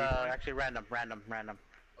 This So is we're playing- actually random.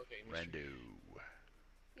 Okay, Rando.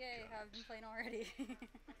 Yay, I've been playing already.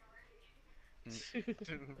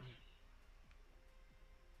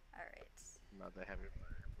 Alright. Not that heavy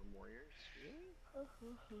from Warriors. Really?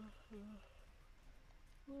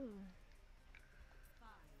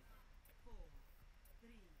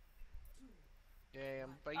 Yeah,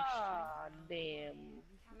 I'm feisty. Ah, damn.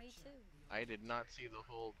 Me too. I did not see the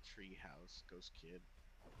whole tree house, Ghost Kid.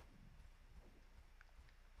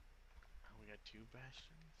 Oh, we got two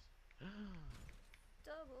bastions.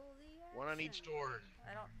 Double the action. One on each door.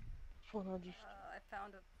 I don't. 100. I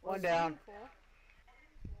found a One oh, down. Cool.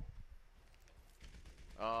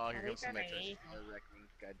 Oh, here Are comes they some gonna extra. eat? Wreck me.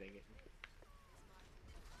 God dang it.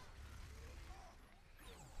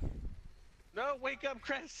 No, wake up,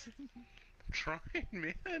 Chris! Trying,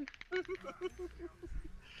 man.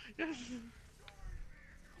 Yes. I'm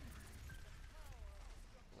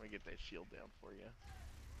gonna get that shield down for you.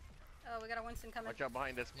 Oh, we got a Winston coming. Watch out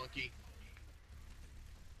behind us, monkey.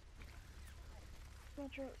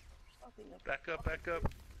 Back up, back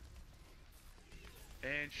up.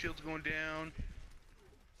 And shield's going down.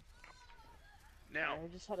 Now. I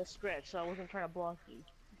just had a scratch, so I wasn't trying to block you.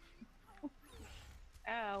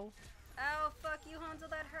 Ow. Ow, fuck you, Hanzo,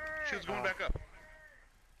 that hurt. Shield's going back up.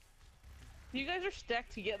 You guys are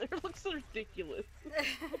stacked together. It looks ridiculous.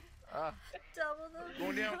 Double the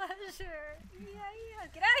Going down. pleasure. Yeah.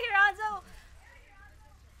 Get out of here, Hanzo.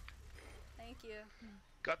 Thank you.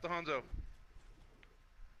 Got the Hanzo.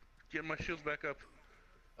 Get my shields back up.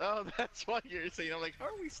 Oh, that's what you're saying. I'm like, how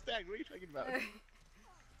are we stacked? What are you talking about?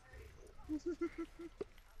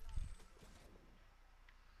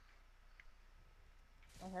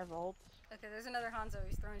 I have ult. Okay, there's another Hanzo.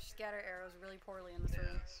 He's throwing scatter arrows really poorly in this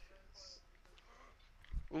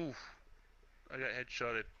room. Oof. I got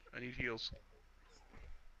headshotted. I need heals.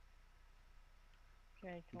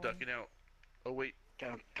 Okay, I'm ducking out. Oh, wait.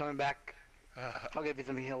 Coming back. I'll give you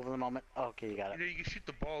some heals in a moment. Okay, you got You it. know, you can shoot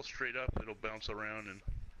the ball straight up. It'll bounce around and...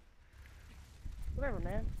 Whatever,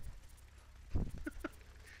 man. Well,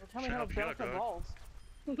 tell me Shut how up, to shut bounce up, the dog. balls.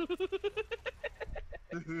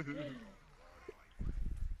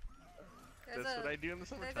 There's That's a, what I do in the There's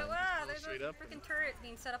summertime. there's Just go straight a up. freaking turret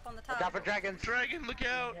being set up on the Watch top. out for dragons. Dragon, look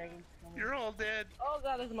out! Dragons coming. You're all dead. Oh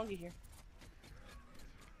god, there's a monkey here.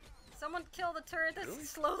 Someone kill the turret that's Really?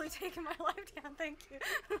 slowly taking my life down. Thank you.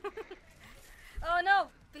 Oh no!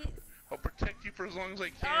 I'll protect you for as long as I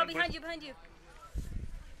can. Oh, but- behind you, behind you.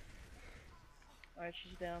 Alright,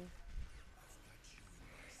 she's down.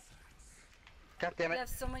 God damn You it. have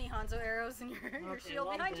so many Hanzo arrows in your Okay, shield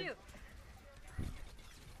well, I'm behind dead. you.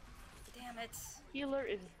 Damn it. Healer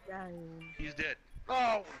is down. He's dead.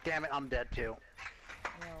 Oh, damn it. I'm dead too.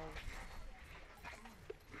 No.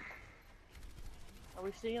 Are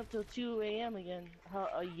we staying up till 2 a.m. again?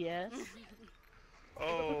 Yes.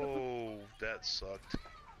 Oh, that sucked.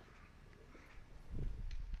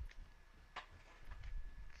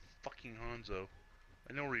 Fucking Hanzo.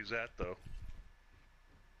 I know where he's at, though.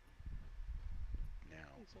 Now.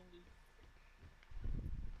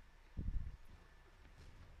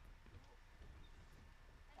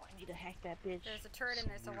 need to hack that bitch. There's a turret in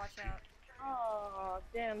there, so watch out. Oh,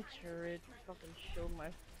 damn turret. Fucking showed my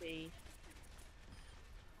face.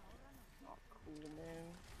 Oh, cool, man.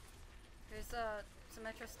 There's some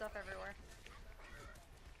extra stuff everywhere.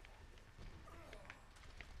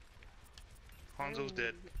 Hanzo's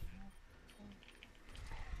dead.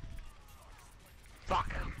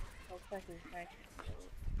 Fuck! Oh, second,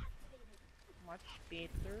 much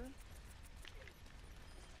better.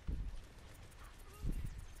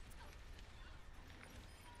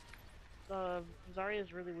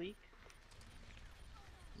 Zarya's really weak.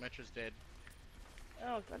 Metra's dead.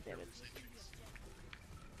 Oh, god damn it.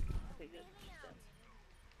 Okay, good. She's dead.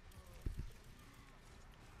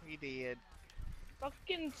 He did.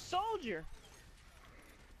 Fucking soldier!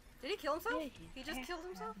 Did he kill himself? Yeah, He just killed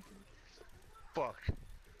himself? Fuck.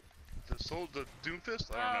 The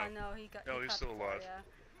Doomfist? I don't know. No, he got. No, he he's caught still the floor, alive. Yeah.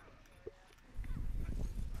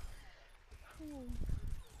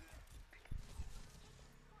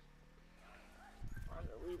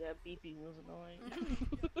 Honestly, that beeping was annoying.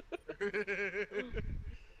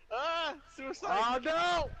 Ah! Suicide! Oh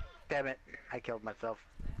no! Damn it. I killed myself.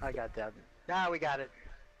 I got that. Nah, we got it.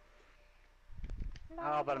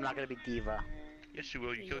 Oh, but I'm not gonna be Diva. Yes, you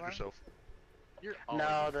will. You You killed are. yourself. You're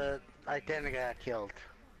No, I didn't get killed.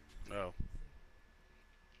 Oh.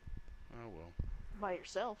 Oh well. By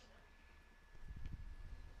yourself.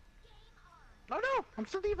 Oh no! I'm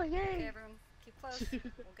still Diva, Okay, yay! everyone, keep close.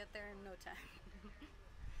 We'll get there in no time.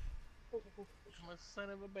 I'm a son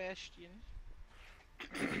of a bastion.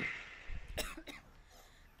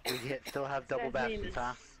 We still have double That name bastions, is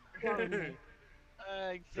huh? Stormy.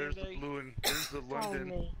 There's the blue and there's the London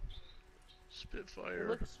Stormy. It Spitfire.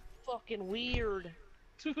 looks fucking weird.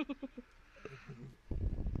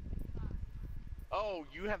 Oh,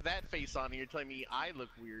 you have that face on and you're telling me I look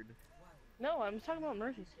weird. No, I'm talking about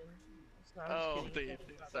Murphy's skin. It's not, I'm Oh, just kidding. Well,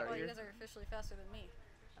 sorry. you guys are officially faster than me,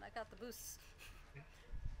 and I got the boosts.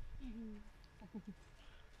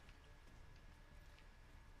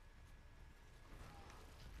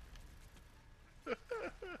 Yep.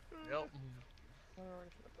 I don't know where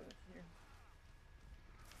to put this here.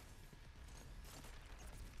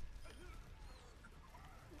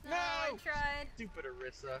 No, I tried. Stupid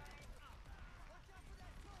Orisa.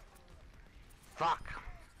 Fuck!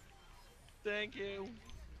 Thank you.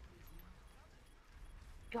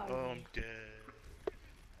 God, Oh, I'm dead.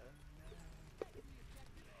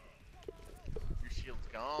 Your shield's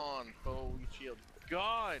gone. Oh, your shield's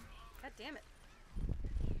gone. God damn it.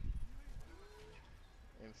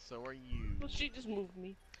 And so are you. well, she just moved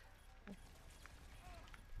me.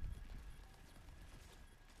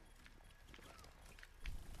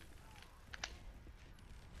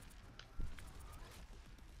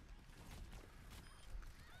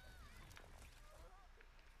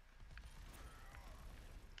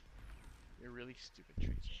 You're really stupid,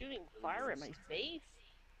 Tracer. Shooting fire at my face?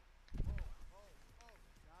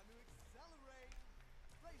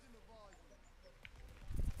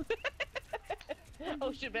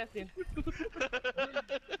 Oh shit, Bastion.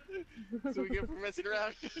 So we get for messing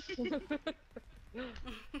around.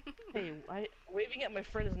 Hey, waving at my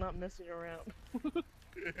friend is not messing around.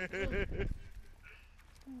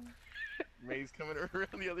 May's coming around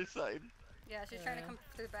the other side. Yeah, she's trying to come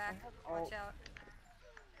through the back. Watch out.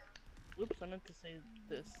 Oops, I meant to say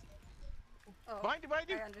this. Oh, Behind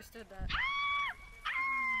you! I understood that.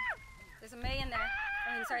 There's a May in there.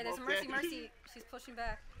 I mean, sorry, there's a Mercy. Okay. Mercy. She's pushing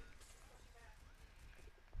back.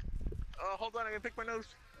 Hold on, I gotta pick my nose.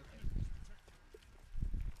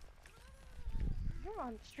 You're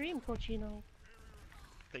on stream, Cochino.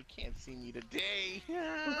 They can't see me today. They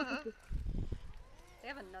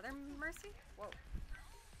have another Mercy? Whoa.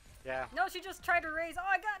 Yeah. No, she just tried to raise. Oh,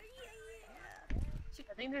 I got it. Yeah.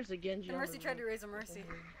 I think there's a Genji. The on Mercy the tried to right. raise a Mercy.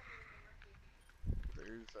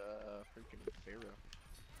 There's freaking Pharaoh.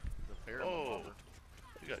 The Pharaoh. Oh,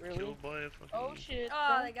 you got Really? killed by a fucking. Oh shit.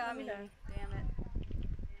 Oh, don't they got let me. die. Damn it.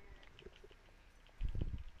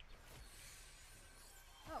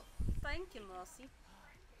 Oh, thank you, Mercy.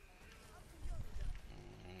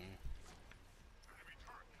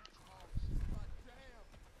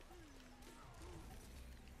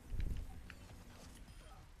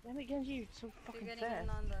 Damn it, Genji, you're so You're fucking getting fast. in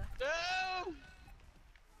on the. No!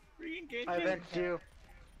 Freaking Genji. I avenged you.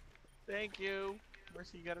 Thank you.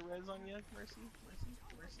 Mercy, you got a res on you? Mercy? Mercy?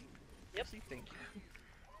 Yep. Mercy, thank you.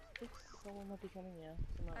 It's someone might be coming, yeah.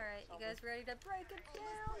 Alright, you guys ready to break it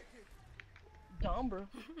down? Dumb, bro.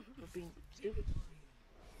 For being stupid.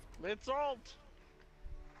 Let's alt!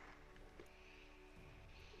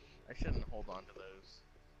 I shouldn't hold on to those.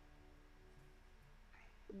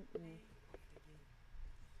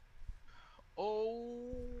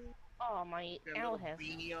 Oh, Oh, my got a owl little has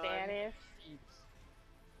beanie fat on. ass feet.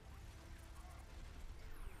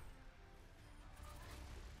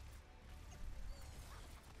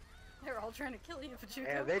 They're all trying to kill you, Pachuco.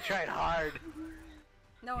 Yeah, they tried hard.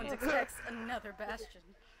 No one expects another Bastion.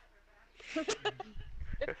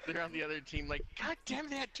 They're on the other team like, God damn,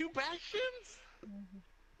 they had 2 Bastions?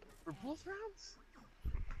 For both rounds?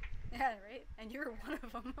 Yeah, right? And you're one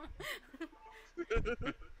of them.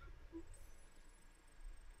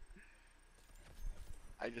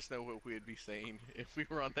 I just know what we would be saying if we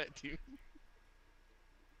were on that team.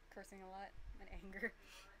 Cursing a lot and anger.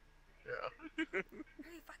 Yeah. Are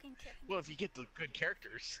you fucking kidding? Well, if you get the good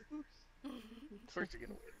characters, of course you're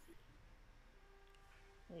gonna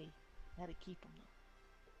win. Hey, gotta keep them.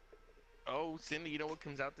 Oh, Cindy, you know what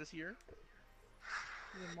comes out this year?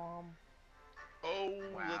 Your mom. Oh,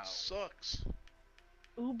 Wow. that sucks.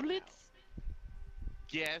 Ooblets?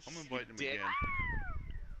 Yes. I'm inviting him dick. again.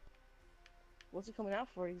 What's it coming out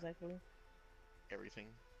for exactly? Everything.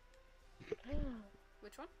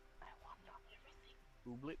 Which one? I want it on everything.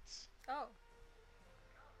 Ooblets. Oh.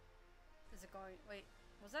 Is it going... Wait,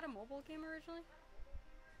 was that a mobile game originally?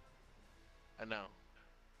 I know.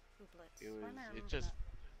 Ooblets. It was. Why am I It remembering just.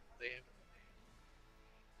 that?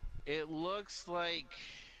 It looks like.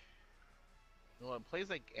 Well, it plays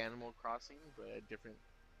like Animal Crossing, but a different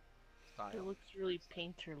style. It looks really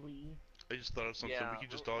painterly. I just thought of something. Yeah, We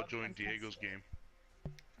could just all join Diego's game.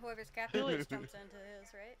 Whoever's captain just jumps into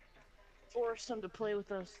his, right? Force them to play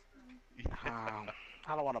with us. I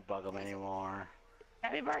don't want to bug him anymore.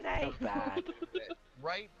 Happy birthday! Feels bad.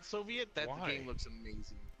 Right, Soviet? That Why? game looks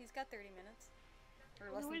amazing. He's got 30 minutes. Or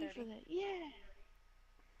We're less than waiting 30. for that. Yeah.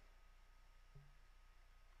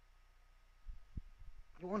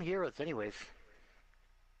 You won't hear us anyways.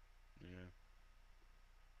 Yeah.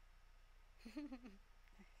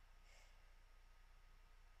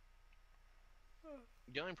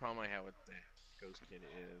 The only problem I have with the Ghost Kid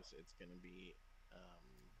is it's gonna be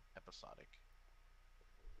episodic.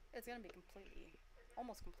 It's gonna be completely,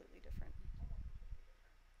 almost completely different.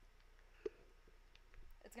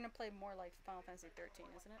 It's gonna play more like Final Fantasy 13,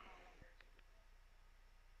 isn't it?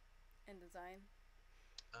 In design,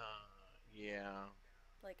 Yeah.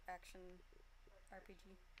 like action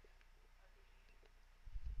RPG.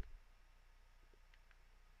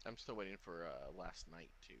 I'm still waiting for Last Night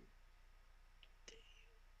too.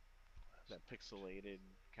 That pixelated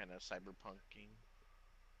kind of cyberpunk game.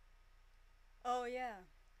 Oh yeah,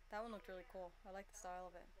 that one looked really cool. I like the style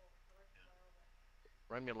of it.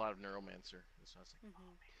 Remind me a lot of Neuromancer. So I was like,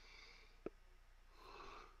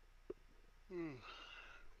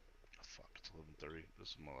 Fuck, it's 11:30. This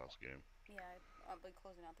is my last game. Yeah, I'll be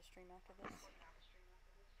closing out the stream after this.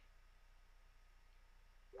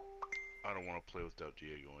 I don't want to play without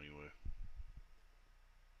Diego anyway.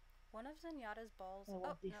 One of Zenyatta's balls. I Oh,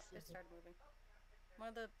 want no, this it to- started moving. One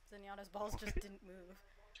of the Zenyatta's balls just didn't move.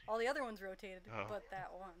 All the other ones rotated, Oh. but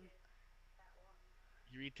that one.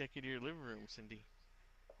 you redecorated your living room, Cindy.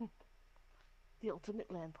 The ultimate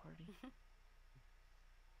LAN party.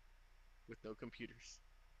 With no computers.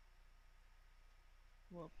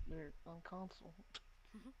 Well, they're on console.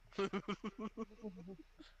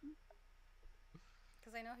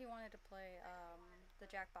 Because I know he wanted to play the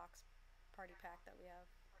Jackbox party pack that we have.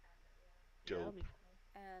 Yeah, that'll Dope. be fun.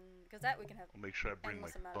 And because that we can have I'll make sure I bring my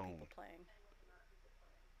endless amount of phone. people playing.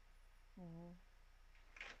 Mhm.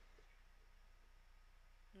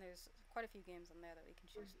 And there's quite a few games on there that we can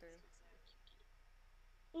choose through.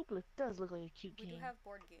 Ooplet does look like a cute We game. do have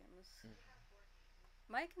board games.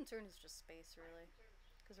 My concern is just space, really.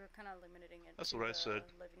 Because we're kind of limiting it That's to what I the said.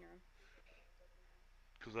 living room.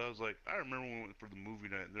 Because I was like, I remember when we went for the movie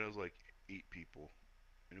night, and there was like 8 people,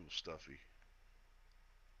 and it was stuffy.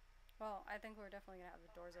 Well, I think we're definitely going to have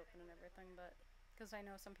the doors open and everything, but... Because I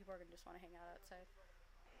know some people are going to just want to hang out outside.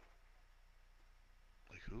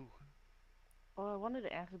 Like who? Oh, I wanted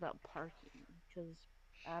to ask about parking, because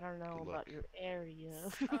I don't know Good about luck. your area.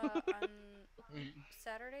 On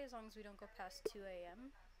Saturday, as long as we don't go past 2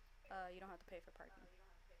 a.m., you don't have to pay for parking.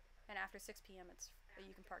 And after 6 p.m.,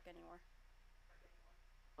 you can park anywhere.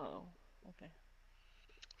 Oh, okay.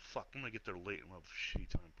 Fuck, I'm gonna get there late and we'll have shitty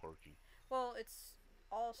time parking. Well, it's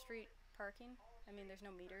all street parking. I mean, there's no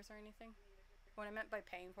meters or anything. What I meant by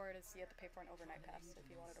paying for it is you have to pay for an overnight pass if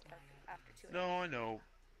you wanted to park after 2 a.m. No, I know,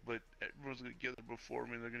 but everyone's gonna get there before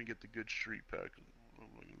me. They're gonna get the good street pack.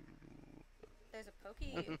 There's a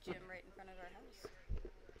pokey gym right in front of our house.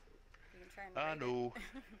 You can try and I raid know.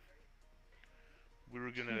 it. We were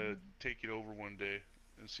gonna take it over one day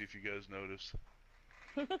and see if you guys noticed.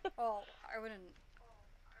 Well, I wouldn't...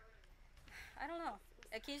 I don't know.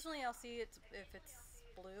 Occasionally I'll see it if it's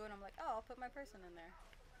blue and I'm like, oh, I'll put my person in there.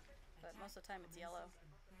 But most of the time it's yellow.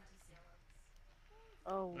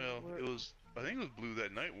 Oh. Well, it was. I think it was blue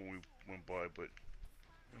that night when we went by, but.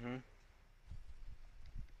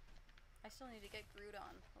 I still need to get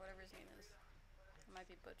Groudon, whatever his name is. I might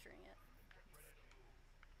be butchering it.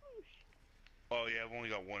 Oh yeah, I've only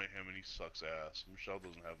got one of him and he sucks ass. Michelle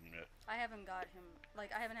doesn't have him yet. I haven't got him, like,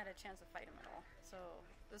 I haven't had a chance to fight him at all. So,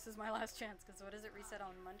 this is my last chance, because what does it reset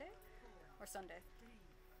on Monday? Or Sunday?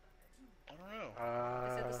 I don't know.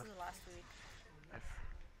 They said this is the last week. I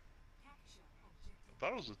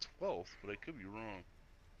thought it was the 12th, but I could be wrong.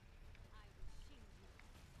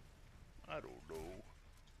 I don't know.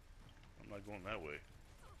 I'm not going that way.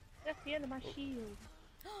 That's the end of my shield.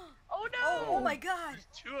 Oh no! Oh my god! There's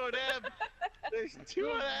two of them! There's two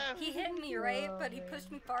of them! He hit me, right? But he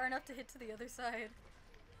pushed me far enough to hit to the other side.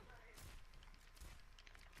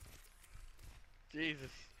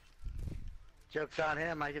 Jesus. Joke's on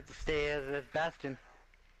him, I get to stay as Bastion.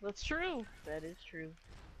 That's true. That is true.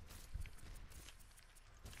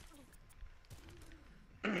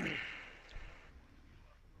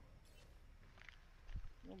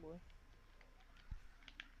 Oh boy.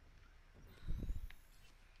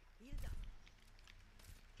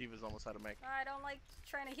 Diva's almost out of mech. I don't like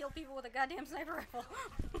trying to heal people with a goddamn sniper rifle.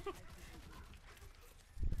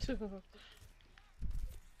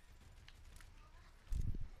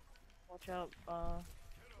 Watch out,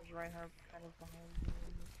 there's Reinhardt kind of behind you.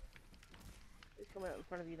 He's coming out in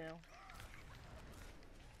front of you now.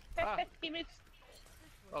 Ah. He missed!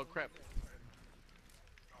 Oh crap.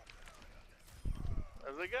 I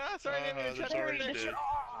was like, ah, sorry, I didn't mean to touch already it. dead.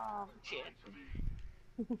 Oh,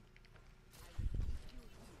 shit.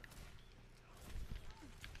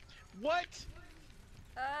 What?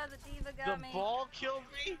 The diva got The me. ball killed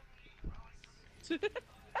me?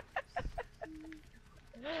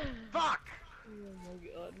 Fuck! Oh my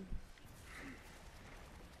god.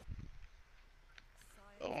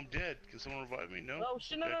 Oh, I'm dead. Can someone revive me? No? Oh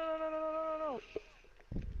shit, no, no, no, no, no, no, no,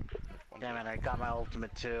 no. Damn it, I got my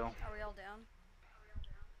ultimate too. Are we all down?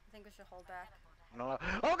 I think we should hold back. No.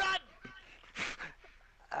 Oh god!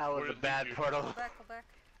 That was Where a did bad you- portal. Hold back, hold back.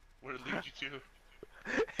 Where did it lead you to?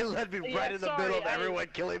 It led me Yeah, right in the sorry, middle of I- everyone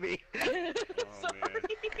killing me. Oh, Sorry.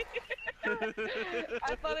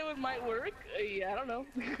 I thought it might work. Yeah, I don't know.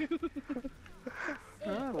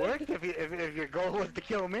 It worked if your goal was to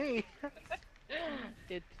kill me.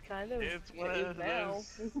 It kind of It's one is of now.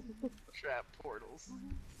 those trap portals.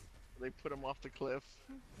 They put him off the cliff.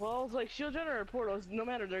 Well, it's like shield generator portals, no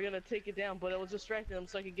matter, they're gonna take it down, but it was distracting them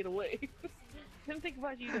so I could get away. Didn't think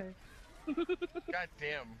about you guys. God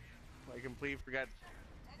damn. I completely forgot.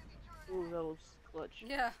 Ooh, that was clutch.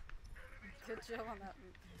 Yeah. Good job on that.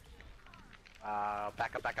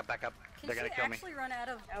 Back up, back up, back up. Can They're gonna she kill me. actually run out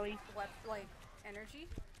of Owie. what, like, energy?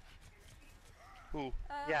 Who?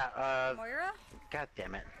 Yeah, Moira? god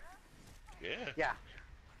damn it. Yeah. Yeah,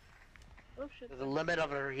 Oh shit. there's a limit of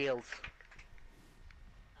her heals.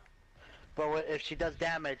 But if she does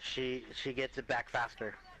damage, she gets it back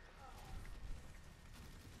faster.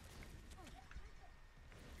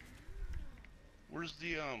 Where's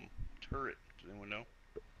the turret? Does anyone know?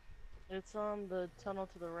 It's on the tunnel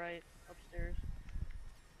to the right, upstairs.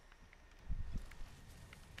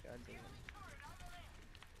 God damn it.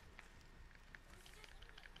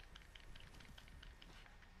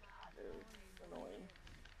 It's annoying.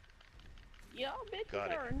 Yeah, bitches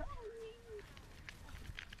Got it. are annoying.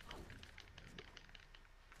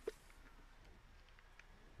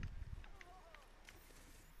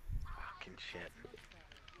 Fucking shit.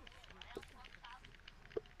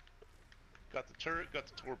 Got the turret, got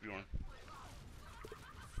the Torbjorn.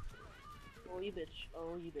 Oh, you bitch.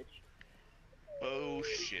 Oh, you bitch. Oh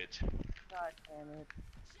shit. God damn it.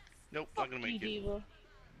 Nope, Fuck not gonna you, make it. Diva.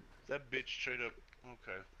 That bitch straight up.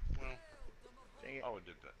 Okay, well, Dang it. I would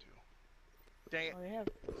did that too. Dang it. Oh, we have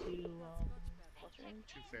two, what's her name?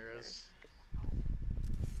 2 Pharaohs.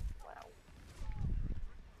 Wow.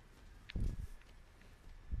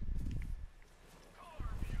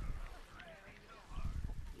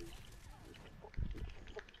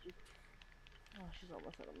 Oh, she's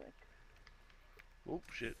almost out of mech. Oh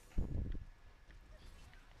shit.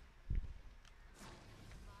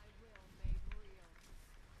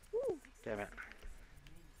 Damn it.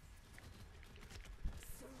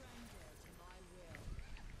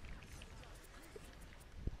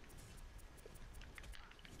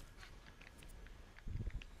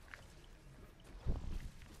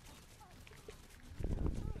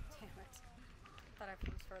 Damn it. Thought I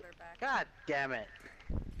was further back. God damn it.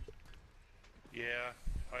 Yeah,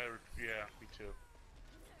 yeah, me too.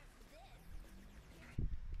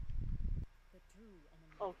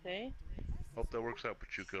 Okay. Hope that works out,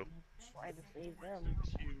 Pachuco. Trying to save them.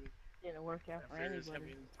 You. Didn't work out for Ferris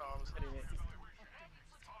anybody. having Tom's hitting it.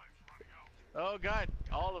 Oh god,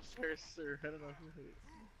 all of Ferris are, I don't know who hit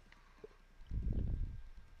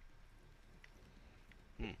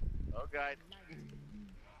it. Oh god.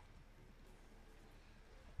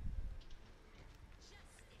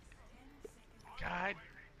 God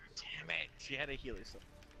damn it. She had to heal herself.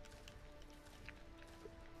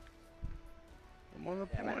 I'm on the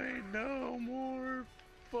plane. No more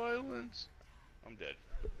violence. I'm dead.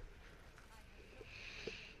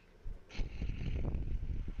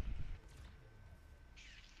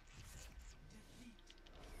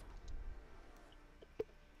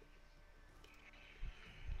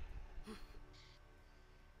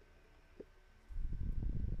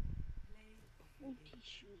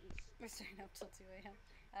 We're staying up till 2 a.m.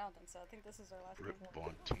 I don't think so. I think this is our last Rip game.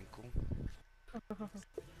 Von Tinkle.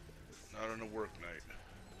 Not on a work night.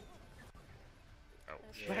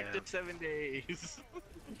 Ouch. Back to 7 days.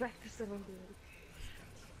 Back to 7 days.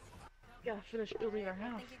 Gotta finish building our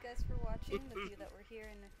house. Thank you guys for watching. The few that were here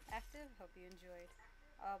and active, hope you enjoyed.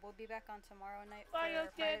 We'll be back on tomorrow night for Friday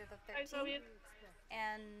the 13th.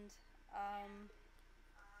 And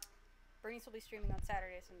Bernice will be streaming on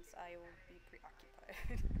Saturday since I will be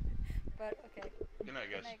preoccupied. But okay. Good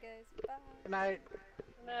night, guys. Good night, guys. Bye. Good night.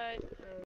 Good night.